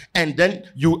this and then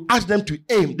you ask them to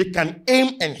aim, they can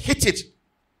aim and hit it.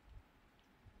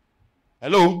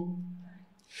 Hello?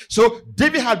 So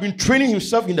David had been training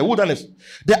himself in the wilderness.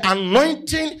 The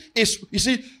anointing is, you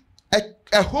see,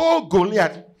 a whole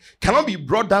Goliath cannot be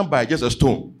brought down by just a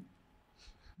stone.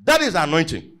 That is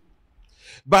anointing.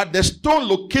 But the stone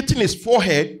locating his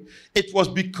forehead, it was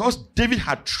because David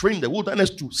had trained the wilderness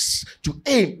to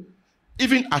aim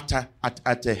even at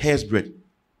a hair's breadth.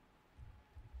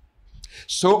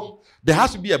 So there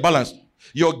has to be a balance.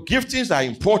 Your giftings are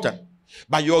important,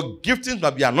 but your giftings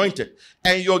must be anointed.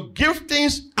 And your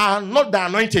giftings are not the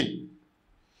anointing.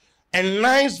 A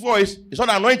nice voice is not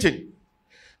anointing.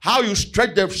 How you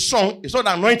stretch the song is not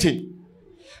anointing.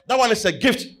 That one is a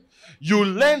gift. You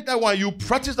learn that one, you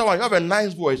practice that one, you have a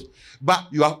nice voice, but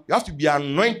you have to be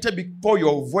anointed before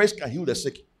your voice can heal the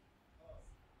sick.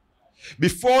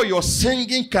 Before your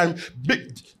singing can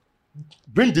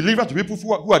bring deliverance to people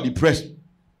who are depressed.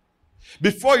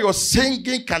 Before your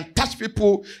singing can touch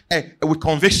people with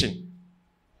conviction.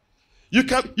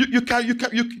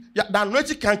 The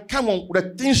anointing can come on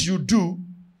the things you do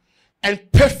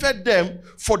and perfect them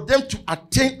for them to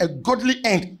attain a godly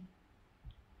end.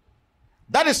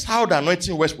 That is how the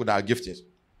anointing works with our giftings.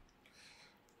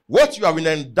 What you have been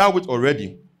endowed with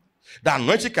already, the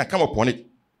anointing can come upon it.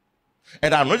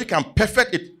 And the anointing can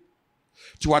perfect it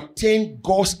to attain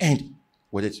God's end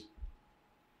with it.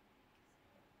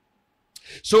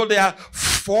 So there are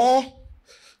 4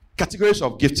 categories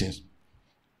of giftings.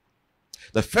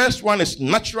 The first one is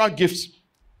natural gifts.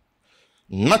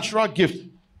 Natural gift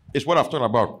is what I've talked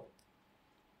about.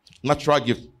 Natural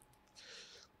gift.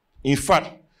 In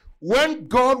fact, when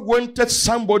God wanted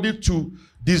somebody to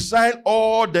design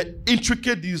all the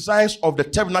intricate designs of the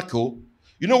tabernacle,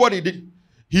 you know what he did?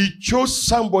 He chose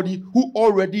somebody who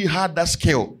already had that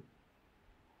skill.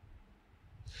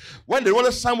 When they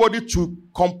wanted somebody to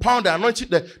compound the anointing,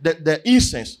 the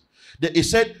incense, he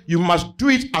said, you must do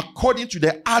it according to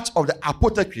the art of the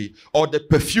apothecary or the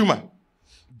perfumer.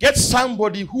 Get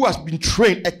somebody who has been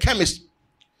trained, a chemist,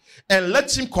 and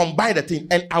let him combine the thing,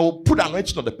 and I will put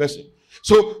anointing on the person.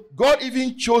 So God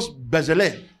even chose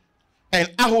Bezalel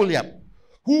and Aholiab,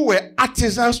 who were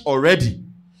artisans already.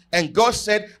 And God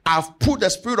said, I've put the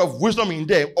spirit of wisdom in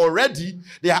them already.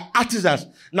 They are artisans.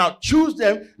 Now choose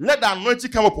them, let the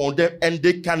anointing come upon them, and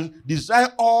they can design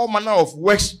all manner of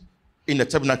works in the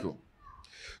tabernacle.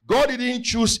 God didn't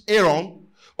choose Aaron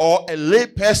or a lay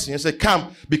person and say,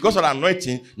 come, because of the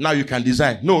anointing, now you can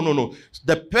design. No.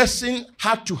 The person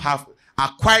had to have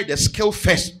acquired the skill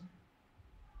first.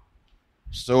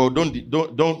 So don't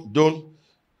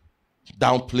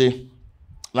downplay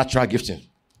natural gifting.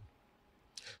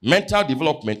 Mental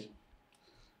development,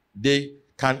 they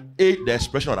can aid the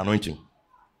expression of anointing.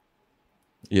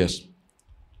 Yes.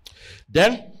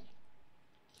 Then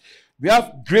we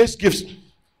have grace gifts.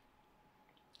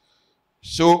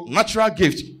 So natural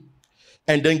gifts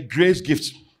and then grace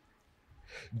gifts.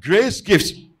 Grace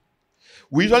gifts,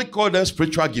 we usually call them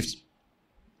spiritual gifts.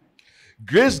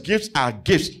 Grace gifts are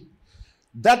gifts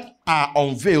that are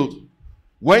unveiled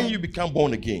when you become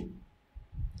born again.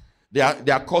 They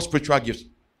are called spiritual gifts.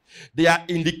 They are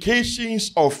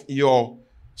indications of your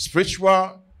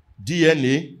spiritual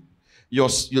DNA,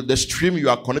 the stream you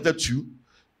are connected to,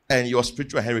 and your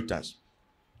spiritual inheritance.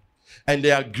 And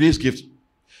they are grace gifts.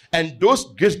 And those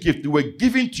grace gifts were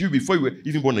given to you before you were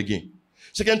even born again.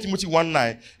 2 Timothy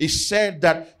 1:9, it said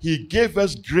that he gave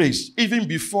us grace even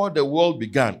before the world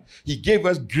began. He gave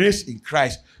us grace in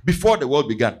Christ before the world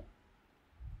began.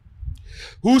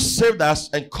 Who saved us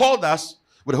and called us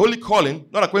with a holy calling,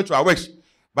 not according to our works,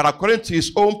 but according to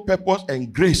his own purpose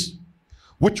and grace,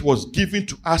 which was given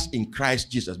to us in Christ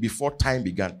Jesus before time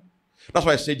began. That's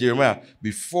why I say, Jeremiah,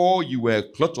 before you were a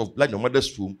clot of blood in your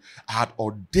mother's womb, I had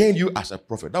ordained you as a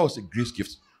prophet. That was a grace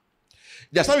gift.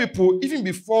 There are some people, even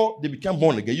before they become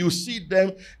born again, you see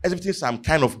them exhibiting some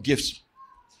kind of gifts.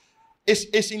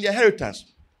 It's in their inheritance.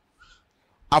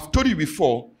 I've told you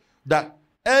before that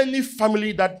any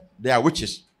family that they are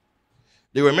witches,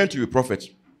 they were meant to be prophets.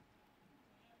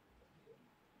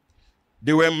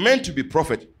 They were meant to be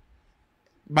prophets.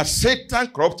 But Satan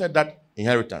corrupted that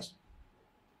inheritance.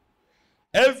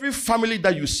 Every family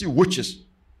that you see witches,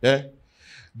 their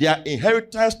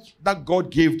inheritance that God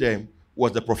gave them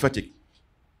was the prophetic.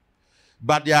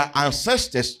 But their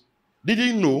ancestors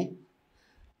didn't know,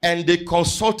 and they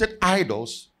consulted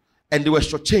idols, and they were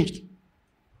shortchanged.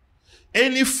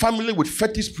 Any family with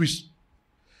fetish priests,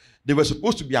 they were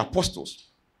supposed to be apostles.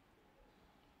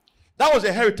 That was the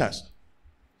inheritance.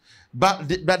 But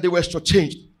they were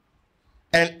shortchanged,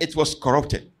 and it was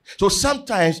corrupted. So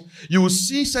sometimes you will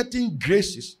see certain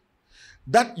graces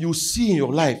that you see in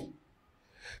your life,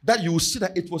 that you will see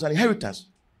that it was an inheritance.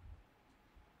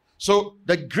 So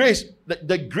the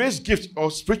grace gift or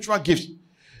spiritual gifts,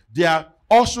 they are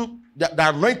also, the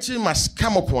anointing must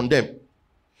come upon them.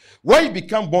 When you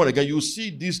become born again, you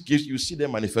see these gifts, you see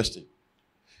them manifesting.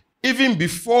 Even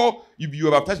before you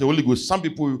were baptized in the Holy Ghost, some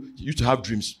people used to have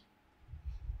dreams.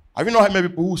 Have you not heard many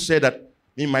people who say that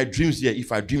in my dreams here,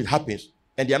 if I dream, it happens,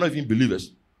 and they are not even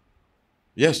believers?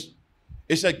 Yes.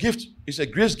 It's a gift. It's a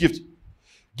grace gift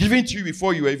given to you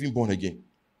before you were even born again.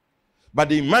 But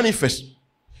they manifest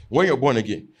when you're born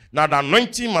again. Now the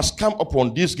anointing must come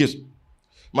upon these gifts.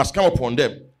 Must come upon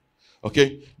them.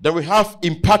 Okay. Then we have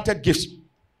imparted gifts.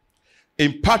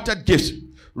 Imparted gifts.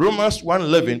 Romans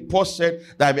 1:11, Paul said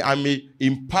that I may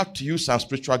impart to you some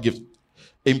spiritual gifts.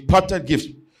 Imparted gifts.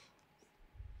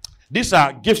 These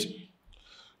are gifts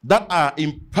that are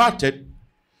imparted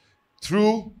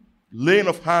through laying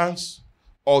of hands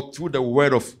or through the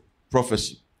word of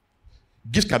prophecy.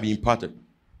 Gifts can be imparted.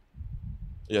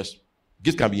 Yes,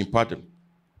 gifts can be imparted.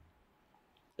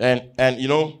 And you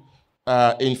know,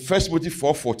 in 1 Timothy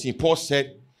 4:14, Paul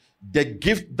said, the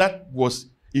gift that was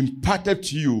imparted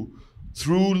to you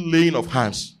through laying of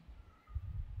hands.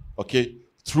 Okay,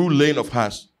 through laying of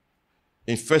hands.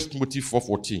 In 1 Timothy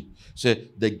 4:14, said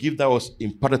the gift that was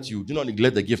imparted to you, do not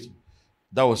neglect the gift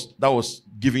that was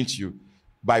given to you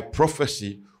by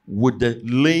prophecy with the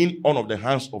laying on of the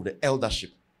hands of the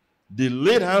eldership. They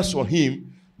laid hands on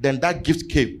him, then that gift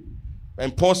came.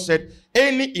 And Paul said,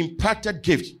 any imparted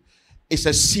gift is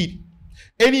a seed.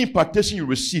 Any impartation you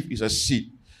receive is a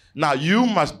seed. Now you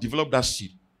must develop that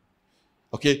seed.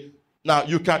 Okay? Now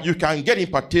you can get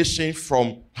impartation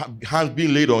from hands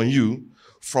being laid on you,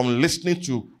 from listening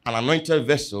to an anointed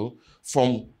vessel,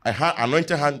 from an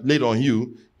anointed hand laid on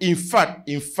you. In fact,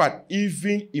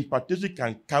 even impartation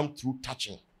can come through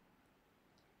touching.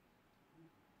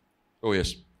 Oh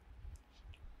yes.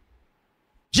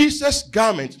 Jesus'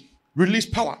 garment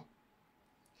released power.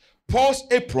 Paul's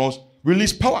aprons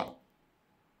release power.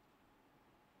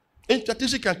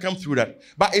 Impartation can come through that,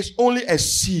 but it's only a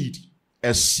seed.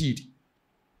 A seed.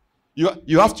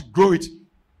 You have to grow it.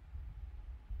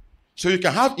 So you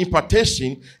can have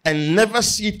impartation and never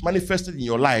see it manifested in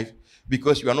your life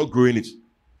because you are not growing it.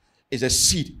 It's a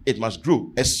seed. It must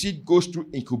grow. A seed goes through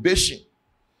incubation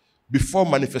before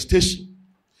manifestation.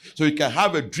 So you can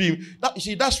have a dream. Now, you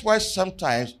see, that's why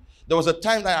sometimes there was a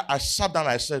time that I sat down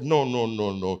and I said,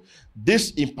 no.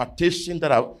 This impartation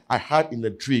that I had in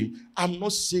the dream, I'm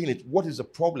not seeing it. What is the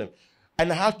problem?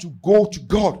 And I had to go to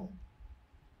God.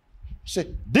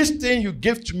 Say, this thing you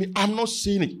gave to me, I'm not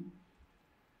seeing it.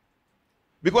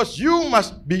 Because you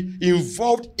must be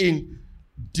involved in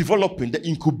developing the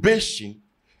incubation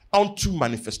unto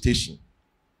manifestation.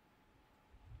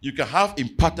 You can have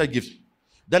imparted gifts.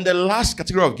 Then the last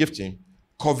category of gifting,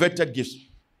 coveted gifts.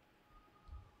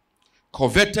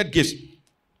 Coveted gifts.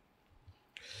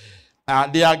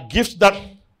 They are gifts that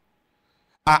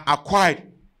are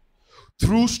acquired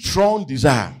through strong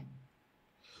desire.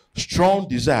 Strong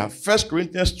desire. 1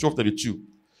 Corinthians 12:32.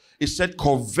 It said,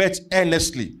 covet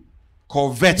earnestly.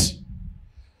 Covet.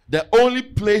 The only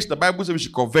place the Bible says we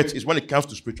should covet is when it comes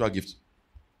to spiritual gifts.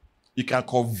 You can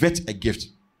covet a gift.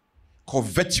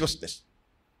 Covetousness.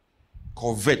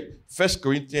 Covet. 1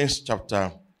 Corinthians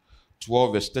chapter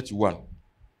 12, verse 31.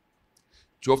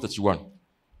 12:31.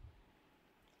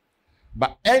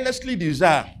 But earnestly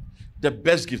desire the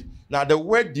best gift. Now, the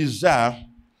word desire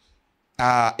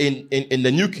in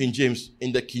the New King James,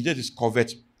 in the King James is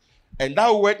covet. And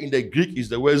that word in the Greek is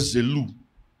the word zelu.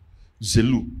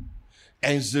 Zelu.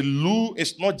 And zelu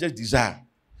is not just desire.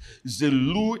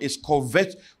 Zelu is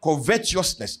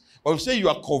covetousness. When you say you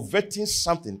are coveting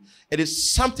something, it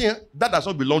is something that does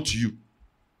not belong to you.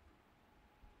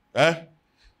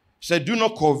 Say, do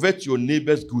not covet your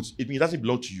neighbor's goods. It means it doesn't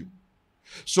belong to you.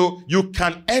 So you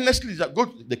can earnestly go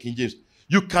to the King James.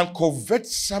 You can covet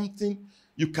something.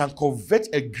 You can covet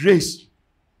a grace.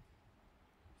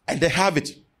 And they have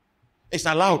it. It's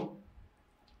allowed.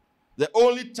 The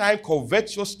only time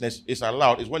covetousness is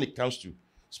allowed is when it comes to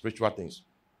spiritual things.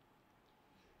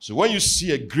 So when you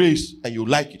see a grace and you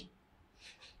like it,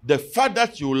 the fact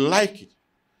that you like it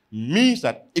means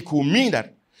that it could mean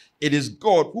that it is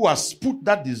God who has put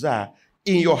that desire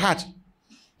in your heart.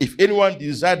 If anyone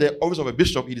desires the office of a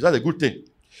bishop, he desires a good thing.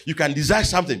 You can desire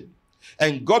something,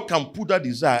 and God can put that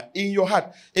desire in your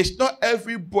heart. It's not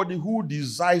everybody who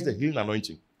desires the healing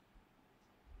anointing.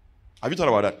 Have you thought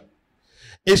about that?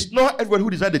 It's not everybody who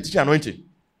desires the teaching anointing.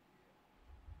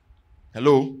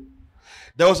 Hello?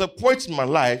 There was a point in my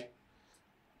life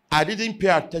I didn't pay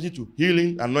attention to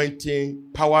healing,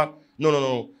 anointing, power.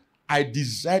 No. I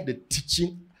desired the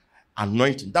teaching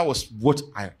anointing. That was what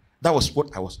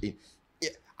I was in.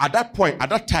 At that point, at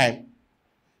that time,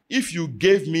 if you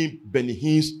gave me Benny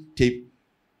Hinn's tape,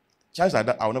 chances are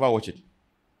that I'll never watch it.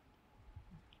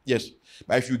 Yes.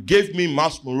 But if you gave me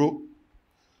Miles Monroe,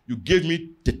 you gave me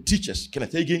the teachers,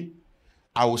 Kenneth Hagin,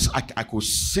 I could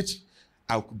sit,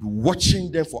 I could be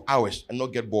watching them for hours and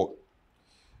not get bored.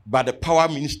 But the power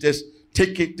ministers,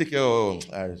 take it.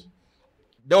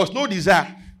 There was no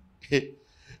desire.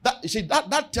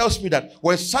 That tells me that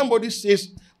when somebody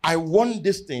says, I want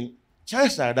this thing,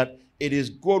 chances are that it is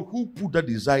God who put that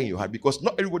desire in your heart, because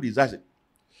not everybody desires it.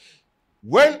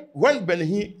 When Benny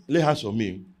Hinn laid hands on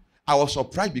me, I was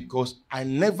surprised because I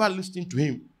never listened to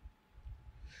him.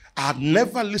 I had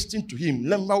never listened to him,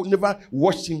 never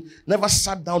watched him, never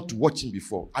sat down to watch him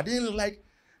before. I didn't like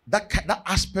that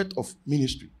aspect of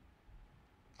ministry.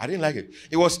 I didn't like it.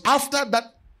 It was after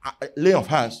that laying of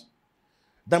hands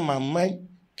that my mind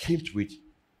came to it.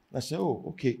 And I said, oh,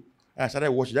 okay. And I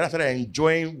started watching. Then I started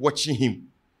enjoying watching him.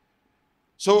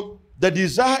 So the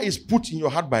desire is put in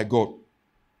your heart by God.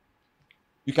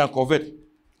 You can covet.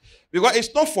 Because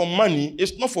it's not for money,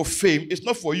 it's not for fame, it's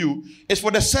not for you, it's for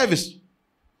the service.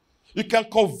 You can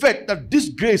covet that this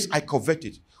grace, I covet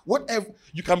it. Whatever,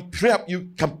 you can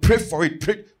pray for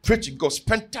it, pray to God,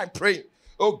 spend time praying.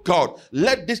 Oh God,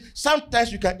 let this,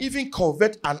 sometimes you can even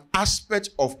covet an aspect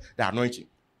of the anointing.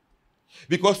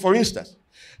 Because for instance,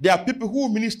 there are people who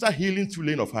minister healing through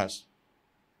laying of hands.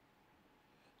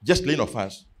 Just laying of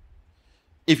hands.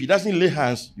 If he doesn't lay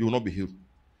hands, you will not be healed.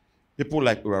 People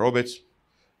like Ura Roberts.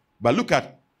 But look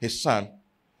at his son.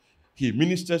 He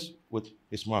ministers with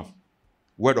his mouth.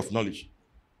 Word of knowledge.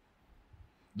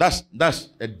 That's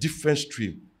a different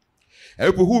stream.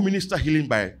 And people who minister healing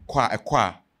by a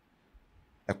choir,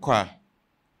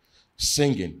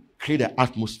 singing, create an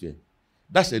atmosphere.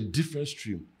 That's a different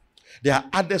stream. There are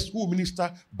others who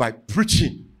minister by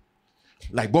preaching,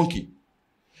 like Bonky.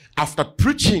 After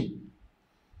preaching,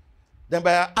 then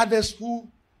there are others who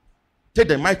take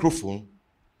the microphone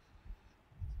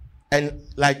and,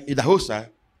 like in the host,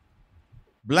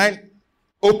 blind,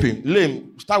 open,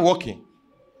 lame, start walking.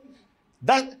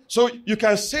 So you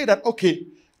can say that, okay,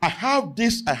 I have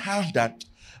this, I have that,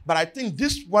 but I think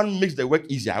this one makes the work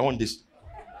easier. I want this.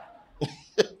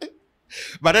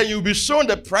 But then you'll be shown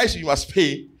the price you must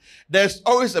pay. There's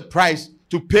always a price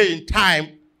to pay in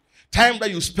time that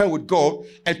you spend with God,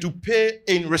 and to pay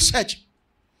in research.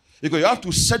 Because you have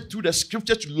to search through the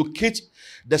scripture to locate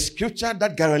the scripture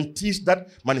that guarantees that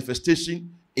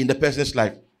manifestation in the person's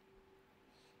life.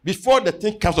 Before the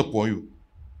thing comes upon you.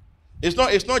 It's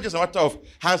not just a matter of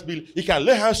hands. He can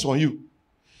lay hands on you.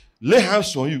 Lay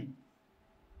hands on you.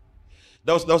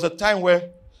 There was a time where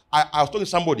I was talking to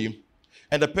somebody,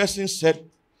 and the person said,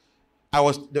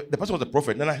 the person was a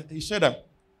prophet. And he said that,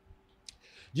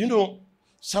 you know,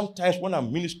 sometimes when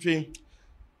I'm ministering,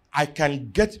 I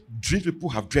can get dreams people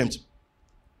have dreamt.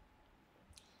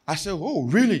 I said, oh,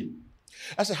 really?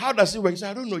 I said, how does it work? He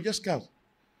said, I don't know, it just comes.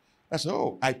 I said,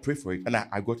 oh, I pray for it, and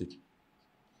I got it.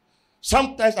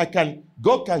 Sometimes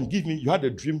God can give me, you had a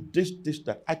dream, this,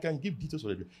 that. I can give details of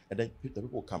the dream, and then the people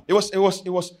will come. It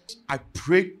was, I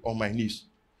prayed on my knees.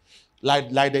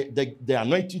 Like the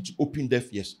anointing to open deaf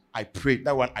ears. I prayed.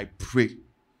 That one, I prayed.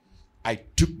 I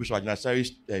took Bishop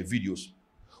Ajinasari's videos,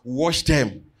 watched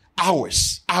them,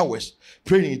 hours,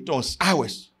 praying in tongues,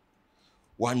 hours.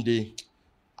 One day,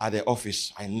 at the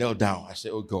office, I knelt down. I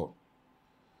said, oh God,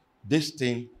 this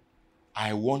thing,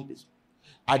 I want this.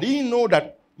 I didn't know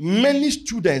that many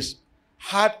students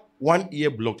had one ear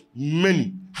blocked.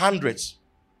 Many, hundreds.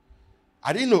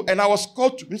 I didn't know. And I was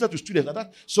called to minister to students.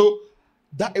 So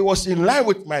that it was in line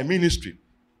with my ministry.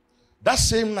 That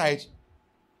same night,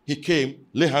 he came,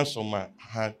 lay hands on my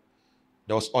hand.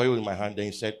 There was oil in my hand. Then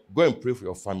he said, go and pray for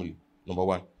your family, number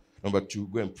one. Number two,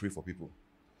 go and pray for people.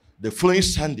 The following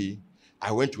Sunday,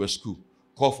 I went to a school,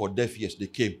 called for deaf ears. They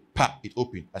came, it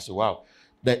opened. I said, wow.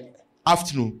 The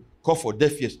afternoon, called for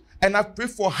deaf ears. And I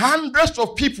prayed for hundreds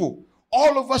of people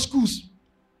all over schools.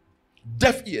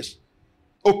 Deaf ears,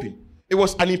 open. It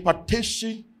was an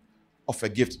impartation of a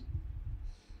gift.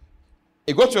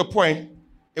 It got to a point,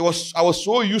 I was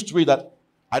so used to it that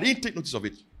I didn't take notice of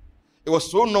it. It was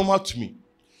so normal to me.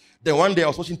 Then one day I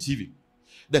was watching TV.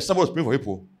 Then somebody was praying for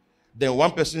people. Then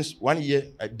one person's 1 ear,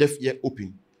 a deaf ear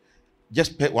open.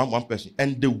 Just one person.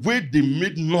 And the way they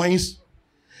made noise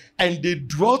and they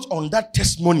dwelt on that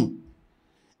testimony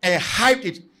and hyped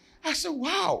it. I said,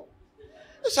 wow.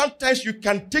 Sometimes you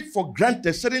can take for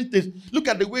granted certain things. Look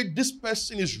at the way this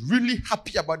person is really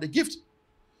happy about the gift.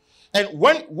 And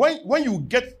when you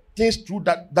get things through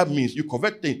that means you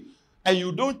covet things and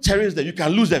you don't cherish them, you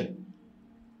can lose them.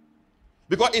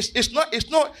 Because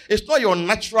it's not your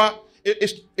natural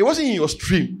It wasn't in your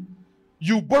stream.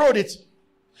 You borrowed it.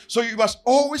 So you must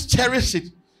always cherish it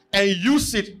and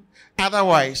use it.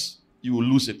 Otherwise, you will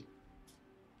lose it.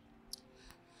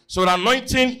 So the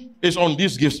anointing is on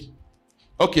these gifts.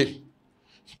 Okay.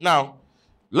 Now,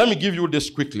 let me give you this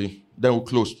quickly. Then we'll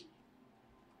close.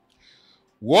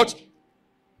 What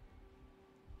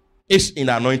is in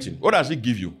the anointing? What does it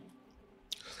give you?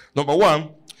 Number one,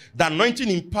 the anointing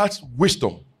imparts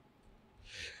wisdom.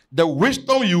 The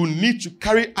wisdom you need to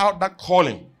carry out that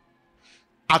calling,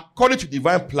 according to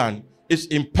divine plan, is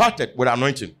imparted with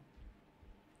anointing.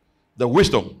 The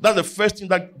wisdom. That's the first thing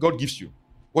that God gives you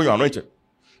when you're anointed.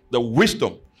 The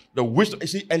wisdom. The wisdom. You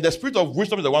see, and the spirit of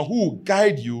wisdom is the one who will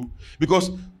guide you,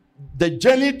 because the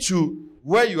journey to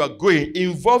where you are going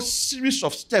involves series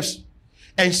of steps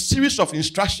and series of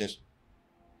instructions.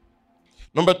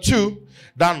 Number two,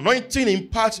 the anointing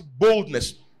imparts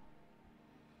boldness.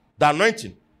 The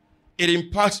anointing, it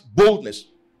imparts boldness.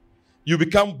 You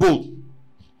become bold.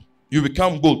 You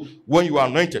become bold when you are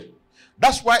anointed.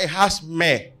 That's why it has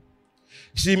myrrh.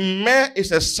 See, myrrh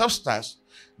is a substance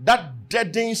that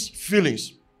deadens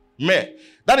feelings. Myrrh.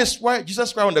 That is why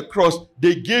Jesus Christ on the cross,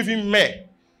 they gave him myrrh.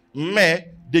 Myrrh,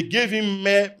 they gave him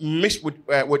myrrh mixed with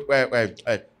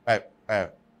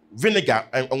vinegar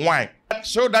and wine,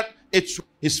 so that it's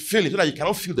his feelings, so that he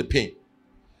cannot feel the pain.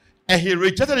 And he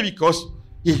rejected it because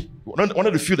he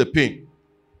wanted to feel the pain.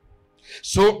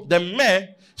 So the myrrh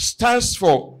stands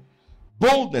for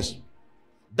boldness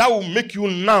that will make you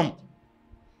numb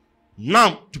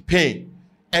to pain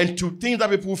and to things that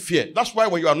people fear. That's why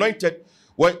when you are anointed,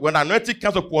 when anointing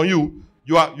comes upon you,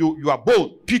 you are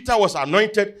bold. Peter was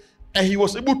anointed and he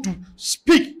was able to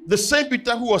speak. The same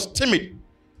Peter who was timid,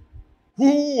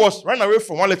 who was running away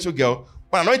from one little girl,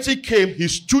 when anointing came, he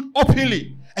stood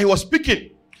openly and he was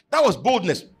speaking. That was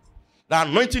boldness. The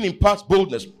anointing imparts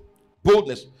boldness.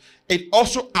 Boldness. It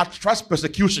also attracts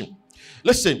persecution.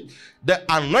 Listen, the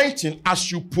anointing,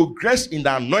 as you progress in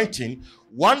the anointing,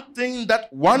 one thing that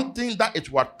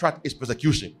it will attract is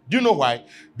persecution. Do you know why?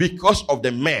 Because of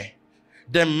the myrrh.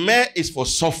 The myrrh is for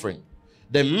suffering.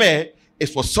 The myrrh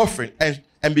is for suffering.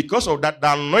 And because of that,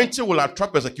 the anointing will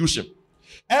attract persecution.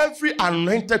 Every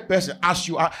anointed person, as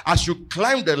you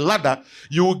climb the ladder,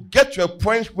 you will get to a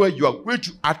point where you are going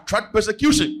to attract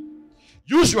persecution.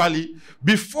 Usually,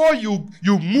 before you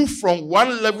move from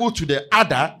one level to the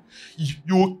other,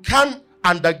 you will come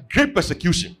under great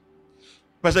persecution.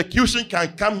 Persecution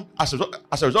can come as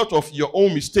a result of your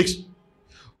own mistakes,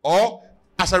 or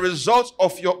as a result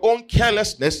of your own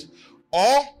carelessness,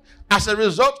 or as a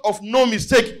result of no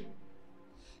mistake.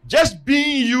 Just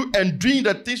being you and doing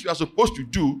the things you are supposed to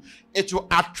do, it will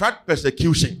attract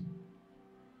persecution.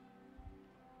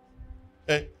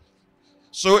 Okay?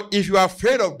 So if you are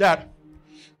afraid of that,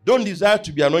 don't desire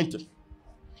to be anointed.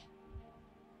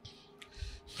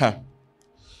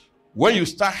 When you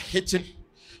start hitting,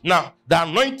 now the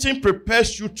anointing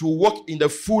prepares you to walk in the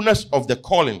fullness of the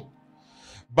calling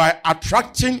by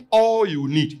attracting all you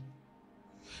need.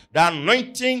 The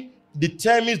anointing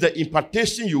determines the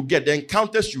impartation you get, the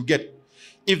encounters you get.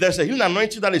 If there's a healing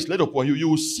anointing that is laid upon you, you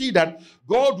will see that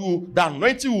the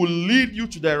anointing will lead you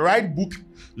to the right book,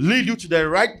 lead you to the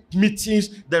right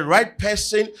meetings, the right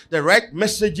person, the right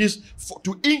messages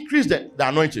to increase the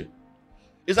anointing.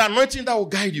 It's the anointing that will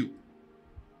guide you.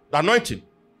 The anointing.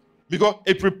 Because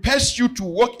it prepares you to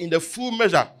walk in the full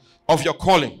measure of your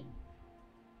calling.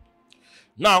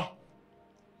 Now,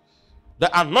 the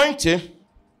anointing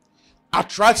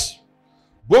attracts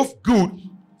both good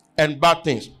and bad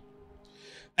things.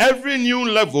 Every new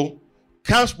level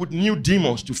comes with new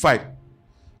demons to fight.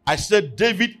 I said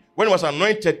David, when he was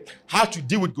anointed, had to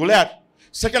deal with Goliath.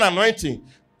 Second anointing,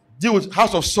 deal with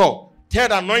house of Saul.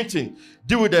 Third anointing,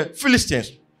 deal with the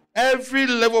Philistines. Every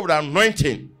level of the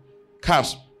anointing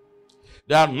comes.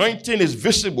 The anointing is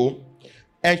visible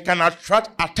and can attract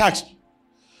attacks.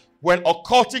 When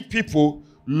occultic people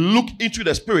look into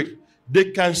the spirit,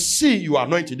 they can see you are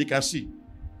anointed. They can see.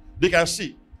 They can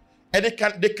see. And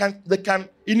they can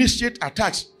initiate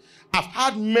attacks. I've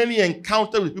had many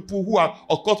encounters with people who are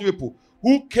occultic people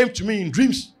who came to me in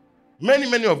dreams.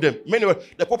 Many of them.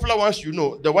 The popular ones you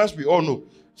know, the ones we all know.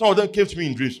 Some of them came to me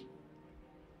in dreams.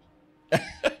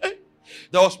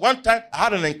 There was one time I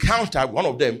had an encounter with one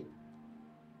of them.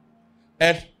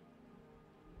 And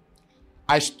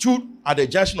I stood at the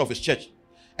junction of his church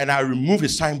and I removed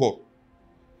his signboard.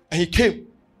 And he came.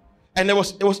 And it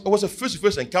was a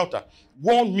face-to-face encounter.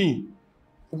 Warned me.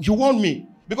 He warned me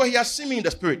because he has seen me in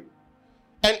the spirit.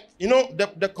 And you know,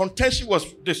 the contention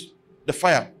was this, the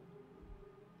fire.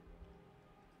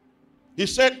 He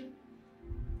said,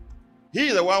 he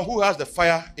is the one who has the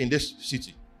fire in this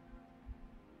city.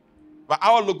 But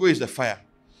our logo is the fire.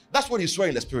 That's what he saw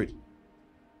in the spirit.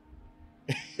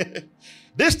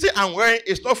 This thing I'm wearing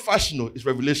is not fashion, no, it's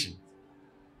revelation.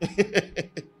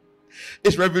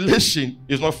 It's revelation,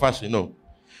 it's not fashion, no.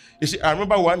 You see, I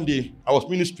remember one day I was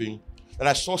ministering and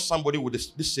I saw somebody with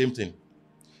this same thing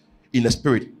in the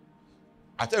spirit.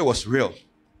 I thought it was real.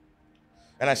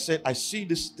 And I said, I see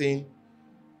this thing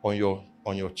on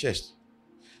your chest.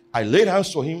 I laid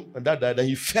hands on him and that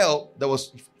he fell.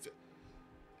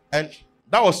 And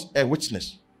that was a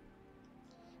witness.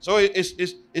 So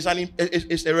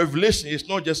it's a revelation. It's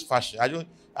not just fashion. I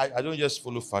don't just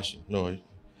follow fashion. No.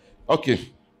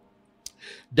 Okay.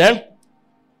 Then,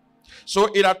 so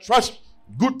it attracts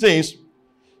good things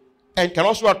and can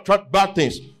also attract bad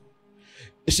things.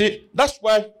 You see, that's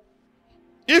why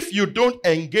if you don't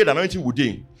engage the anointing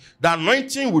within, the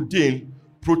anointing within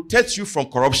protects you from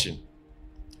corruption.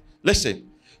 Listen,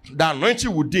 the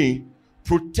anointing within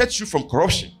protects you from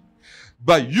corruption.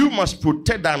 But you must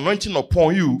protect the anointing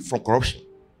upon you from corruption.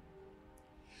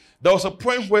 There was a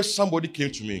point where somebody came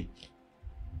to me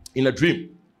in a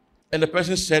dream. And the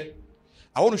person said,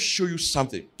 I want to show you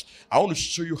something. I want to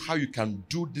show you how you can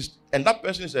do this. And that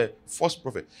person is a false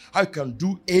prophet. How you can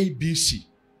do A, B, C.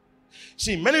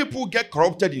 See, many people get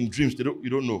corrupted in dreams. You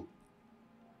don't know.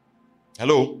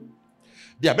 Hello?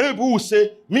 There are many people who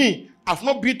say, me, I've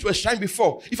not been to a shrine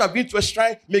before. If I've been to a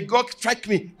shrine, may God strike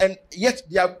me. And yet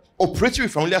they are operating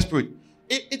with familiar spirit.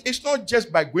 It's not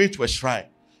just by going to a shrine.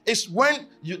 It's when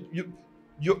you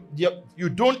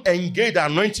don't engage the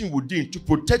anointing within to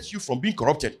protect you from being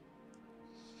corrupted.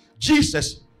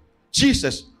 Jesus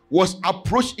was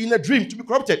approached in a dream to be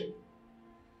corrupted.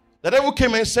 The devil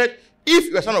came and said, if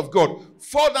you're a son of God,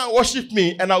 fall down, worship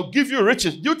me, and I'll give you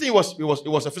riches. Do you think it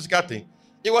was a physical thing?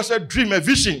 It was a dream, a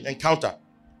vision encounter.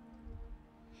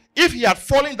 If he had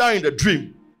fallen down in the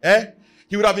dream,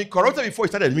 he would have been corrupted before he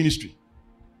started ministry.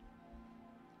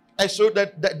 And so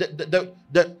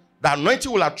the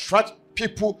anointing will attract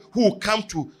people who will come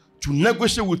to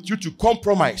negotiate with you, to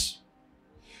compromise.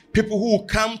 People who will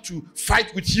come to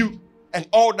fight with you and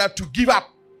all that, to give up.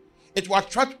 It will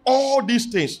attract all these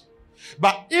things.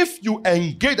 But if you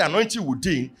engage the anointing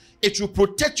within, it will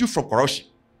protect you from corruption.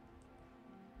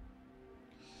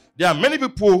 There are many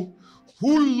people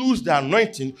who lose the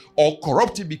anointing or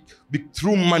corrupt it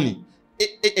through money.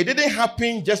 It didn't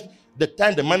happen just the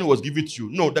time the money was given to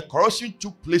you. No, the corruption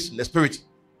took place in the spirit.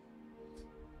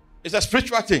 It's a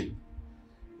spiritual thing.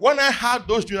 When I had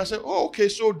those dreams, I said, oh, okay,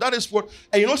 so that is what...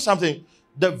 And you know something?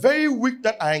 The very week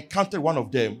that I encountered one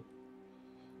of them,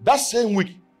 that same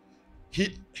week,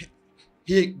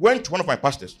 he went to one of my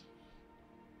pastors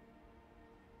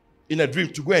in a dream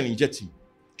to go and inject him.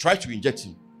 Try to inject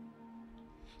him.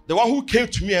 The one who came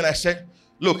to me and I said,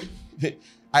 look,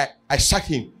 I sacked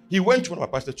him. He went to one of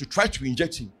my pastors to try to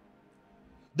inject him.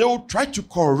 They will try to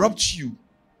corrupt you.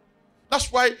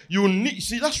 That's why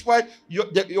that's why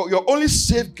your only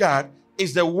safeguard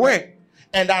is the word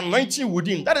and the anointing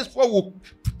within. That is what will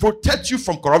protect you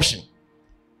from corruption.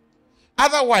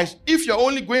 Otherwise, if you're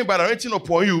only going by the anointing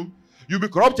upon you, you'll be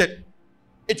corrupted.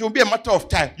 It will be a matter of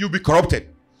time. You'll be corrupted.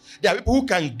 There are people who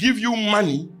can give you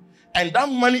money, and that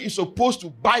money is supposed to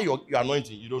buy your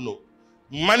anointing. You don't know.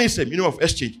 Money is a medium of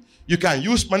exchange. You can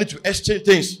use money to exchange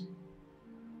things.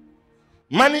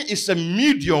 Money is a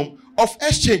medium of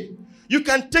exchange. You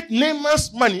can take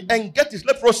Naaman's money and get his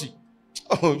leprosy.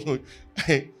 Oh,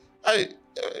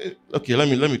 okay,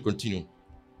 let me continue.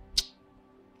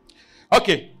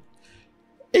 Okay.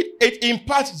 It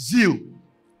imparts zeal.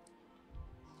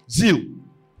 Zeal.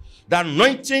 The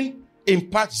anointing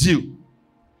imparts zeal.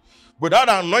 Without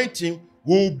the anointing,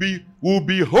 we'll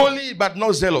be holy but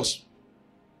not zealous.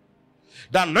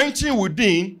 The anointing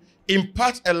within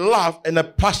imparts a love and a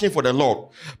passion for the Lord.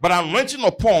 But anointing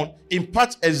upon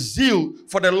imparts a zeal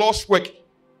for the Lord's work.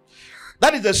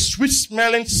 That is the sweet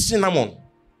smelling cinnamon.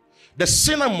 The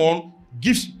cinnamon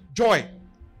gives joy.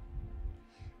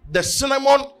 The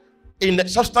cinnamon in the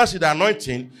substance of the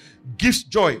anointing gives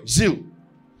joy, zeal.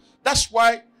 That's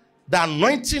why the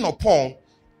anointing upon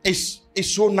is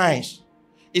so nice.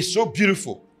 It's so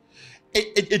beautiful.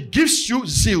 It gives you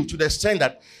zeal to the extent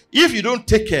that if you don't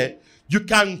take care, you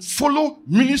can follow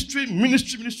ministry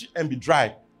and be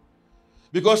dry.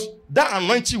 Because that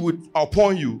anointing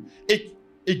upon you,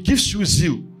 it gives you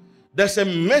zeal. There's a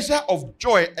measure of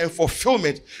joy and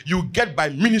fulfillment you get by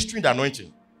ministering the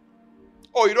anointing.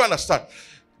 Oh, you don't understand.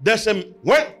 There's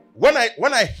when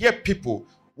I hear people,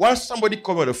 once somebody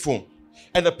called me on the phone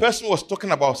and the person was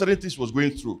talking about certain things he was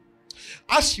going through.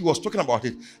 As he was talking about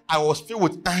it, I was filled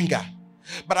with anger.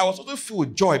 But I was also filled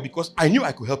with joy because I knew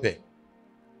I could help her.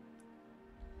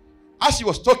 As he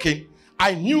was talking,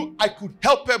 I knew I could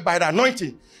help her by the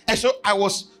anointing. And so I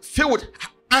was filled with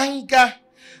anger,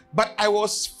 but I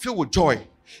was filled with joy.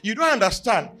 You don't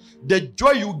understand the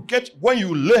joy you get when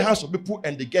you lay hands on people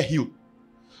and they get healed.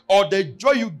 Or the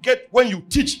joy you get when you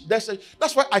teach. That's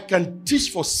why I can teach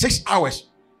for 6 hours.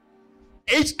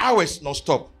 8 hours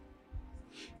non-stop.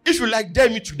 If you like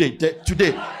dare me today,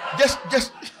 just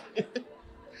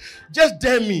just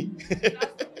dare me.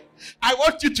 I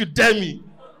want you to dare me.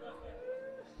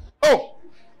 Oh,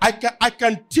 I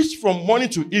can teach from morning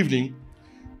to evening.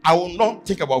 I will not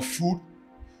think about food,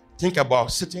 think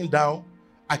about sitting down.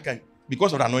 I can,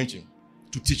 because of the anointing,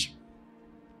 to teach.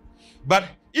 But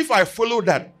if I follow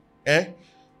that,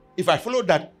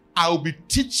 I will be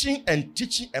teaching and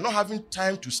not having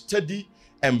time to study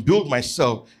and build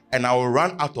myself, and I will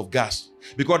run out of gas.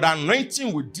 Because the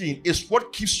anointing within is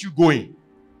what keeps you going.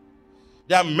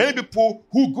 There are many people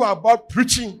who go about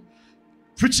preaching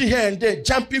here and there,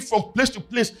 jumping from place to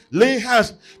place, laying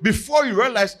hands. Before you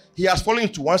realize he has fallen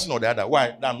into one sin or the other.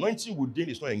 Why? The anointing within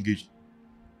is not engaged.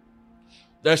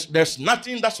 There's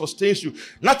nothing that sustains you,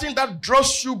 nothing that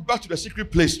draws you back to the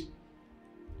secret place.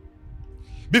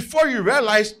 Before you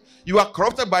realize you are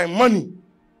corrupted by money.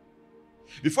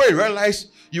 Before you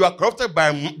realize you are corrupted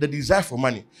by the desire for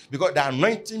money. Because the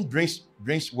anointing brings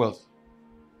wealth.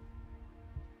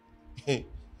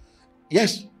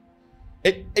 Yes.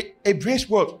 It brings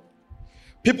wealth.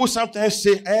 People sometimes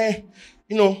say,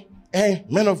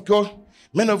 men of God,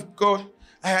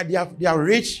 they are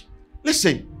rich.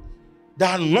 Listen,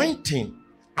 the anointing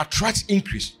attracts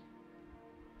increase.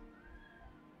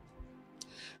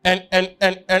 And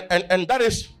that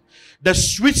is the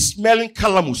sweet smelling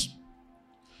calamus.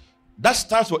 That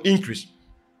stands for increase.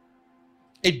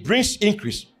 It brings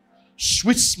increase.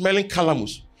 Sweet smelling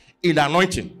calamus in the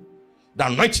anointing. The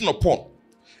anointing upon.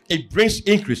 It brings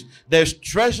increase. There is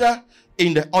treasure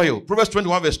in the oil. Proverbs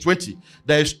 21 verse 20.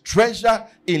 There is treasure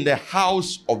in the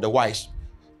house of the wise.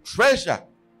 Treasure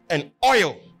and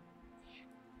oil.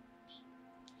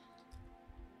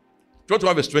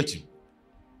 21 verse 20.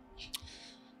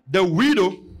 The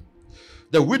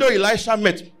widow Elisha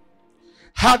met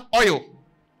had oil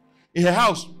in her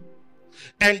house.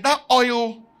 And that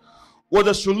oil was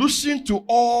the solution to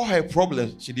all her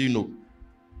problems. She didn't know.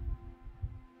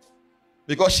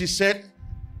 Because she said,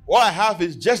 all I have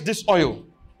is just this oil.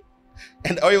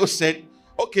 And the oil said,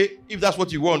 okay, if that's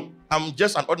what you want, I'm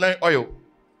just an ordinary oil.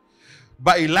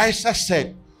 But Elisha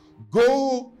said,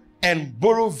 go and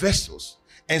borrow vessels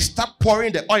and start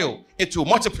pouring the oil. It will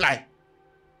multiply.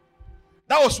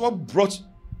 That was what brought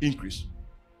increase.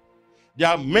 There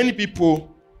are many people,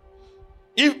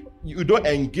 if you don't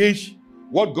engage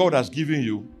what God has given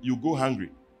you, you go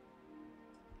hungry.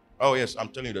 Oh yes, I'm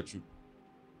telling you the truth.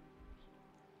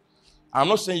 I'm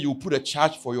not saying you put a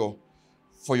charge for your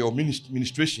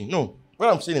ministration. No. What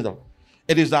I'm saying is that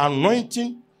it is the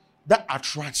anointing that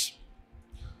attracts.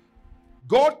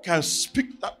 God can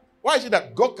speak. Why is it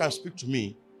that God can speak to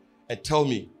me and tell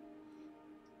me,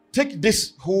 take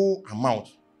this whole amount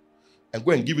and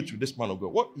go and give it to this man of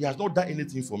God? What? He has not done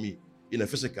anything for me in the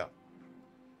physical.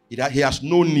 He has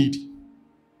no need.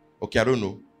 Okay, I don't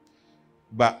know.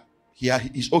 But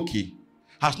he's okay.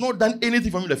 Has not done anything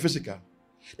for me in the physical.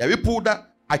 There are people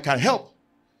that I can help.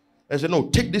 I say, no,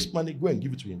 take this money, go and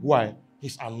give it to him. Why?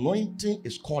 His anointing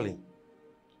is calling.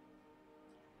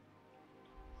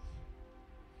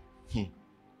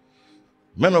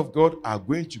 Men of God are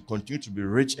going to continue to be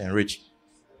rich and rich.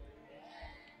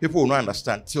 People will not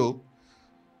understand till,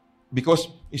 because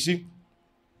you see,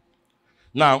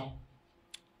 now,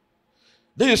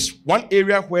 this is one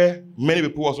area where many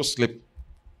people also slip.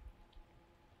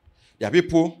 There are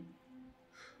people,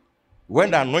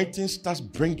 when the anointing starts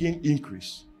bringing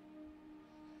increase,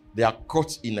 they are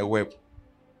caught in a web.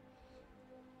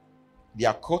 They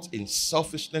are caught in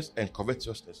selfishness and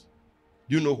covetousness.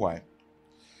 Do you know why?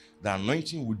 The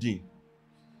anointing within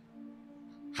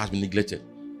has been neglected.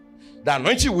 The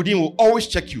anointing within will always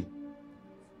check you.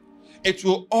 It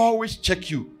will always check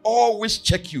you. Always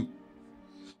check you.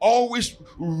 Always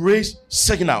raise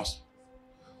signals.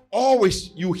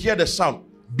 Always you hear the sound,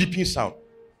 beeping sound.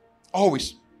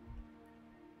 Always.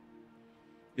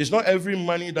 It's not every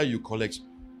money that you collect.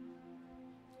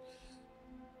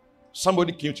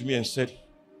 Somebody came to me and said,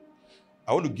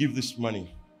 I want to give this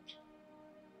money.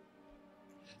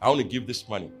 I want to give this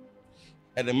money.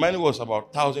 And the money was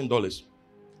about $1,000.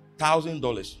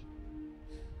 $1,000.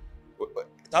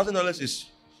 $1,000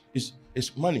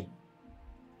 is money.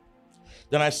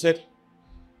 Then I said,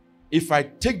 if I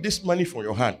take this money from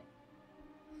your hand,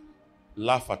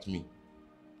 laugh at me.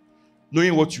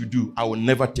 Knowing what you do, I will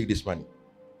never take this money.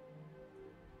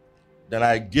 Then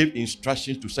I gave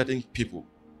instructions to certain people.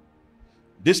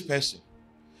 This person,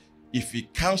 if he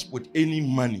comes with any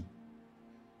money,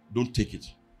 don't take it.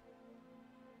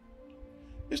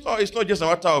 It's not just a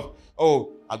matter of,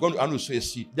 oh, I'm going to sow a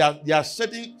seed. There are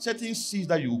certain seeds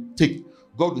that you take.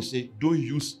 God will say, don't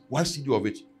use one seed of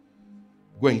it.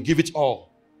 Go and give it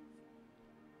all.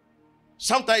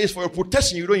 Sometimes it's for your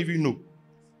protection, you don't even know.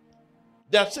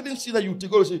 There are certain seeds that you take.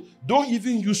 God will say, don't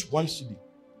even use one seed.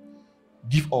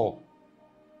 Give all.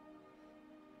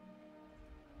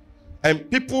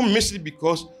 And people miss it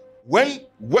because when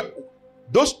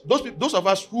those of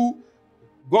us who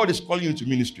God is calling you into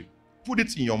ministry, put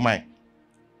it in your mind.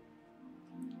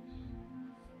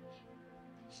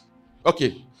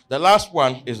 Okay, the last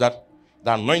one is that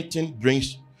the anointing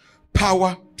brings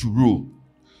power to rule,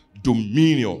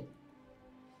 dominion.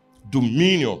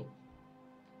 Dominion.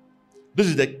 This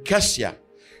is the cassia.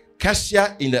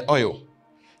 Cassia in the oil.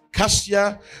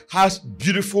 Cassia has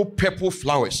beautiful purple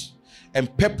flowers.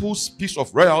 And purple speaks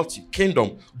of royalty,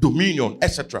 kingdom, dominion,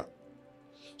 etc.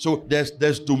 So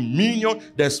there's dominion,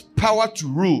 there's power to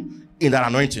rule in that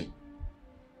anointing.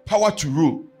 Power to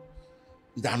rule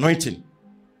is the anointing.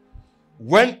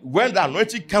 When the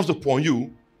anointing comes upon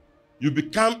you, you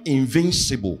become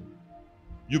invincible.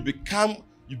 You become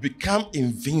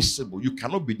invincible. You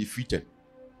cannot be defeated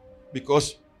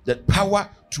because the power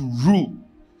to rule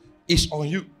is on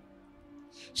you.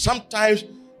 Sometimes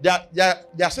there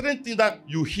are certain things that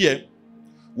you hear.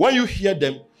 When you hear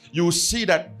them, you will see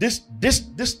that this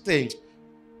thing,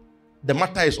 the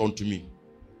matter is unto me.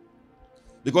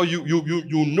 Because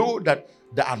you know that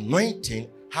the anointing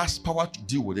has power to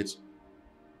deal with it.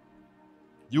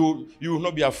 You will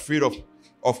not be afraid of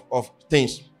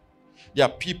things. There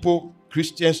are people,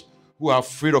 Christians, who are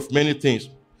afraid of many things.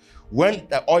 When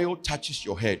the oil touches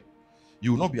your head,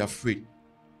 you will not be afraid.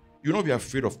 You will not be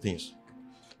afraid of things.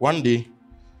 One day,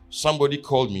 somebody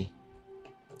called me.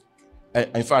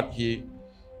 In fact, he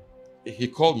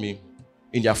called me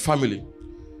in their family.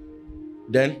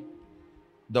 Then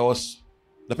there was,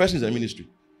 the person is in the ministry.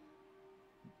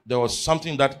 There was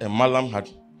something that a malam had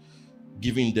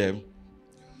given them.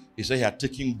 He said he had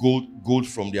taken gold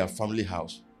from their family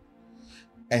house.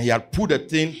 And he had put the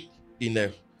thing in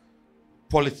a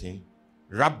polythene,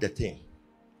 wrapped the thing.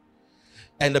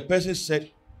 And the person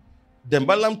said, the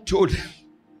malam told them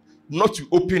not to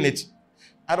open it,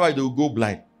 otherwise they will go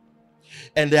blind.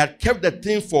 And they had kept the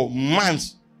thing for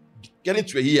months, getting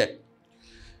to a year.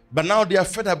 But now they are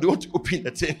fed up, they want to open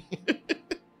the thing.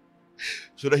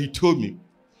 So that he told me.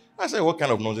 I said, what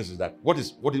kind of nonsense is that?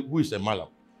 Who is a malam?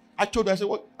 I told him,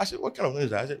 I said, what kind of nonsense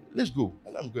is that? I said, let's go.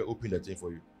 And I'm going to open the thing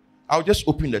for you. I'll just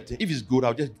open the thing. If it's good,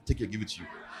 I'll just take it, give it to you.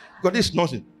 Because this is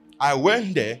nonsense. I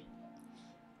went there,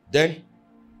 then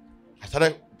I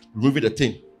started removing the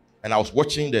thing. And I was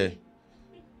watching the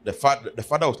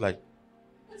father was like,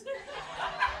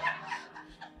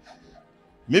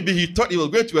 maybe he thought it was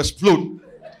going to explode.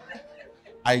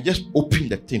 I just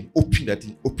opened the thing.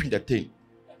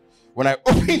 When I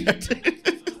opened the thing,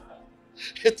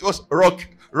 it was rock.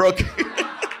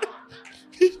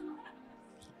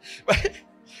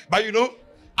 But you know,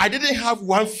 I didn't have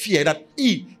one fear that,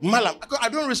 malam, I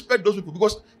don't respect those people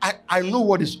because I know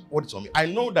what is on me. I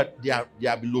know that they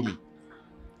are below me.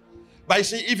 But you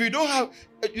see, if you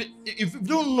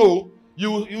don't know,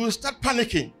 you will start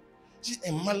panicking. See,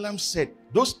 and malam said,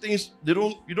 those things, you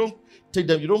don't take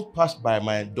them, you don't pass by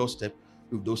my doorstep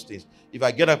with those things. If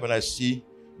I get up and I see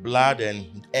blood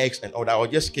and eggs and all that, I'll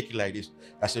just kick it like this.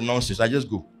 I say nonsense. I just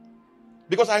go.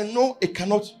 Because I know it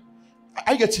cannot.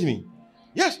 Are you getting me?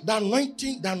 Yes, the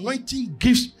anointing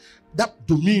gives that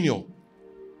dominion.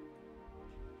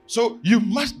 So you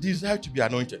must desire to be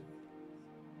anointed.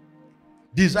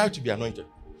 Desire to be anointed.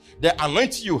 The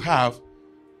anointing you have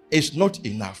is not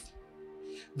enough.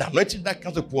 The anointing that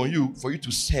comes upon you for you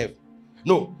to serve.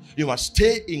 No, you must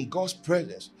stay in God's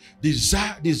presence.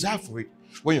 Desire for it.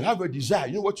 When you have a desire,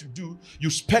 you know what you do? You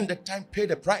spend the time, pay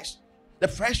the price. The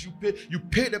price you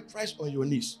pay the price on your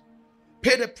knees.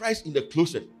 Pay the price in the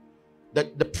closet.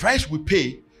 The price we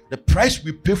pay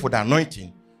for the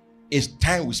anointing is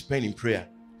time we spend in prayer,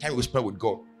 time we spend with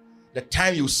God. The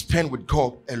time you spend with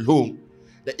God alone,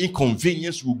 the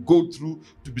inconvenience you go through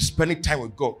to be spending time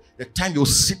with God, the time you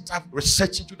sit up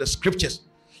researching through the scriptures.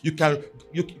 You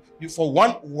for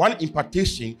one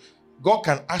impartation, God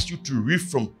can ask you to read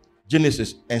from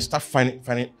Genesis and start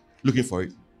looking for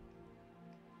it.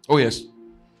 Oh yes,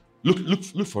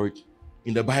 look for it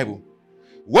in the Bible.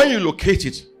 When you locate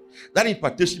it, that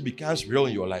impartation becomes real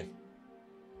in your life.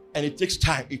 And it takes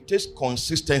time. It takes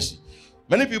consistency.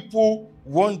 Many people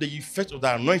want the effect of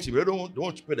the anointing, but they don't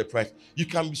want to pay the price. You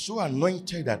can be so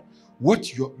anointed that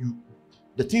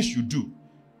the things you do.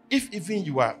 If even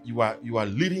you are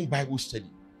leading Bible study,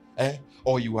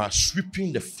 or you are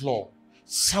sweeping the floor,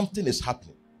 something is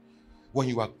happening. When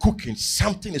you are cooking,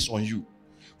 something is on you.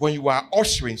 When you are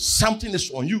ushering, something is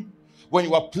on you. When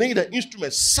you are playing the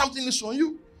instrument, something is on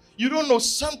you. You don't know.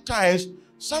 Sometimes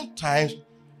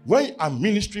when I'm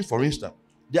ministering, for instance,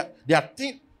 there are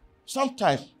things.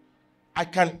 Sometimes I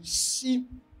can see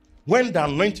when the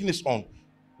anointing is on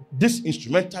this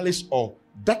instrumentalist or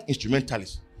that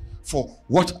instrumentalist for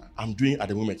what I'm doing at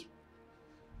the moment.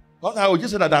 Because I would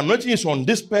just say that the anointing is on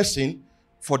this person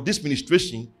for this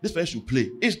ministration. This person should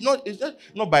play. It's just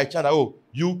not by chance that, oh,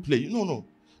 you play. No.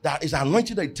 That is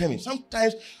anointing that determines.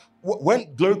 Sometimes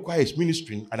when Glory Choir is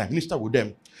ministering and I minister with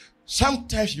them,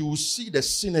 sometimes you will see the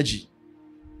synergy.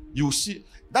 You will see.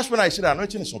 That's when I say the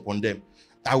anointing is upon them.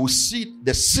 I will see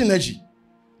the synergy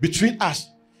between us,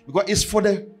 because it's for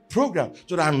the program.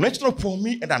 So the anointing upon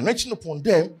me and the anointing upon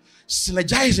them,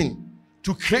 synergizing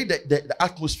to create the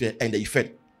atmosphere and the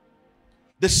effect.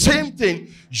 The same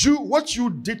thing, what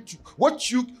you did to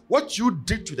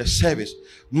the service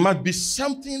must be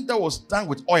something that was done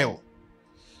with oil.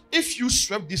 If you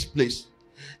swept this place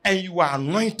and you are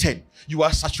anointed, you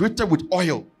are saturated with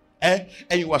oil, and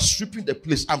you are sweeping the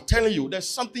place, I'm telling you, there's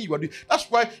something you are doing. That's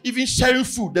why even sharing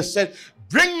food, they said,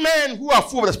 bring men who are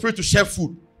full of the Spirit to share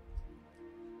food.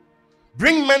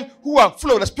 Bring men who are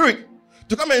full of the Spirit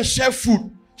to come and share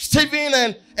food.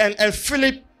 Stephen and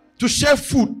Philip to share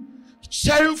food.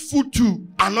 Sharing food to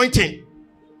anointing.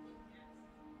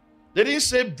 They didn't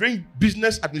say bring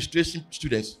business administration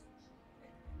students.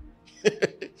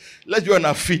 Let's be on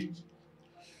our feet.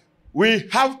 We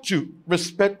have to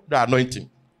respect the anointing.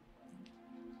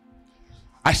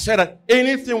 I said that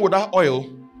anything without oil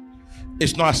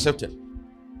is not accepted.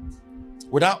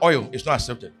 Without oil, it's not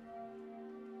accepted.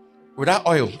 Without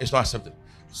oil, it's not accepted.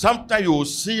 Sometimes you will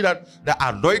see that the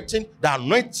anointing,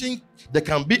 there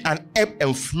can be an ebb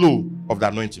and flow of the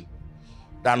anointing.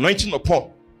 The anointing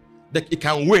upon, it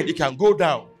can wane, it can go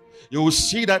down. You will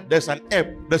see that there's an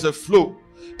ebb, there's a flow.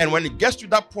 And when it gets to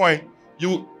that point,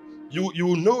 you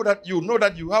know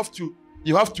that you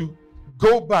have to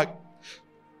go back,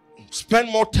 spend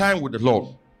more time with the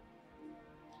Lord.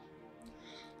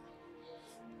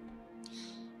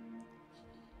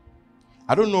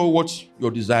 I don't know what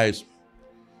your desire is,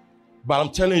 but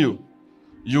I'm telling you,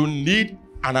 you need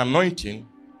an anointing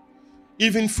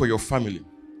even for your family.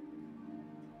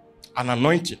 An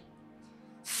anointing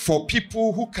for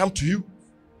people who come to you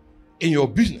in your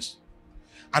business.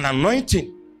 An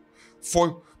anointing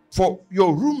for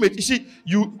your roommate. You see,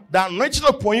 the anointing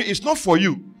upon you is not for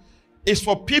you. It's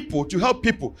for people, to help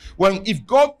people. If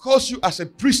God calls you as a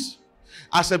priest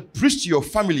to your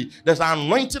family, there's an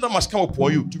anointing that must come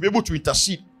upon you to be able to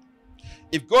intercede.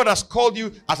 If God has called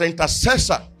you as an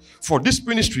intercessor for this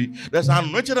ministry, there's an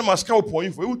anointing that must come upon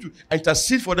you for you to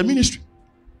intercede for the ministry.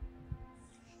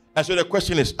 And so the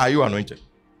question is, are you anointed?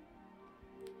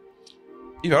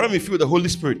 If you already feel the Holy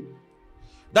Spirit,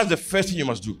 that's the first thing you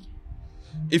must do.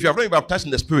 If you have already been baptized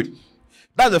in the Spirit,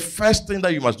 that's the first thing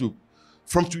that you must do.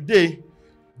 From today,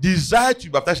 desire to be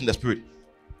baptized in the Spirit.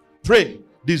 Pray,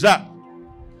 desire.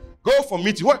 Go for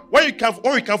meetings. When you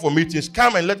come for meetings,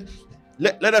 come and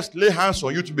let us lay hands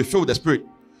on you to be filled with the Spirit.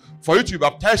 For you to be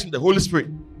baptized in the Holy Spirit.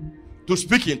 To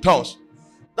speak in tongues.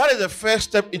 That is the first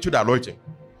step into the anointing.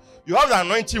 You have the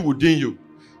anointing within you.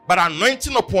 But the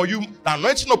anointing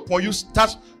upon you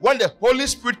starts when the Holy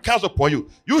Spirit comes upon you.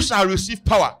 You shall receive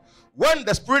power. When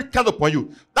the Spirit comes upon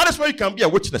you, that is when you can be a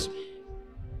witness.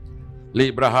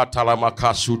 Libraha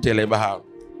talamaka sutelebaha.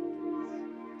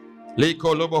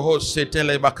 Liko loboho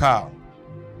setelebaka.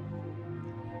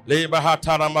 Libraha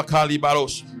talamaka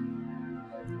libaros.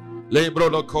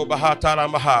 Librono kobaha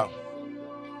talamaha.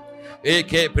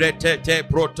 Eke pretete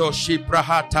proto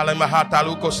shipraha talamaha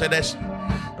taluko sedes.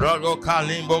 Rogo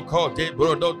kalimbo kote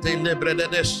brodote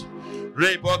nebrededes.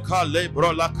 Rebo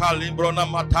kalibro la kalimbro na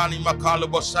matani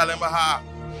makalobo salamaha.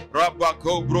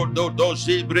 Rabako brodo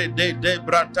dozi brede de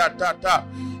bratatata.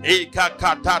 Eka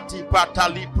katati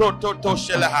patali prototo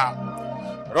shelaha.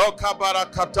 Roka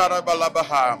barakatara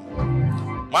balabaha.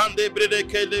 Mande brede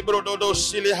ke librodo do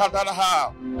sili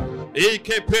hadanaha.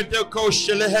 Eke preteko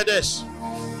shelehedes.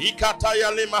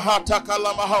 Ikataya limahata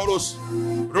kalamahaurus.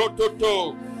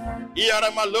 Rototo.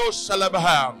 Iaramalo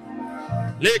salabaha.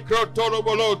 Le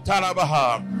crotolobolo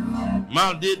tarabaha.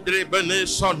 Maldidre bene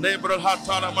son nebro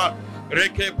hatarama.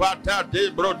 Reke bata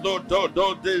de brodo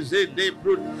do de zede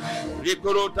brut.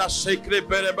 Likorota secre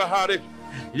berebahare.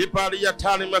 Liparia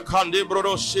tani makandi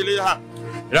brodo silia.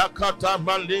 Rakata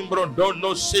mandimbro do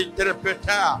no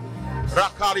sitrepeta.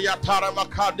 Rakaria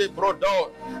taramakade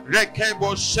brodo. Reke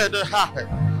bo shede ha.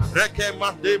 Reke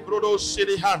mande brodo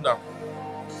city handa.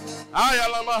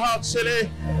 Ayala mahat sele.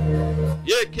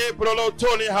 Yeke brolo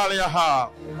toni haliaha.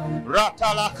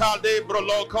 Ratala kalde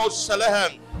brolo ko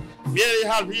selehem. Mieri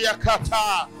halia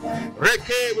kata.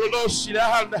 Reke brolo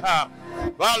silahanda.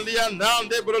 Valia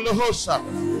nande brolo hosa.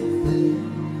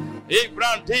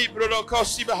 Ibrandi brolo ko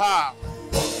sibaha.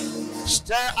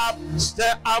 Stir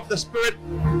up the spirit.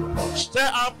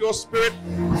 Stir up your spirit.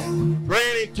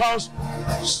 Praying in tongues.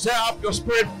 Stir up your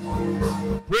spirit.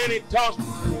 Praying in tongues.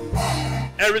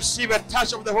 And receive a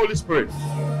touch of the Holy Spirit.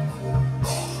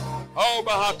 Oh,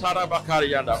 Bahatara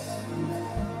Bakarianda.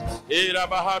 Ira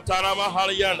Bahatara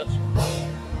Mahalianda.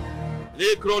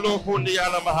 Ekro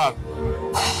Hundiana Mahat.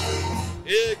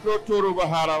 Ekro Turu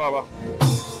Bahara Baba.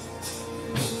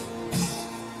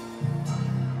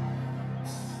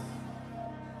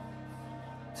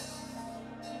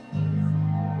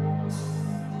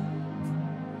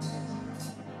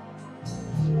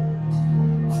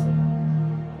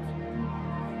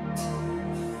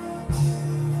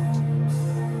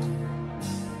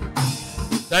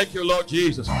 Thank you, Lord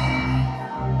Jesus.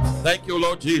 Thank you,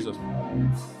 Lord Jesus.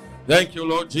 Thank you,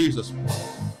 Lord Jesus.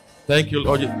 Thank you,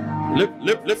 Lord.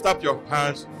 Lift up your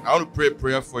hands. I want to pray a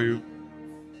prayer for you.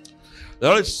 The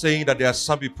Lord is saying that there are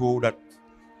some people that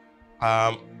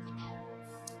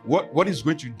what He's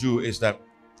going to do is that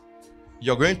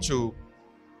you're going to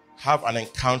have an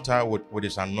encounter with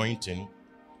His anointing.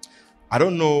 I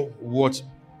don't know what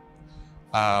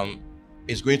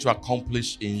it's going to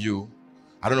accomplish in you.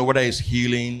 I don't know whether it's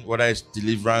healing, whether it's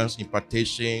deliverance,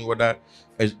 impartation, whether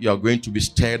you're going to be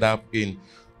stirred up in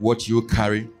what you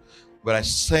carry. But I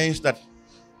sense that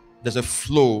there's a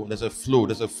flow, and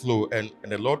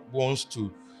the Lord wants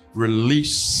to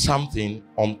release something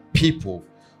on people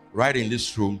right in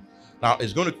this room. Now,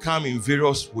 it's going to come in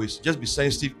various ways. Just be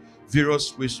sensitive,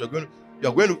 various ways. You're going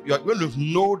to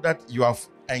know that you have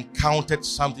encountered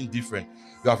something different.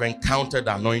 You have encountered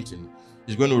the anointing.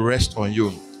 It's going to rest on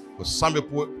you. For some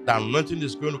people, the anointing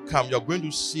is going to come. You're going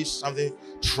to see something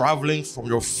traveling from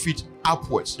your feet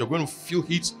upwards. You're going to feel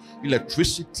heat,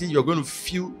 electricity. You're going to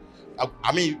feel,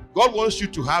 God wants you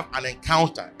to have an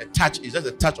encounter, a touch. It's just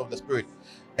a touch of the Spirit.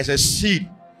 It's a seed.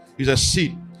 It's a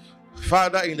seed.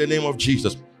 Father, in the name of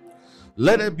Jesus,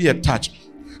 let there be a touch.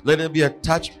 Let there be a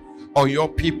touch on your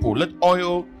people. Let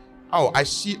oil, I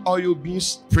see oil being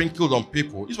sprinkled on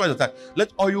people. This one is the touch.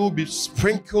 Let oil be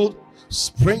sprinkled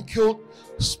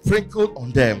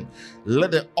on them.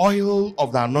 Let the oil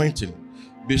of the anointing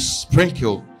be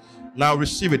sprinkled. Now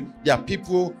receive it. There are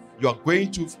people you are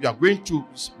going to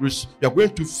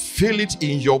feel it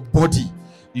in your body.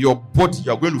 You are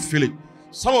going to feel it.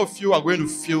 Some of you are going to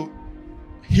feel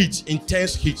heat,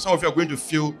 intense heat. Some of you are going to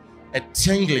feel a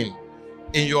tingling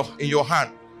in your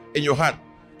hand.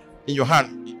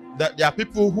 There are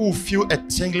people who feel a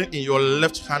tingling in your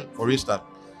left hand, for instance.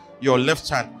 Your left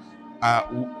hand.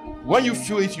 When you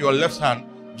feel it in your left hand,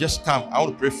 just come. I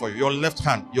want to pray for you. Your left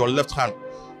hand.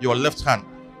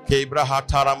 Kebraha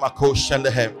taramako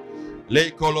shendehem.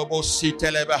 Le kolobo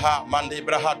sitelebaha mande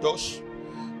brahados.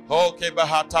 Hoke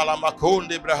bahatala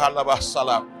makunde brahalaba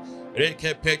salam.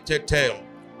 Reke pektetel.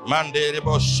 Mande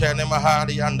rebo shene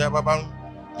mahari andababam.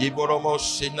 Yiboromo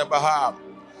sinabaha.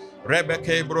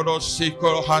 Rebeke brodo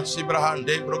sikoro hansi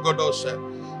brahande brogodose.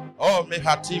 Oh,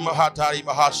 mehati mahatari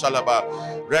mahasalaba.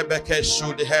 Rebeke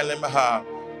sudi hele maha.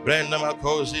 Brenda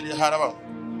makozi di haraba.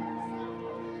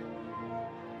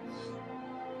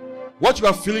 What you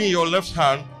are feeling in your left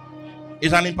hand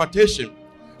is an impartation.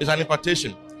 It's an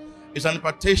impartation.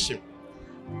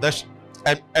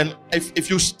 And if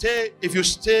you stay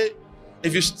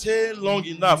long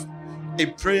enough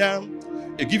in prayer,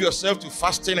 you give yourself to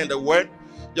fasting and the word,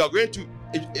 you're going to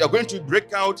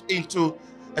break out into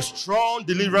a strong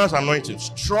deliverance anointing.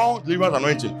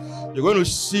 You're going to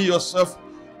see yourself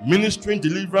ministering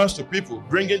deliverance to people,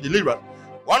 bringing deliverance.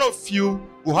 One of you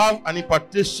will have an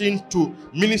impartation to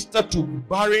minister to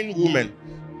barren women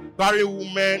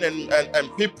and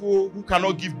people who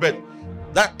cannot give birth.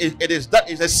 That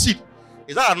is a seed.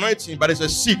 It's not anointing, but it's a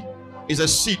seed. It's a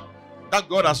seed that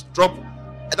God has dropped.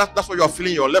 And that's what you are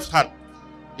feeling in your left hand.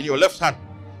 In your left hand.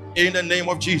 In the name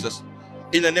of Jesus.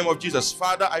 In the name of Jesus.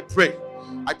 Father, I pray.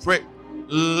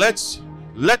 Let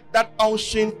that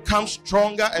unction come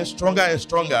stronger and stronger and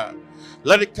stronger.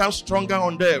 Let it come stronger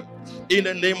on them. In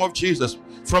the name of Jesus.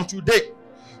 From today,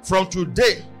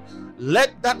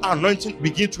 let that anointing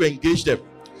begin to engage them.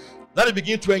 Let it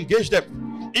begin to engage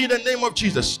them. In the name of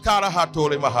Jesus.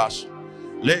 Karahatole mahas.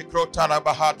 Le krotara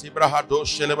bahati brahado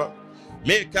sheleba.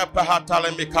 Meka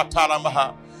pahatale mekatala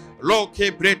maha.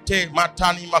 Loke brete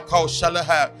matani makau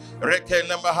shalaha. Reke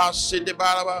nemaha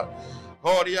sidibaraba.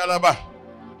 Horialaba.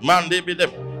 Mandi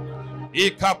bidem.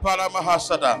 Ikapala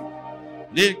mahasada.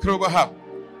 Nikrubaha.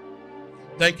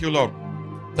 Thank you, Lord.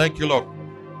 Thank you, Lord.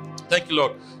 Thank you,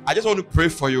 Lord. I just want to pray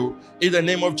for you in the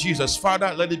name of Jesus.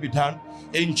 Father, let it be done.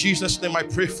 In Jesus' name, I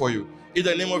pray for you. In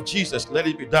the name of Jesus, let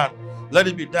it be done. Let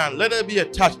it be done. Let there be a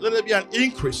touch. Let there be an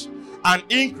increase. An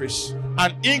increase.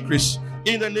 An increase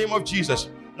in the name of Jesus.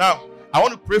 Now, I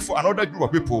want to pray for another group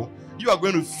of people. You are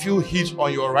going to feel heat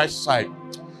on your right side.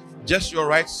 Just your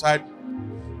right side.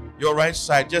 Your right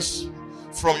side. Just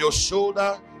from your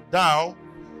shoulder down.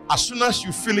 As soon as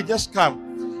you feel it, just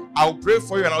come. I'll pray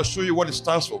for you and I'll show you what it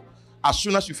stands for. As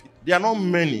soon as you feel, there are not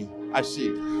many, I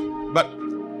see, but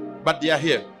they are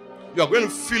here. You are going to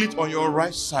feel it on your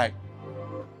right side.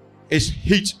 It's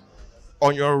heat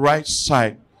on your right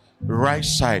side, right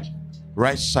side,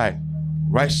 right side,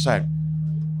 right side,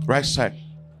 right side,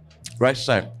 right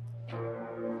side.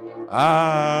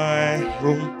 I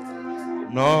will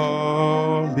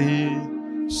not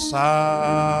be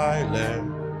silent.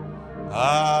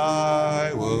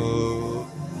 I will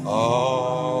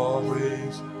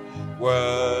always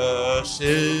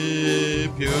worship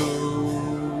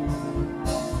you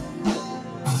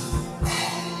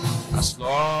as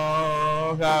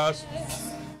long as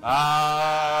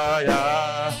I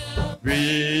am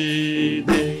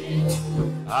breathing.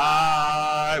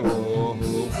 I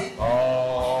will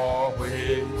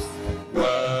always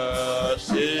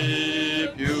worship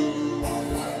you,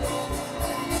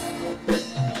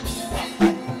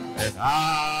 and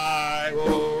I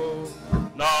will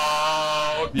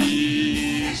not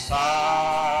be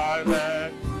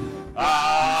silent.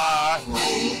 I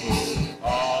will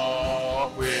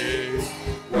always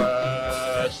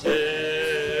worship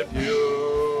you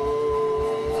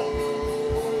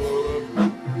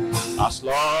as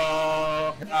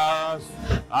long as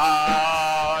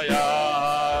I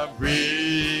am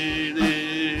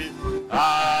breathing.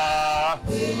 I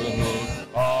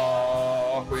will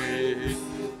always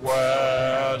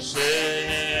worship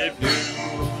you.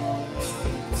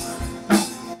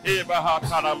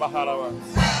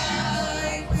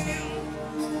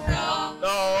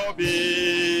 No,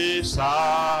 be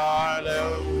silent.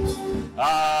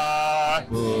 I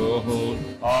will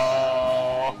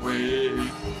always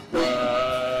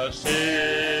worship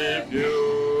you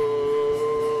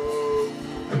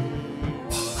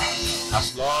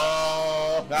as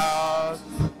long as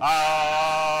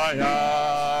I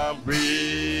am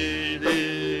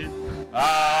breathing.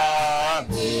 I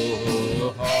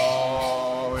will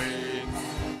always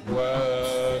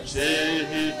worship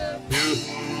you.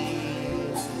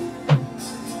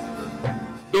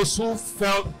 Those who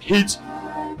felt heat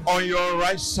on your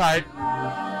right side,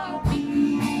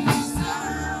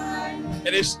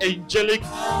 it is angelic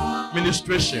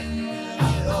ministration.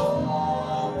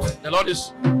 The Lord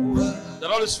is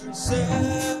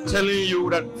telling you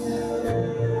that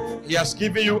He has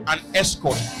given you an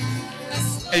escort,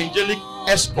 angelic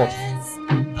escort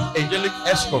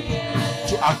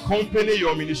to accompany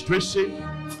your ministration,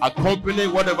 accompany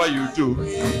whatever you do.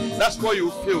 That's what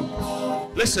you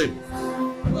feel. Listen,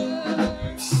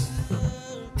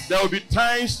 there will be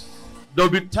times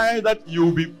that you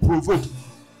will be provoked.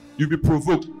 You'll be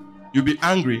provoked. You'll be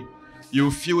angry.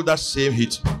 You'll feel that same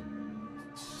heat.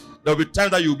 There'll be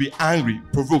times that you'll be angry,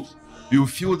 provoked. You'll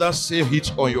feel that same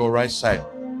heat on your right side.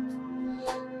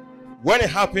 When it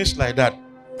happens like that,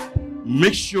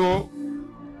 make sure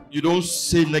you don't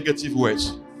say negative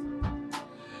words.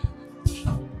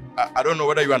 I don't know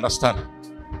whether you understand.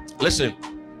 Listen,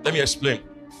 let me explain.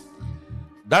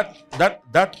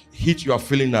 That heat you are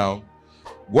feeling now,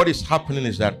 what is happening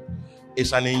is that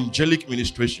it's an angelic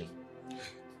ministration.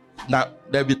 Now,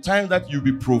 there'll be times that you'll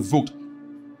be provoked.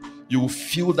 You will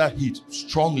feel that heat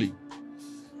strongly.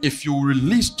 If you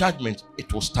release judgment,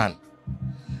 it will stand.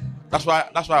 That's why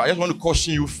I just want to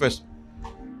caution you first,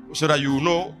 so that you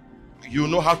know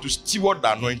how to steward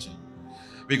the anointing.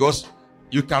 Because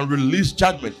you can release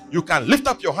judgment. You can lift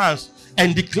up your hands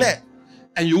and declare,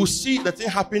 and you will see the thing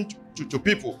happen to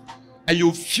people, and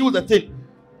you feel the thing.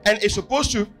 And it's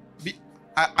supposed to be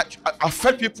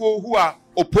affect people who are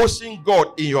opposing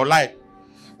God in your life.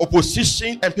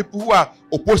 Opposition and people who are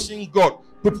opposing God,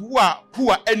 people who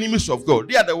are enemies of God,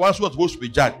 they are the ones who are supposed to be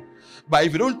judged. But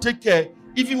if you don't take care,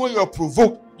 even when you are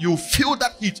provoked, you feel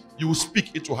that heat, you will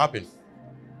speak, it will happen.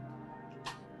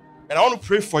 And I want to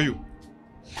pray for you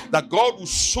that God will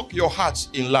soak your hearts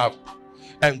in love,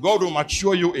 and God will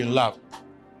mature you in love.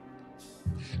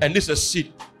 And this is a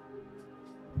seed.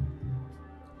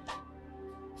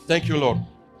 Thank you, Lord.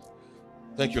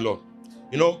 Thank you, Lord.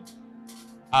 You know,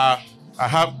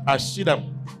 I see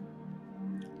them.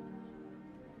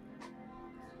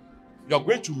 You are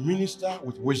going to minister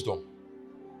with wisdom.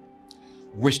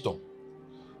 Wisdom.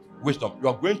 You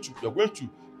are going to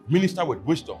minister with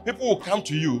wisdom. People will come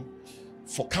to you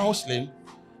for counseling,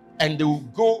 and they will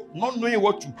go not knowing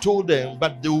what you told them,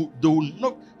 but they will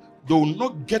not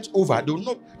get over. They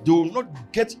will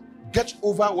not get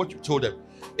over what you told them.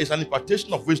 It's an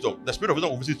impartation of wisdom. The spirit of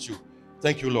wisdom will visit you.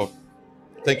 Thank you, Lord.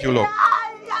 Thank you, Lord.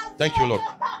 Thank you, Lord.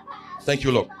 Thank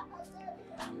you, Lord.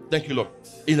 Thank you, Lord.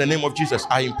 In the name of Jesus,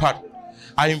 I impart.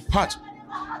 In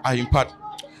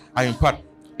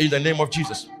the name of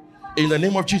Jesus. In the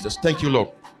name of Jesus. Thank you, Lord.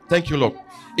 Thank you, Lord.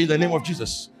 In the name of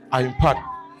Jesus, I impart.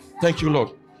 Thank you,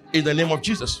 Lord. In the name of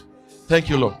Jesus. Thank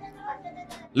you, Lord.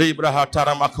 Libra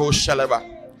hataramako shalaba.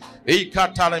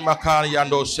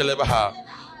 Ikatalimakariando selebaha.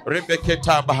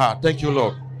 Rebeketa baha. Thank you,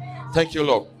 Lord. Thank you,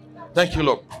 Lord. Thank you,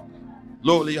 Lord.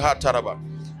 Lowly hataraba.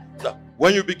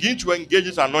 When you begin to engage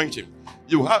this anointing,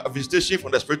 you have a visitation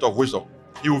from the spirit of wisdom.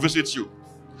 He will visit you.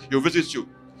 He will visit you.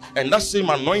 And that same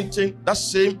anointing, that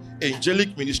same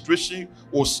angelic ministration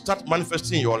will start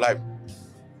manifesting in your life.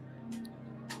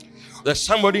 There's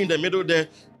somebody in the middle there.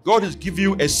 God is giving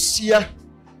you a seer.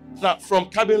 Now, from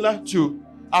Kabila to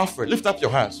Alfred, lift up your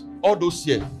hands. All those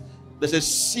here. There's a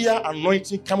seer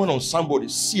anointing coming on somebody.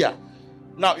 Seer.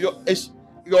 Now, your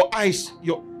eyes,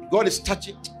 God is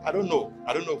touching. I don't know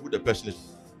who the person is.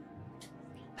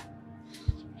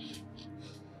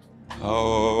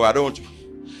 Oh, I don't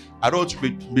want to be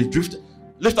drifted.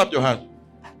 Lift up your hand.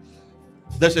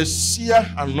 There's a seer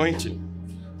anointing.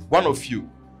 One of you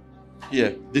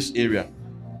here, this area.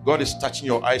 God is touching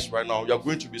your eyes right now. You're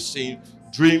going to be seeing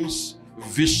dreams,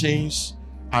 visions,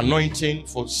 anointing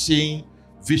for seeing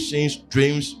visions,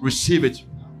 dreams. Receive it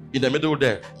in the middle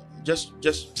there. Just.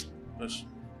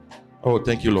 Oh,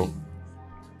 thank you, Lord.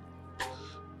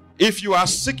 If you are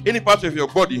sick, any part of your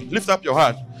body, lift up your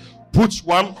hand. Put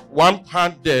one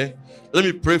hand there. Let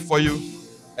me pray for you,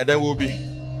 and then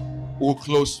we'll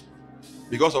close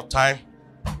because of time.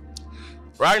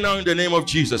 Right now, in the name of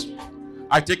Jesus,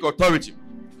 I take authority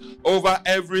over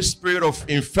every spirit of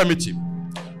infirmity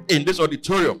in this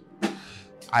auditorium.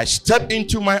 I step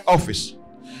into my office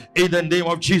in the name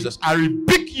of Jesus. I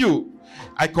rebuke you.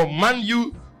 I command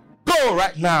you, go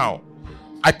right now.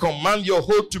 I command your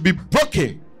hold to be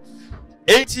broken.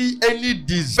 Any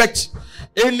defect,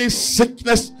 any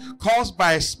sickness caused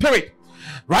by a spirit,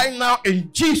 right now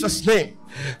in Jesus' name,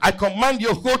 I command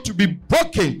your hold to be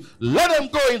broken. Let them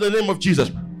go in the name of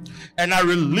Jesus. And I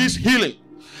release healing.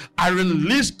 I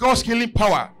release God's healing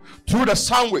power through the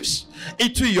sound waves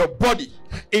into your body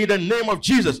in the name of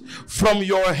Jesus. From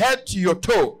your head to your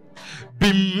toe,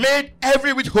 be made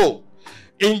every whit whole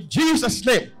in Jesus'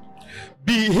 name.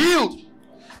 Be healed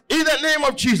in the name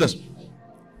of Jesus.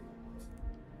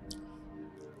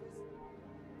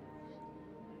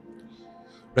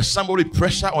 There's somebody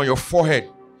pressure on your forehead.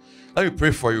 Let me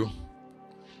pray for you.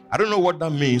 I don't know what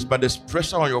that means, but there's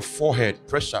pressure on your forehead.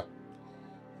 Pressure.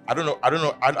 I don't know. I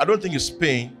don't think it's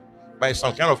pain, but it's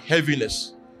some kind of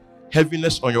heaviness.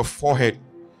 Heaviness on your forehead.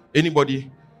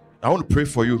 Anybody? I want to pray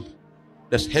for you.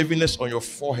 There's heaviness on your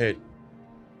forehead.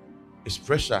 It's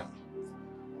pressure.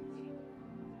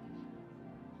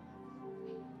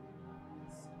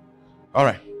 All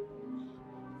right.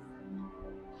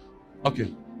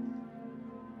 Okay.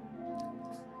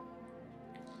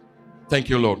 Thank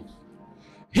you, Lord.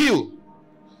 Heal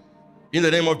in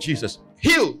the name of Jesus.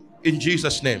 Heal in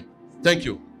Jesus' name. Thank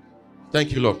you.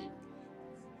 Thank you, Lord.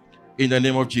 In the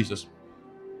name of Jesus.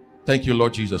 Thank you,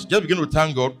 Lord Jesus. Just begin to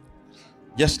thank God.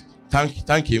 Just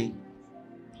thank Him.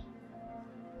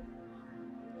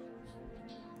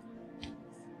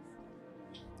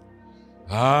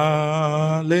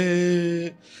 Hallelujah.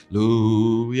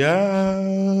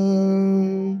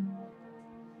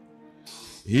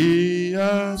 He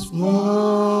has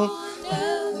won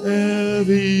the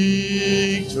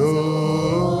victory.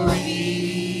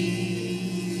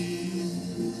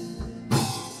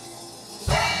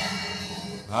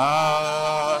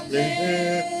 Hallelujah.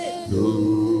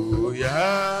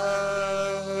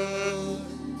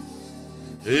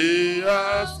 He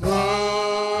has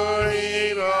won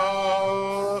it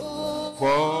all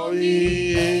for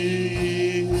me.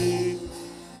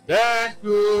 That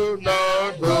could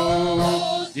not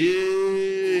hold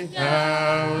it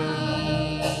down.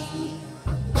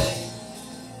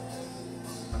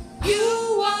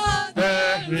 You are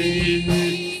the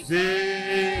risen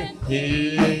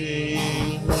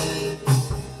King,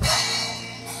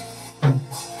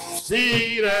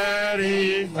 seated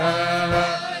in majesty.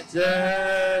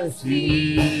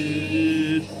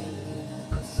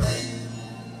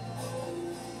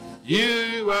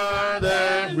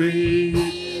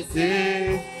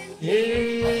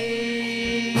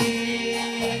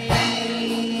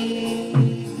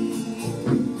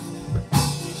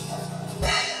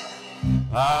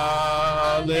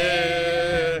 Hallelujah.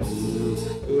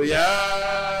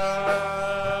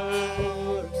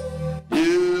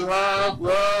 You have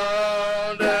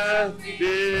won the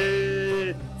victory.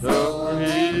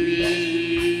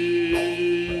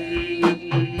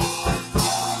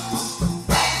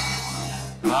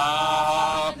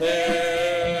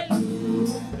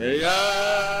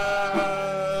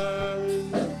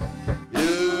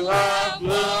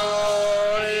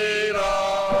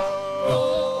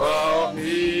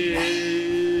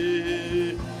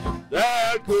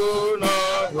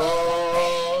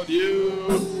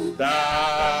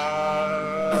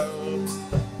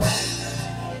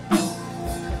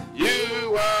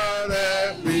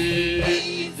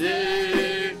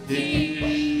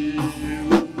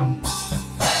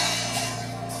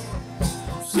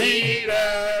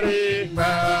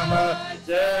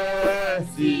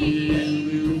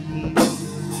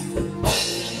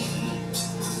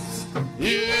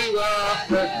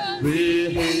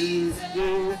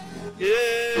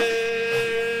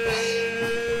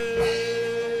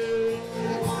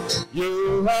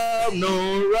 You have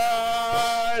no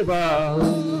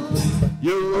rival,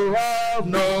 you have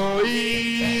no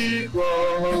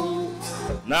equal,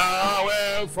 now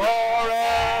and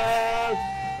forever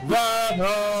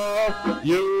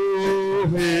you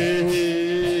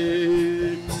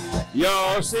reign.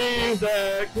 Yours is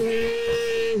the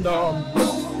kingdom,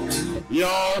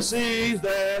 yours is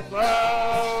the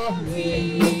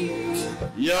glory,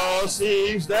 yours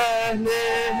is the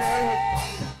name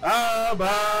above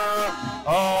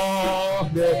all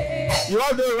names. You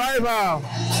have no rival,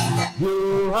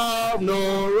 you have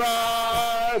no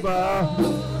rival,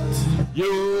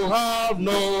 you have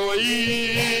no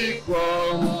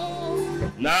equal,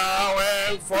 now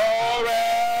and forever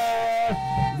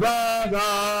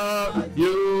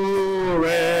you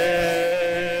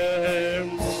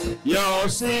reign.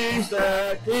 Yours is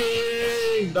the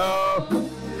kingdom,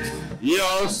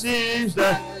 yours is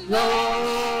the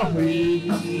glory,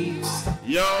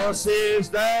 yours is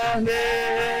the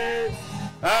name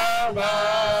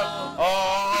above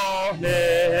all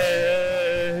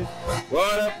names.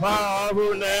 What a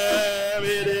powerful name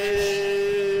it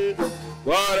is,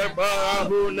 what a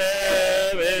powerful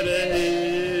name it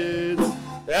is,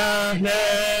 the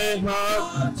name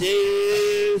of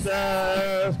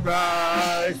Jesus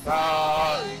Christ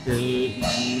our King.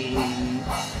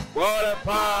 What a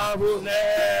powerful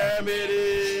name it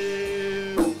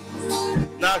is,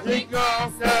 nothing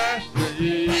compares to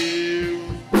you.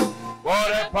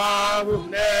 What a powerful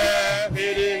name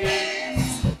it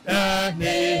is, the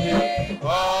name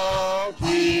of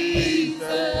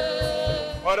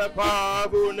Jesus. What a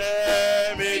powerful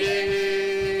name it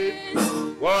is,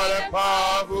 what a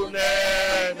powerful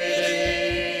name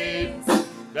it is,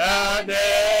 the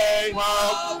name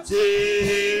of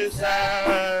Jesus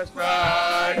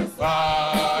Christ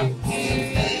our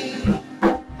King.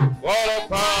 What a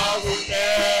powerful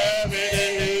name it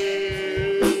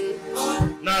is,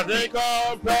 nothing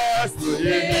compares to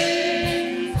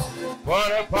it.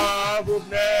 What a powerful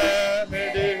name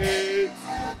it is,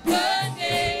 the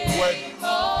name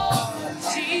of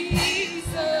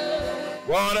Jesus.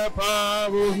 What a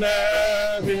powerful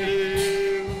name it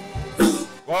is,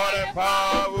 what a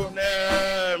powerful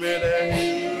name it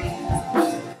is,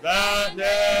 the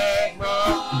name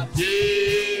of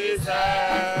Jesus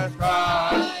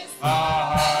Christ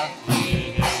our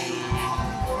King.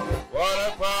 What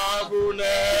a powerful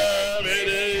name it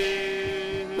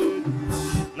is,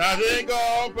 nothing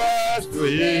compares to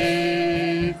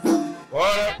it.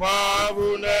 What a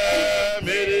powerful name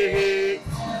it is,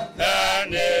 the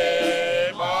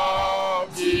name of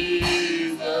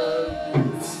Jesus.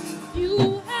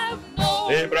 You have no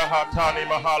Abrahatani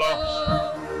Mahalo.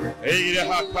 Eire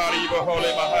hakari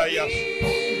bohole mahayas.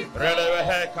 Releve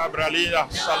heka bralida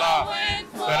sala.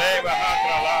 Bereva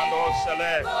hakralando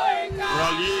sele.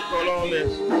 Rali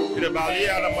colones.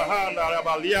 Rebalia la mahanda.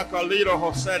 Rebalia caliro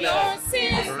hosene.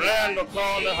 Rendo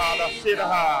conde hada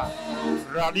sidaha.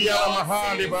 Radia la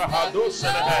mahandi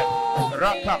bahadusene.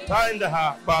 Rakataindeha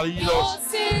balidos.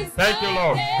 Thank you,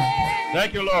 Lord.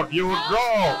 Thank you, Lord. You will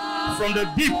draw from the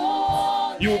deep.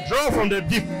 You will draw from the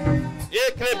deep.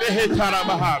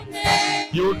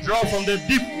 You draw from the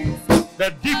deep, the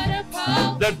deep,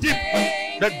 the deep,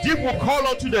 the deep will call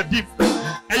unto the deep,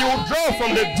 and you will draw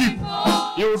from the deep,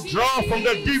 you will draw from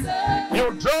the deep, you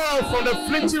will draw from the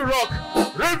flinty rock,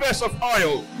 rivers of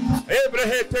oil.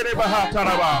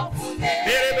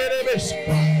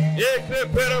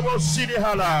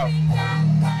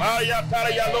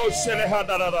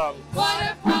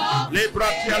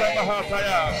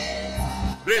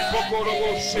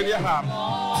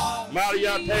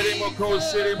 Maria Terimoko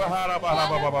Siri Bahara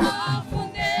Bahara Baba.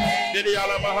 Didi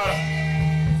Ala Bahara.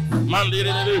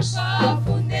 Mandiri.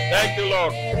 Thank you,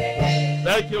 Lord.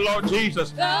 Thank you, Lord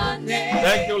Jesus.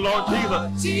 Thank you, Lord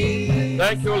Jesus.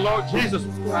 Thank you, Lord Jesus.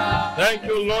 Thank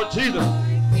you, Lord Jesus.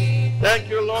 Thank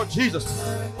you, Lord Jesus.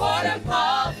 What a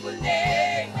powerful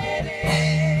name it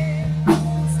is.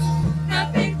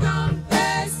 Nothing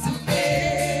compares to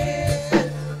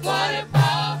it. What a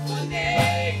powerful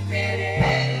name it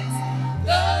is.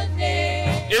 The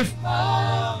name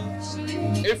of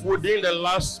Jesus. If within the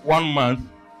last 1 month,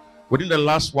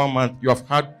 you have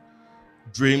had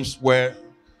dreams where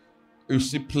you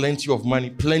see plenty of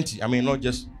money, plenty. I mean, not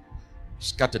just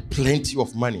scattered, plenty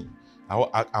of money. I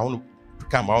want to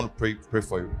come. I want to pray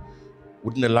for you.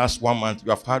 Within the last 1 month,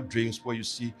 you have had dreams where you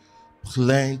see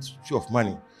plenty of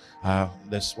money.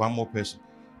 There's one more person.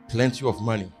 Plenty of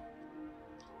money.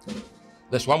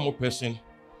 There's one more person.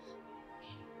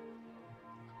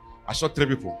 I saw 3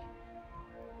 people.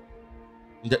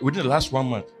 Within the last 1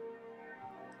 month.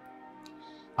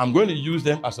 I'm going to use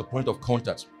them as a point of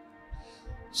contact.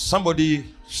 Somebody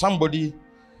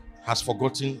has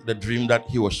forgotten the dream that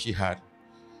he or she had,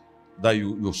 that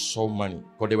you saw money.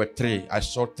 Because there were 3. I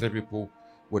saw 3 people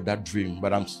with that dream,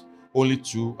 but only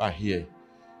 2 are here.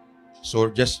 So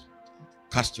just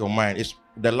cast your mind. It's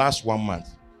the last 1 month.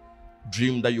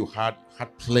 Dream that you had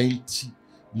plenty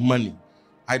money.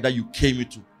 Either you came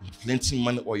into plenty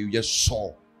money or you just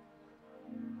saw.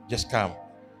 Just come.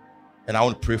 And I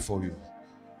want to pray for you.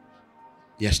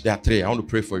 Yes, there are 3. I want to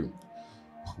pray for you.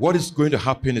 What is going to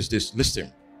happen is this.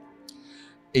 Listen.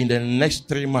 In the next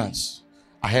 3 months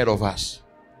ahead of us,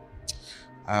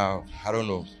 I don't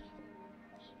know.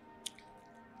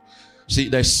 See,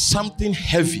 there's something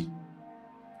heavy,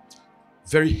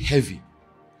 very heavy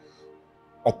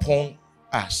upon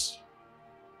us.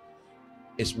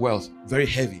 It's wealth, very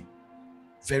heavy,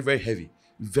 very, very heavy,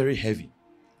 very heavy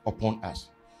upon us.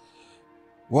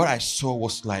 What I saw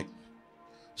was like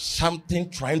something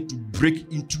trying to break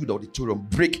into the auditorium.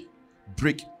 Break.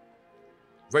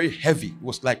 Very heavy. It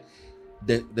was like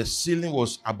the ceiling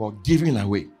was about giving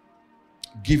way.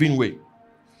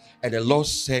 And the Lord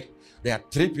said, there are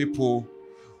 3 people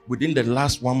within the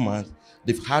last 1 month,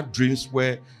 they've had dreams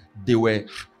where they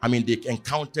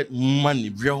encountered money,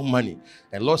 real money.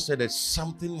 And the Lord said there's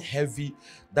something heavy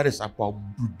that is about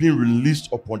being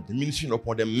released upon the ministry,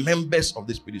 upon the members of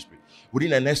this ministry within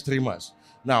the next 3 months.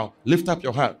 Now, lift up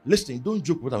your hand. Listen, don't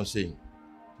joke what I'm saying.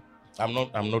 I'm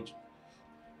not.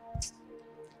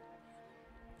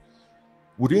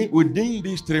 Within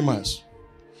these 3 months,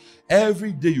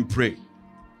 every day you pray.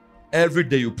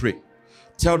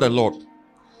 Tell the Lord,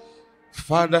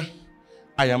 Father,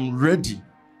 I am ready.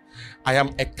 I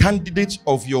am a candidate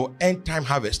of your end time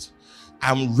harvest.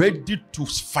 I'm ready to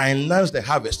finance the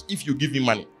harvest if you give me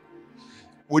money.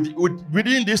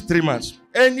 Within these 3 months,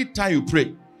 anytime you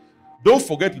pray, don't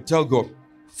forget to tell God,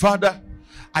 Father,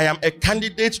 I am a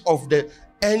candidate of the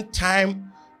end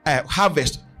time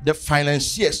harvest, the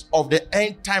financiers of the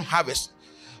end time harvest.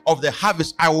 Of the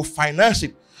harvest, I will finance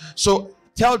it. So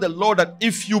tell the Lord that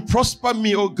if you prosper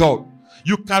me, oh God,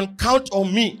 you can count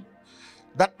on me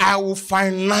that I will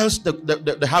finance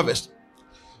the harvest.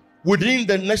 Within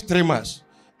the next 3 months,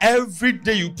 every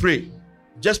day you pray,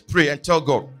 just pray and tell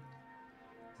God.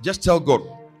 Just tell God.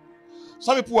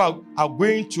 Some people are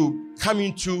going to come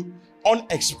into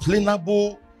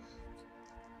unexplainable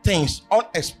things,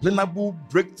 unexplainable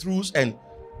breakthroughs and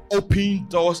open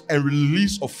doors and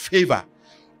release of favor.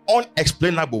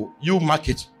 Unexplainable, you mark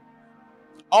it.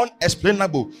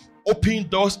 Unexplainable, open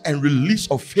doors and release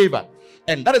of favor.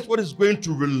 And that is what is going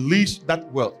to release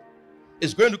that wealth.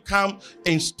 It's going to come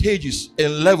in stages,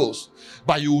 in levels.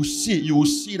 But you will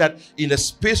see that in the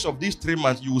space of these 3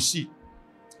 months, you will see.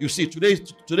 You see, today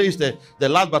is the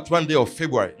last but one day of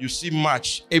February. You see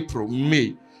March, April,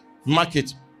 May. Mark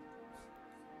it.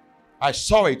 I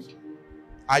saw it.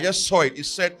 I just saw it. It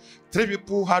said 3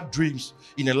 people had dreams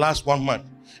in the last 1 month.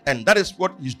 And that is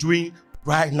what he's doing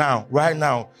right now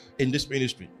in this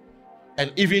ministry.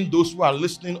 And even those who are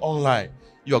listening online,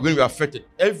 you are going to be affected.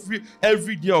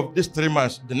 Every day of these 3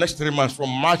 months, the next 3 months from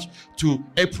March to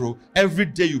April, every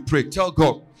day you pray. Tell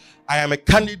God, I am a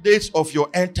candidate of your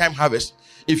end time harvest.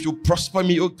 If you prosper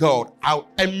me, oh God,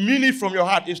 and mean it from your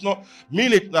heart. It's not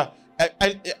mean it that.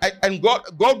 And God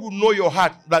will know your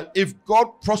heart that if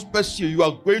God prospers you, you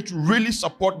are going to really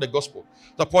support the gospel,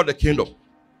 support the kingdom.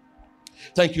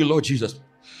 Thank you, Lord Jesus.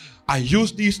 I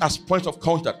use these as points of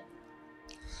contact.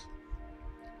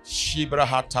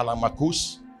 Shibraha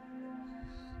talamakus,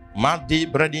 madi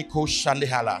brediko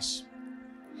shandehalas.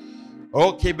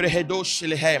 O kebrehedo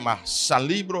shilehema,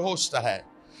 salibro hostahe.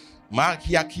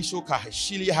 Makia kisoka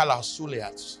shili hala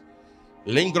suleats.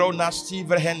 Lingro nasti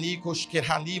verheniko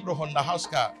skirhanibro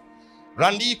hondahaska.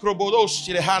 Randi krobodos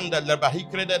chirehanda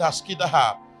labahikred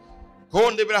haskidaha.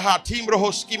 Konde braha timbro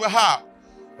hoskimaha.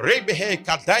 Rebehe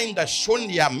kadainda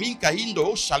shonya minka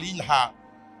indo salinha.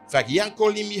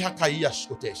 Fagianko limiha kaias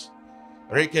kotes.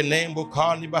 Reke nembo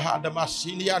kani bahada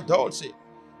masinia dolce.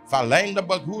 Falenda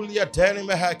bagulia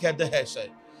telemeha kadehese.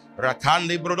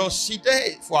 Rakande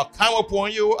brodosite, for I come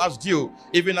upon you as dew,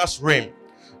 even as rain.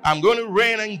 I'm going to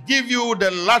rain and give you the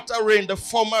latter rain, the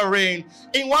former rain,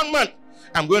 in 1 month.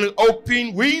 I'm going to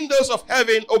open windows of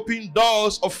heaven, open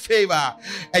doors of favor,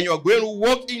 and you are going to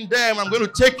walk in them. I'm going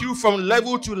to take you from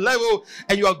level to level,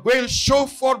 and you are going to show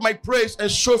forth my praise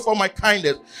and show forth my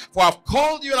kindness. For I've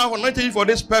called you and I've anointed you for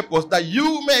this purpose, that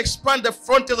you may expand the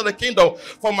frontiers of the kingdom,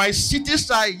 for my cities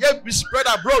shall yet be spread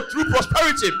abroad through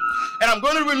prosperity. And I'm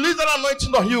going to release that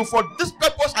anointing on you. For this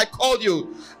purpose I called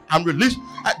you.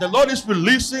 The Lord is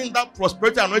releasing that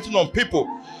prosperity anointing on people.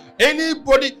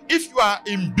 Anybody, if you are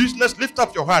in business, lift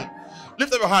up your hand.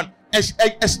 Lift up your hand.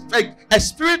 A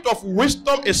spirit of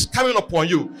wisdom is coming upon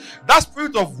you. That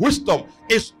spirit of wisdom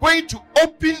is going to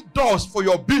open doors for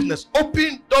your business.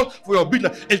 Open doors for your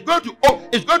business. It's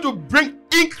going to bring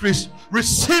increase.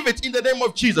 Receive it in the name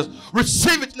of Jesus.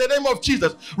 Receive it in the name of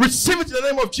Jesus. Receive it in the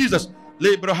name of Jesus.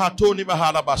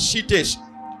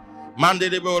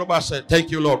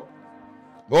 Thank you, Lord.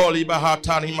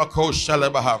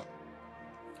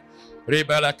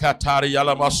 Rebela Katari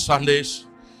Yalama Sundays.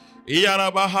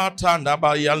 Iarabahata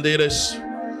Nabayalderes.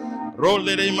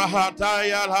 Rolere Mahata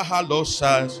Yala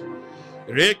Halosas.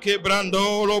 Reke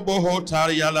Brandolo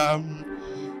Bohotarialam.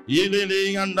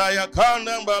 Yili Andaya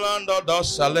Kandam Balando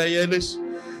Dosaleyelis.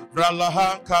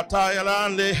 Ralaha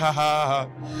Katayalan Leha.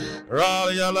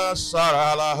 Ralyala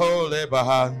Sarala Hole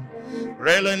Bahan.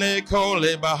 Relene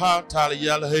Kole Bahata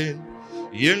Yalhin.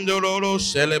 Yindolo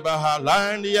Selebaha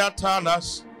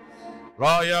Landiatanas.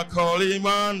 Raya Koli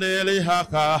Mandeli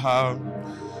Hakaha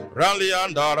Rally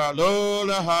Andara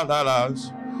Lola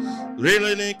Hadalas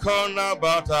Rilini Kona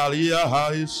Batalia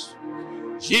Hais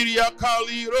Shiria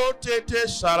Kali Rotete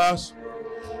Saras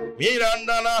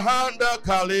Mirandana Handa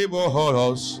Kalibo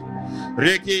Horos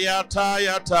Riki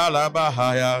Ataya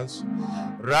Talabahayas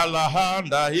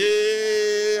Ralahanda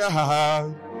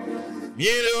Yeha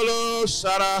Mirolo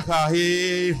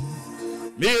Sarakahi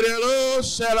Mirelo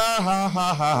sela ha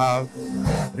ha ha.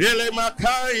 Rele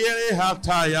makai yele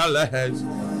hataya lehes.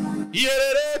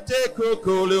 Yele te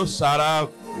kukulu sara.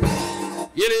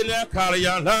 Yele ne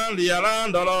kariya landi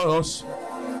alandolos.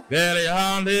 Vele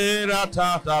handi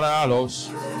ratatalos.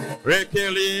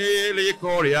 Rekeli li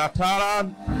koria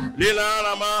taran.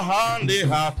 Lilana mahandi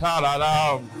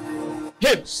hatalalam.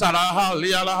 Hip saraha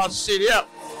liala hasidia.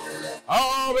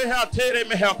 Oh, we have tere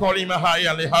me hakoli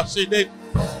mahaya li hasidi.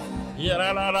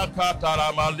 Yarala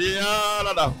katara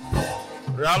mandiala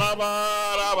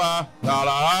Ralaba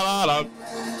Rala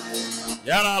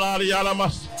Yarala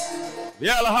Yalamas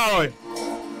Bialaharoi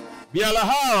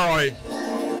Bialaharoi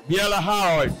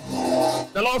Bialaharoi.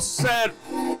 The Lord said,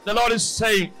 the Lord is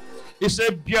saying, He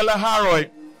said Bialaharoi.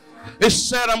 He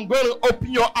said, I'm going to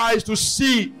open your eyes to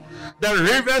see the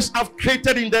rivers I've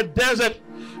created in the desert,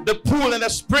 the pool and the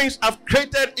springs I've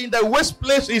created in the waste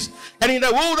places and in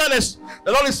the wilderness.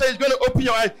 The Lord is saying He's going to open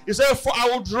your eyes. He said, for I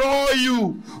will draw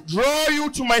you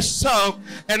to myself,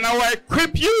 and I will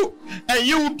equip you, and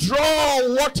you will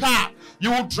draw water.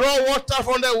 You will draw water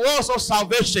from the wells of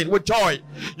salvation with joy.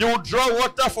 You will draw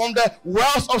water from the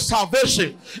wells of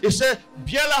salvation. He said,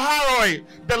 Bielaharoi,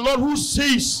 the Lord who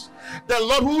sees. The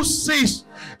Lord who sees.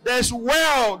 There's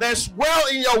well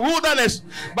in your wilderness,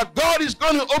 but God is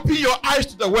going to open your eyes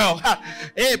to the well.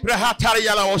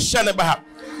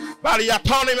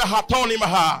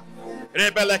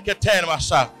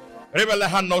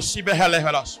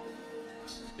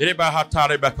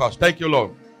 Thank you,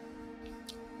 Lord.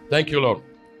 Thank you, Lord.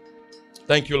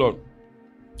 Thank you, Lord.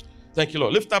 Thank you,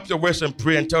 Lord. Lift up your voice and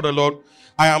pray and tell the Lord,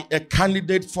 I am a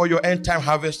candidate for your end time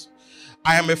harvest.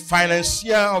 I am a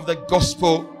financier of the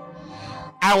gospel.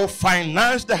 I will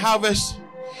finance the harvest,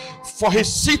 for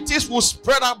His cities will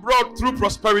spread abroad through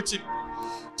prosperity.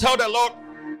 Tell the Lord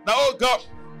that, oh God,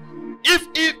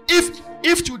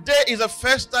 if today is the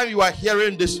first time you are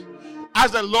hearing this,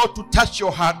 ask the Lord to touch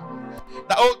your heart.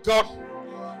 That,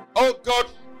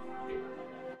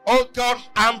 oh God,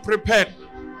 I'm prepared.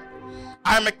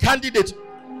 I'm a candidate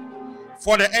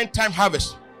for the end time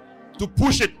harvest, to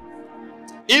push it.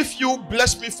 If you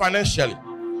bless me financially,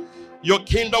 your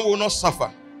kingdom will not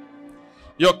suffer.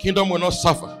 Your kingdom will not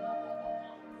suffer.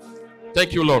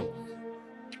 Thank you, Lord.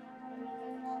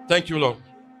 Thank you, Lord.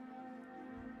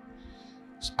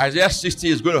 Isaiah 60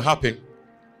 is going to happen.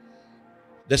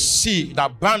 The sea, the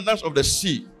abundance of the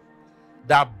sea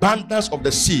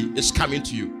is coming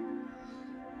to you.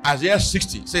 Isaiah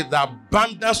 60 says the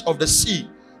abundance of the sea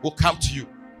will come to you.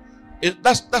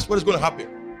 That's what is going to happen.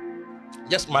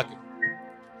 Just mark it.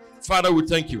 Father, we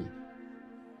thank you.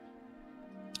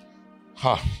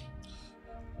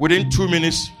 Within 2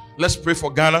 minutes, let's pray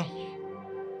for Ghana.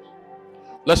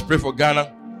 Let's pray for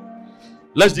Ghana.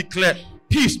 Let's declare,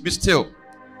 peace be still.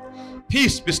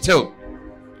 Peace be still.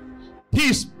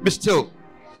 Peace be still.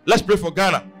 Let's pray for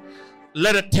Ghana.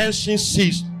 Let the tension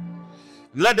cease.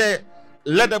 Let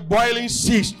the boiling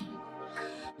cease.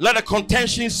 Let the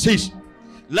contention cease.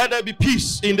 Let there be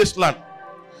peace in this land.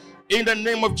 In the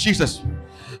name of Jesus.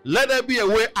 Let there be a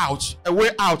way out. A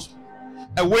way out.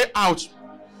 A way out.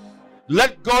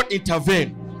 Let God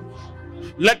intervene.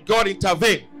 Let God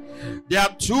intervene. There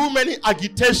are too many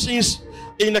agitations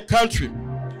in the country.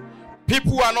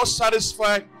 People are not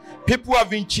satisfied. People have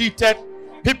been cheated.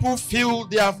 People feel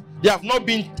they have not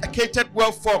been catered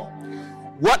well for.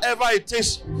 Whatever it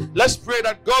is, let's pray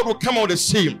that God will come on the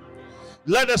scene.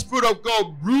 Let the Spirit of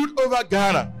God brood over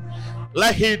Ghana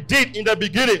like He did in the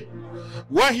beginning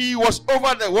when He was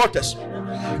over the waters.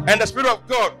 And the Spirit of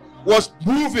God was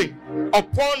moving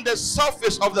upon the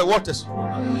surface of the waters.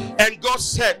 And God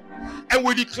said, and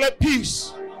we declare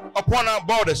peace upon our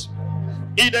borders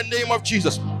in the name of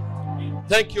Jesus.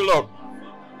 Thank you, Lord.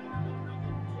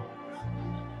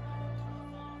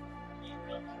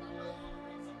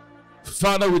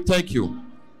 Father, we thank you.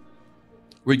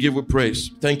 We give you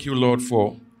praise. Thank you, Lord,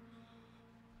 for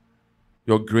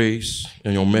your grace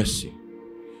and your mercy.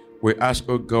 We ask,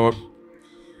 oh God,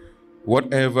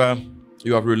 whatever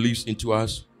you have released into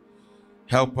us,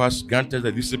 help us, grant us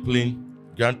the discipline,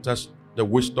 grant us the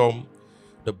wisdom,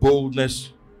 the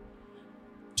boldness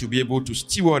to be able to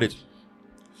steward it.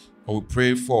 And we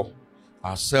pray for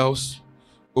ourselves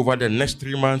over the next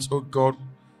 3 months, oh God.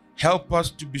 Help us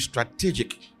to be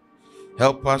strategic.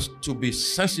 Help us to be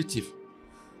sensitive.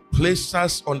 Place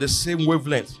us on the same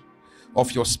wavelength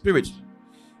of your Spirit.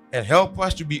 And help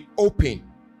us to be open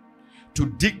to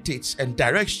dictates and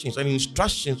directions and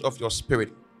instructions of your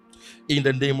Spirit. In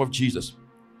the name of Jesus.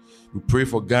 We pray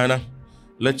for Ghana.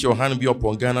 Let your hand be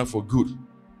upon Ghana for good.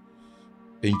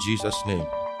 In Jesus' name.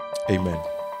 Amen.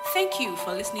 Thank you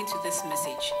for listening to this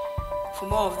message. For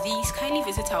more of these, kindly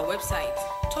visit our website,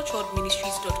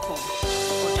 touchworldministries.com,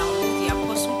 or download the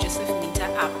Apostle Joseph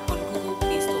Mintah app on Google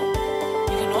Play Store.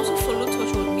 You can also follow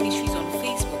Touchworld Ministries on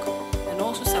Facebook and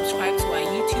also subscribe to our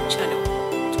YouTube channel,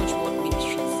 Touchworld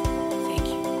Ministries. Thank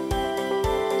you.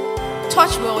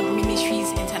 Touchworld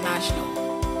Ministries International.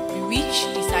 We reach,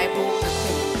 disciple,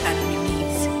 and equip.